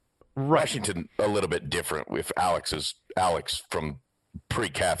 Right. Washington a little bit different with Alex from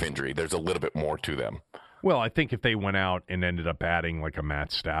pre-calf injury. There's a little bit more to them. Well, I think if they went out and ended up adding like a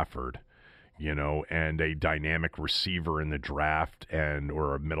Matt Stafford, and a dynamic receiver in the draft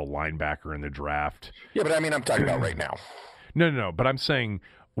or a middle linebacker in the draft. Yeah, but I mean, I'm talking about right now. No. But I'm saying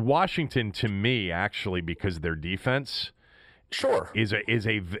Washington, to me, actually, because of their defense, sure, is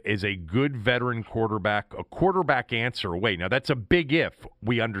a good veteran quarterback, a quarterback answer away. Now, that's a big if.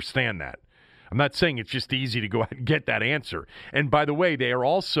 We understand that. I'm not saying it's just easy to go out and get that answer. And by the way, they are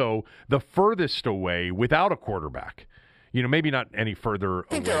also the furthest away without a quarterback. Maybe not any further. I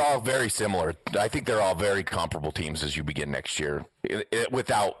think they're all very similar. I think they're all very comparable teams as you begin next year.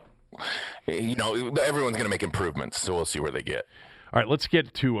 Without, everyone's going to make improvements, so we'll see where they get. All right, let's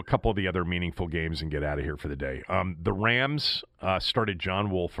get to a couple of the other meaningful games and get out of here for the day. The Rams started John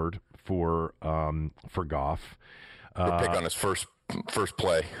Wolford for Goff. Pick on his first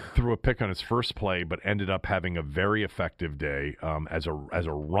play. Threw a pick on his first play, but ended up having a very effective day as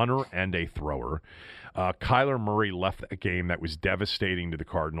a runner and a thrower. Kyler Murray left a game that was devastating to the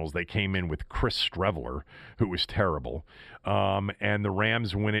Cardinals. They came in with Chris Streveler, who was terrible. And the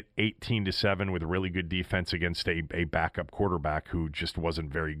Rams win it 18-7 with a really good defense against a backup quarterback who just wasn't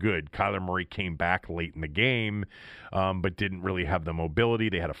very good. Kyler Murray came back late in the game, but didn't really have the mobility.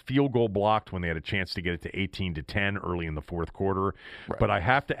 They had a field goal blocked when they had a chance to get it to 18-10 early in the fourth quarter. Right. But I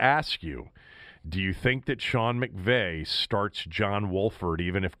have to ask you, do you think that Sean McVay starts John Wolford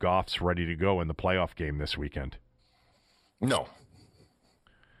even if Goff's ready to go in the playoff game this weekend? No.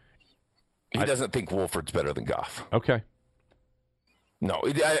 He doesn't think Wolford's better than Goff. Okay. No,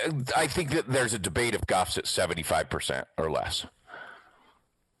 I think that there's a debate if Goff's at 75% or less.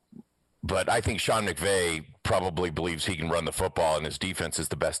 But I think Sean McVay probably believes he can run the football, and his defense is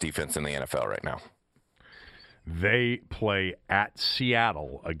the best defense in the NFL right now. They play at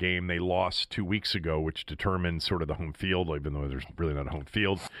Seattle, a game they lost 2 weeks ago, which determined sort of the home field, even though there's really not a home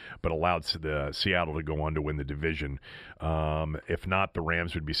field, but allowed the Seattle to go on to win the division. If not, the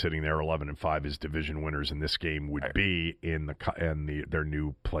Rams would be sitting there 11-5 as division winners, and this game would be in their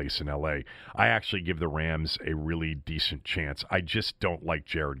new place in L.A. I actually give the Rams a really decent chance. I just don't like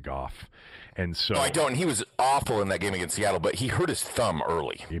Jared Goff. And so, no, I don't. He was awful in that game against Seattle, but he hurt his thumb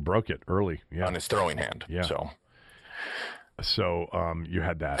early. He broke it early, on his throwing hand. Yeah. So you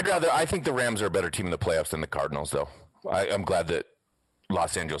had that. I think the Rams are a better team in the playoffs than the Cardinals, though. I'm glad that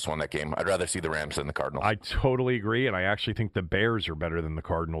Los Angeles won that game. I'd rather see the Rams than the Cardinals. I totally agree, and I actually think the Bears are better than the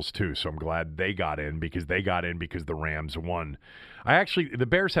Cardinals, too. So I'm glad they got in because the Rams won. The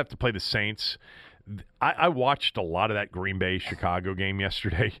Bears have to play the Saints. I watched a lot of that Green Bay-Chicago game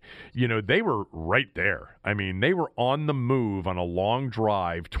yesterday. They were right there. I mean, they were on the move on a long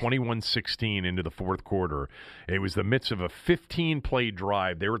drive, 21-16 into the fourth quarter. It was the midst of a 15-play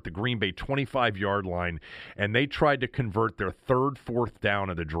drive. They were at the Green Bay 25-yard line, and they tried to convert their fourth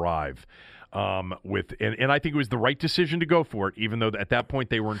down of the drive. And I think it was the right decision to go for it, even though at that point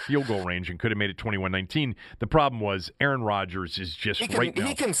they were in field goal range and could have made it 21-19. The problem was Aaron Rodgers is just right now.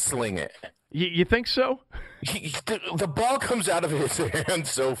 He can sling it. You think so? The ball comes out of his hand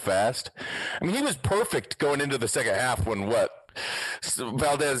so fast. I mean, he was perfect going into the second half when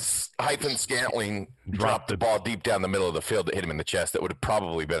Valdez-Scantling dropped the ball deep down the middle of the field that hit him in the chest. That would have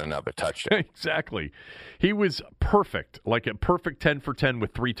probably been another touchdown. Exactly. He was perfect, like a perfect 10 for 10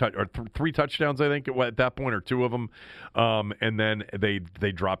 with three touchdowns, I think, at that point, or two of them. And then they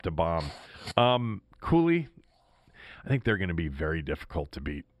dropped a bomb. Cooley, I think they're going to be very difficult to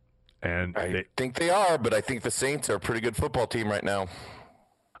beat. And I think they are, but I think the Saints are a pretty good football team right now.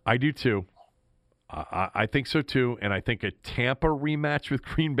 I do too. I think so too, and I think a Tampa rematch with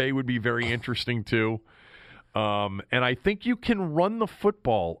Green Bay would be very interesting too. And I think you can run the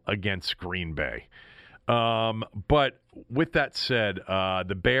football against Green Bay. But with that said,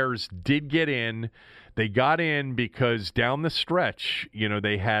 the Bears did get in. They got in because down the stretch,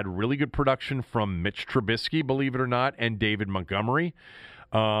 they had really good production from Mitch Trubisky, believe it or not, and David Montgomery.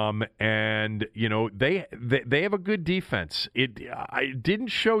 And they have a good defense. It didn't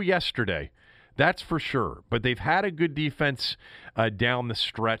show yesterday, that's for sure. But they've had a good defense down the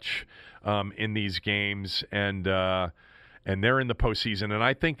stretch in these games, and they're in the postseason. And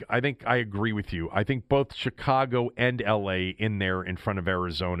I think I agree with you. I think both Chicago and LA in there in front of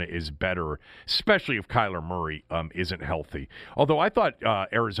Arizona is better, especially if Kyler Murray isn't healthy. Although I thought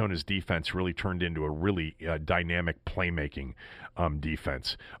Arizona's defense really turned into a really dynamic playmaking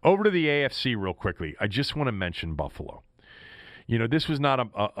defense. Over to the AFC real quickly. I just want to mention Buffalo. This was not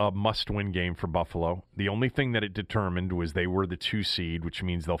a must-win game for Buffalo. The only thing that it determined was they were the 2 seed, which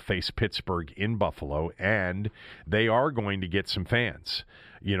means they'll face Pittsburgh in Buffalo, and they are going to get some fans,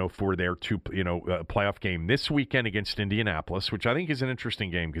 for their playoff game this weekend against Indianapolis, which I think is an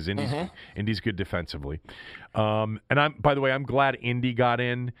interesting game because Indy's good defensively. And by the way, I'm glad Indy got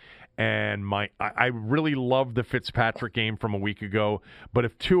in. And I really loved the Fitzpatrick game from a week ago. But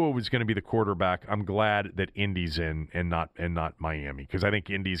if Tua was going to be the quarterback, I'm glad that Indy's in and not Miami, because I think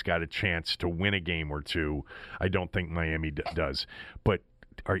Indy's got a chance to win a game or two. I don't think Miami does. But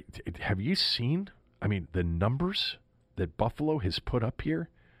have you seen? The numbers that Buffalo has put up here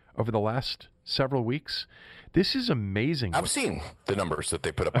over the last several weeks. This is amazing. I've seen the numbers that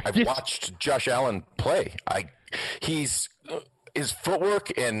they put up. I've watched Josh Allen play. His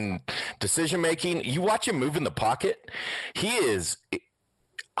footwork and decision-making, you watch him move in the pocket, he is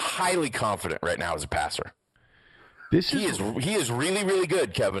highly confident right now as a passer. He is really, really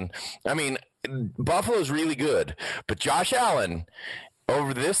good, Kevin. Buffalo's really good, but Josh Allen,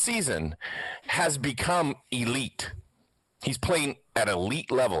 over this season, has become elite. He's playing at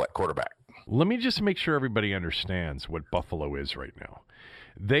elite level at quarterback. Let me just make sure everybody understands what Buffalo is right now.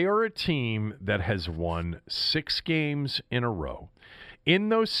 They are a team that has won 6 games in a row. In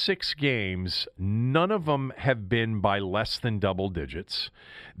those 6 games, none of them have been by less than double digits.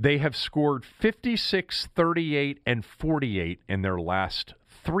 They have scored 56, 38, and 48 in their last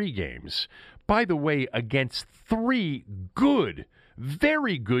 3 games. By the way, against 3 good,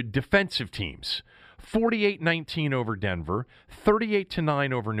 very good defensive teams. 48-19 over Denver,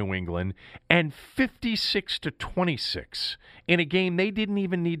 38-9 over New England, and 56-26 in a game they didn't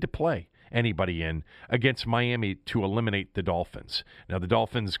even need to play anybody in against Miami to eliminate the Dolphins. Now, the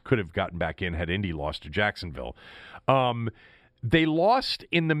Dolphins could have gotten back in had Indy lost to Jacksonville. They lost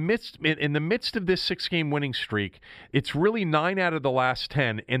in the midst of this 6-game winning streak. It's really 9 out of the last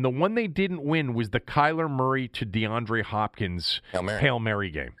 10, and the one they didn't win was the Kyler Murray to DeAndre Hopkins Hail Mary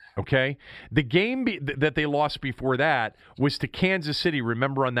game. Okay, the game that they lost before that was to Kansas City.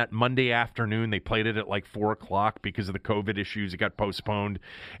 Remember, on that Monday afternoon, they played it at like 4:00 because of the COVID issues. It got postponed,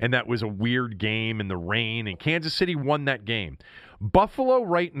 and that was a weird game in the rain. And Kansas City won that game. Buffalo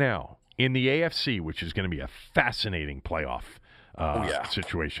right now in the AFC, which is going to be a fascinating playoff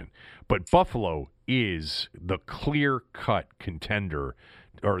situation. But Buffalo is the clear-cut contender,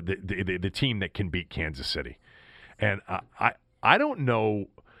 or the team that can beat Kansas City. And I don't know.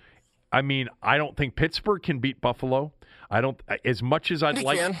 I don't think Pittsburgh can beat Buffalo. I don't, as much as I'd Indy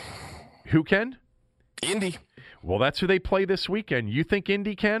like. Can. Who can? Indy. Well, that's who they play this weekend. You think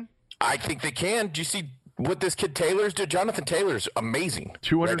Indy can? I think they can. Do you see what this kid Taylor's doing? Jonathan Taylor's amazing.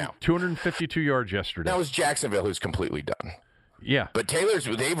 252 yards yesterday. Now it's Jacksonville who's completely done. Yeah. But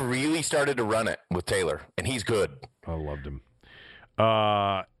they've really started to run it with Taylor, and he's good. I loved him.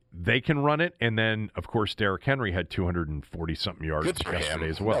 They can run it, and then, of course, Derrick Henry had 240-something yards yesterday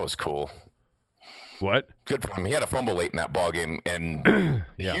as well. That was cool. What? Good for him. He had a fumble late in that ball game, and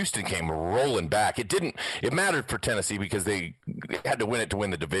Houston came rolling back. It mattered for Tennessee because they had to win it to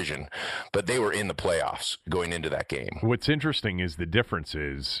win the division, but they were in the playoffs going into that game. What's interesting is the difference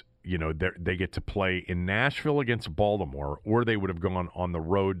is, they get to play in Nashville against Baltimore, or they would have gone on the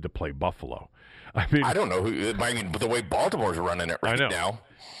road to play Buffalo. I don't know but the way Baltimore's running it right now.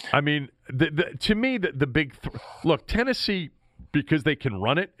 To me, the big look, Tennessee, because they can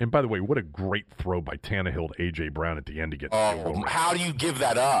run it. And by the way, what a great throw by Tannehill to A.J. Brown at the end to get. How do you give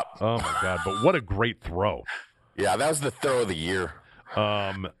that up? Oh my God! But what a great throw! Yeah, that was the throw of the year.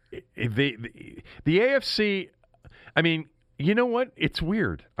 The AFC. You know what? It's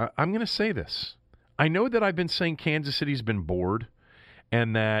weird. I'm going to say this. I know that I've been saying Kansas City's been bored,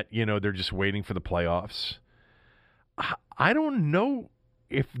 and that they're just waiting for the playoffs. I don't know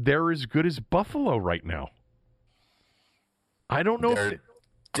if they're as good as Buffalo right now. I don't know.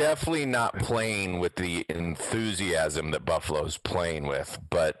 definitely not playing with the enthusiasm that Buffalo's playing with,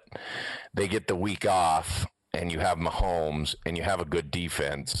 but they get the week off, and you have Mahomes, and you have a good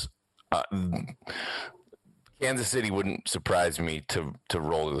defense. Kansas City wouldn't surprise me to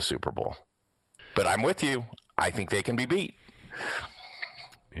roll to the Super Bowl. But I'm with you. I think they can be beat.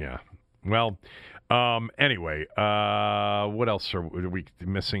 Yeah. Well, anyway, what else are we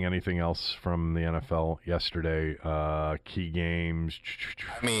missing? Anything else from the NFL yesterday? Key games?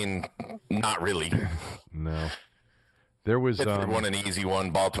 I mean, not really. No. There was Pittsburgh won an easy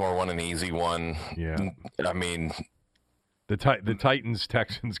one. Baltimore won an easy one. Yeah. I mean, the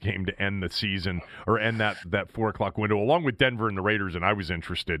Titans-Texans game to end the season, or end that 4 o'clock window, along with Denver and the Raiders, and I was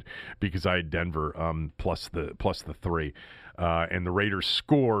interested because I had Denver plus the 3. And the Raiders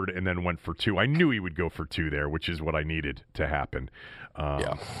scored and then went for 2. I knew he would go for 2 there, which is what I needed to happen,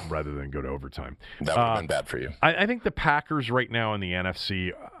 rather than go to overtime. That would have been bad for you. I think the Packers right now in the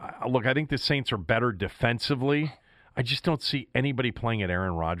NFC, look, I think the Saints are better defensively. I just don't see anybody playing at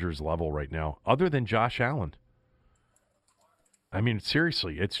Aaron Rodgers' level right now, other than Josh Allen. I mean,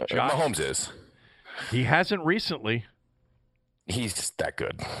 seriously, it's Josh. Mahomes is. He hasn't recently. He's that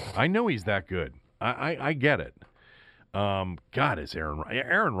good. I know he's that good. I get it. God, is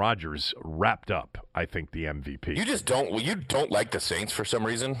Aaron Rodgers wrapped up? I think the MVP. You don't like the Saints for some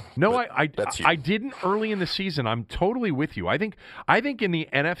reason. No, I didn't early in the season. I'm totally with you. I think in the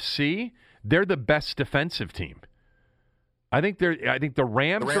NFC they're the best defensive team. I think the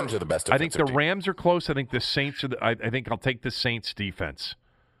Rams. The Rams are the best defensive I think the team. Rams are close. I think the Saints are. I think I'll take the Saints defense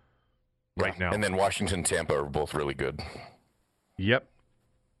right now. And then Washington, Tampa are both really good. Yep.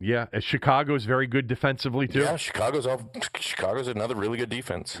 Yeah, Chicago is very good defensively too. Yeah, Chicago's another really good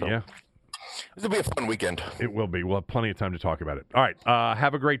defense. So. Yeah. This will be a fun weekend. It will be. We'll have plenty of time to talk about it. All right.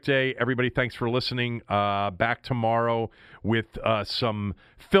 Have a great day, everybody. Thanks for listening. Back tomorrow with some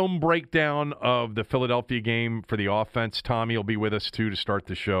film breakdown of the Philadelphia game for the offense. Tommy will be with us, too, to start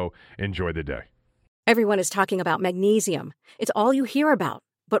the show. Enjoy the day. Everyone is talking about magnesium. It's all you hear about.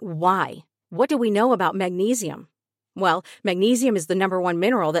 But why? What do we know about magnesium? Well, magnesium is the #1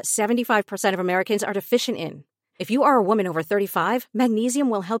 mineral that 75% of Americans are deficient in. If you are a woman over 35, magnesium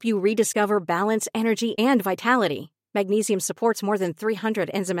will help you rediscover balance, energy, and vitality. Magnesium supports more than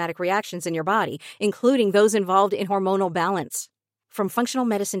 300 enzymatic reactions in your body, including those involved in hormonal balance. From functional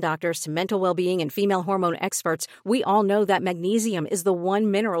medicine doctors to mental well-being and female hormone experts, we all know that magnesium is the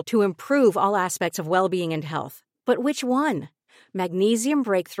one mineral to improve all aspects of well-being and health. But which one? Magnesium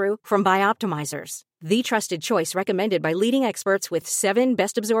Breakthrough from Bioptimizers, the trusted choice recommended by leading experts with 7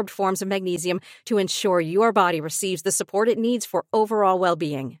 best-absorbed forms of magnesium to ensure your body receives the support it needs for overall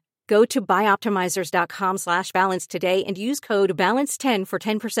well-being. Go to bioptimizers.com/balance today and use code BALANCE10 for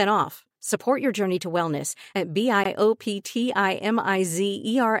 10% off. Support your journey to wellness at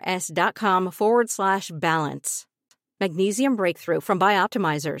bioptimizers.com/balance. Magnesium Breakthrough from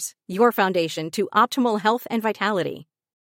Bioptimizers, your foundation to optimal health and vitality.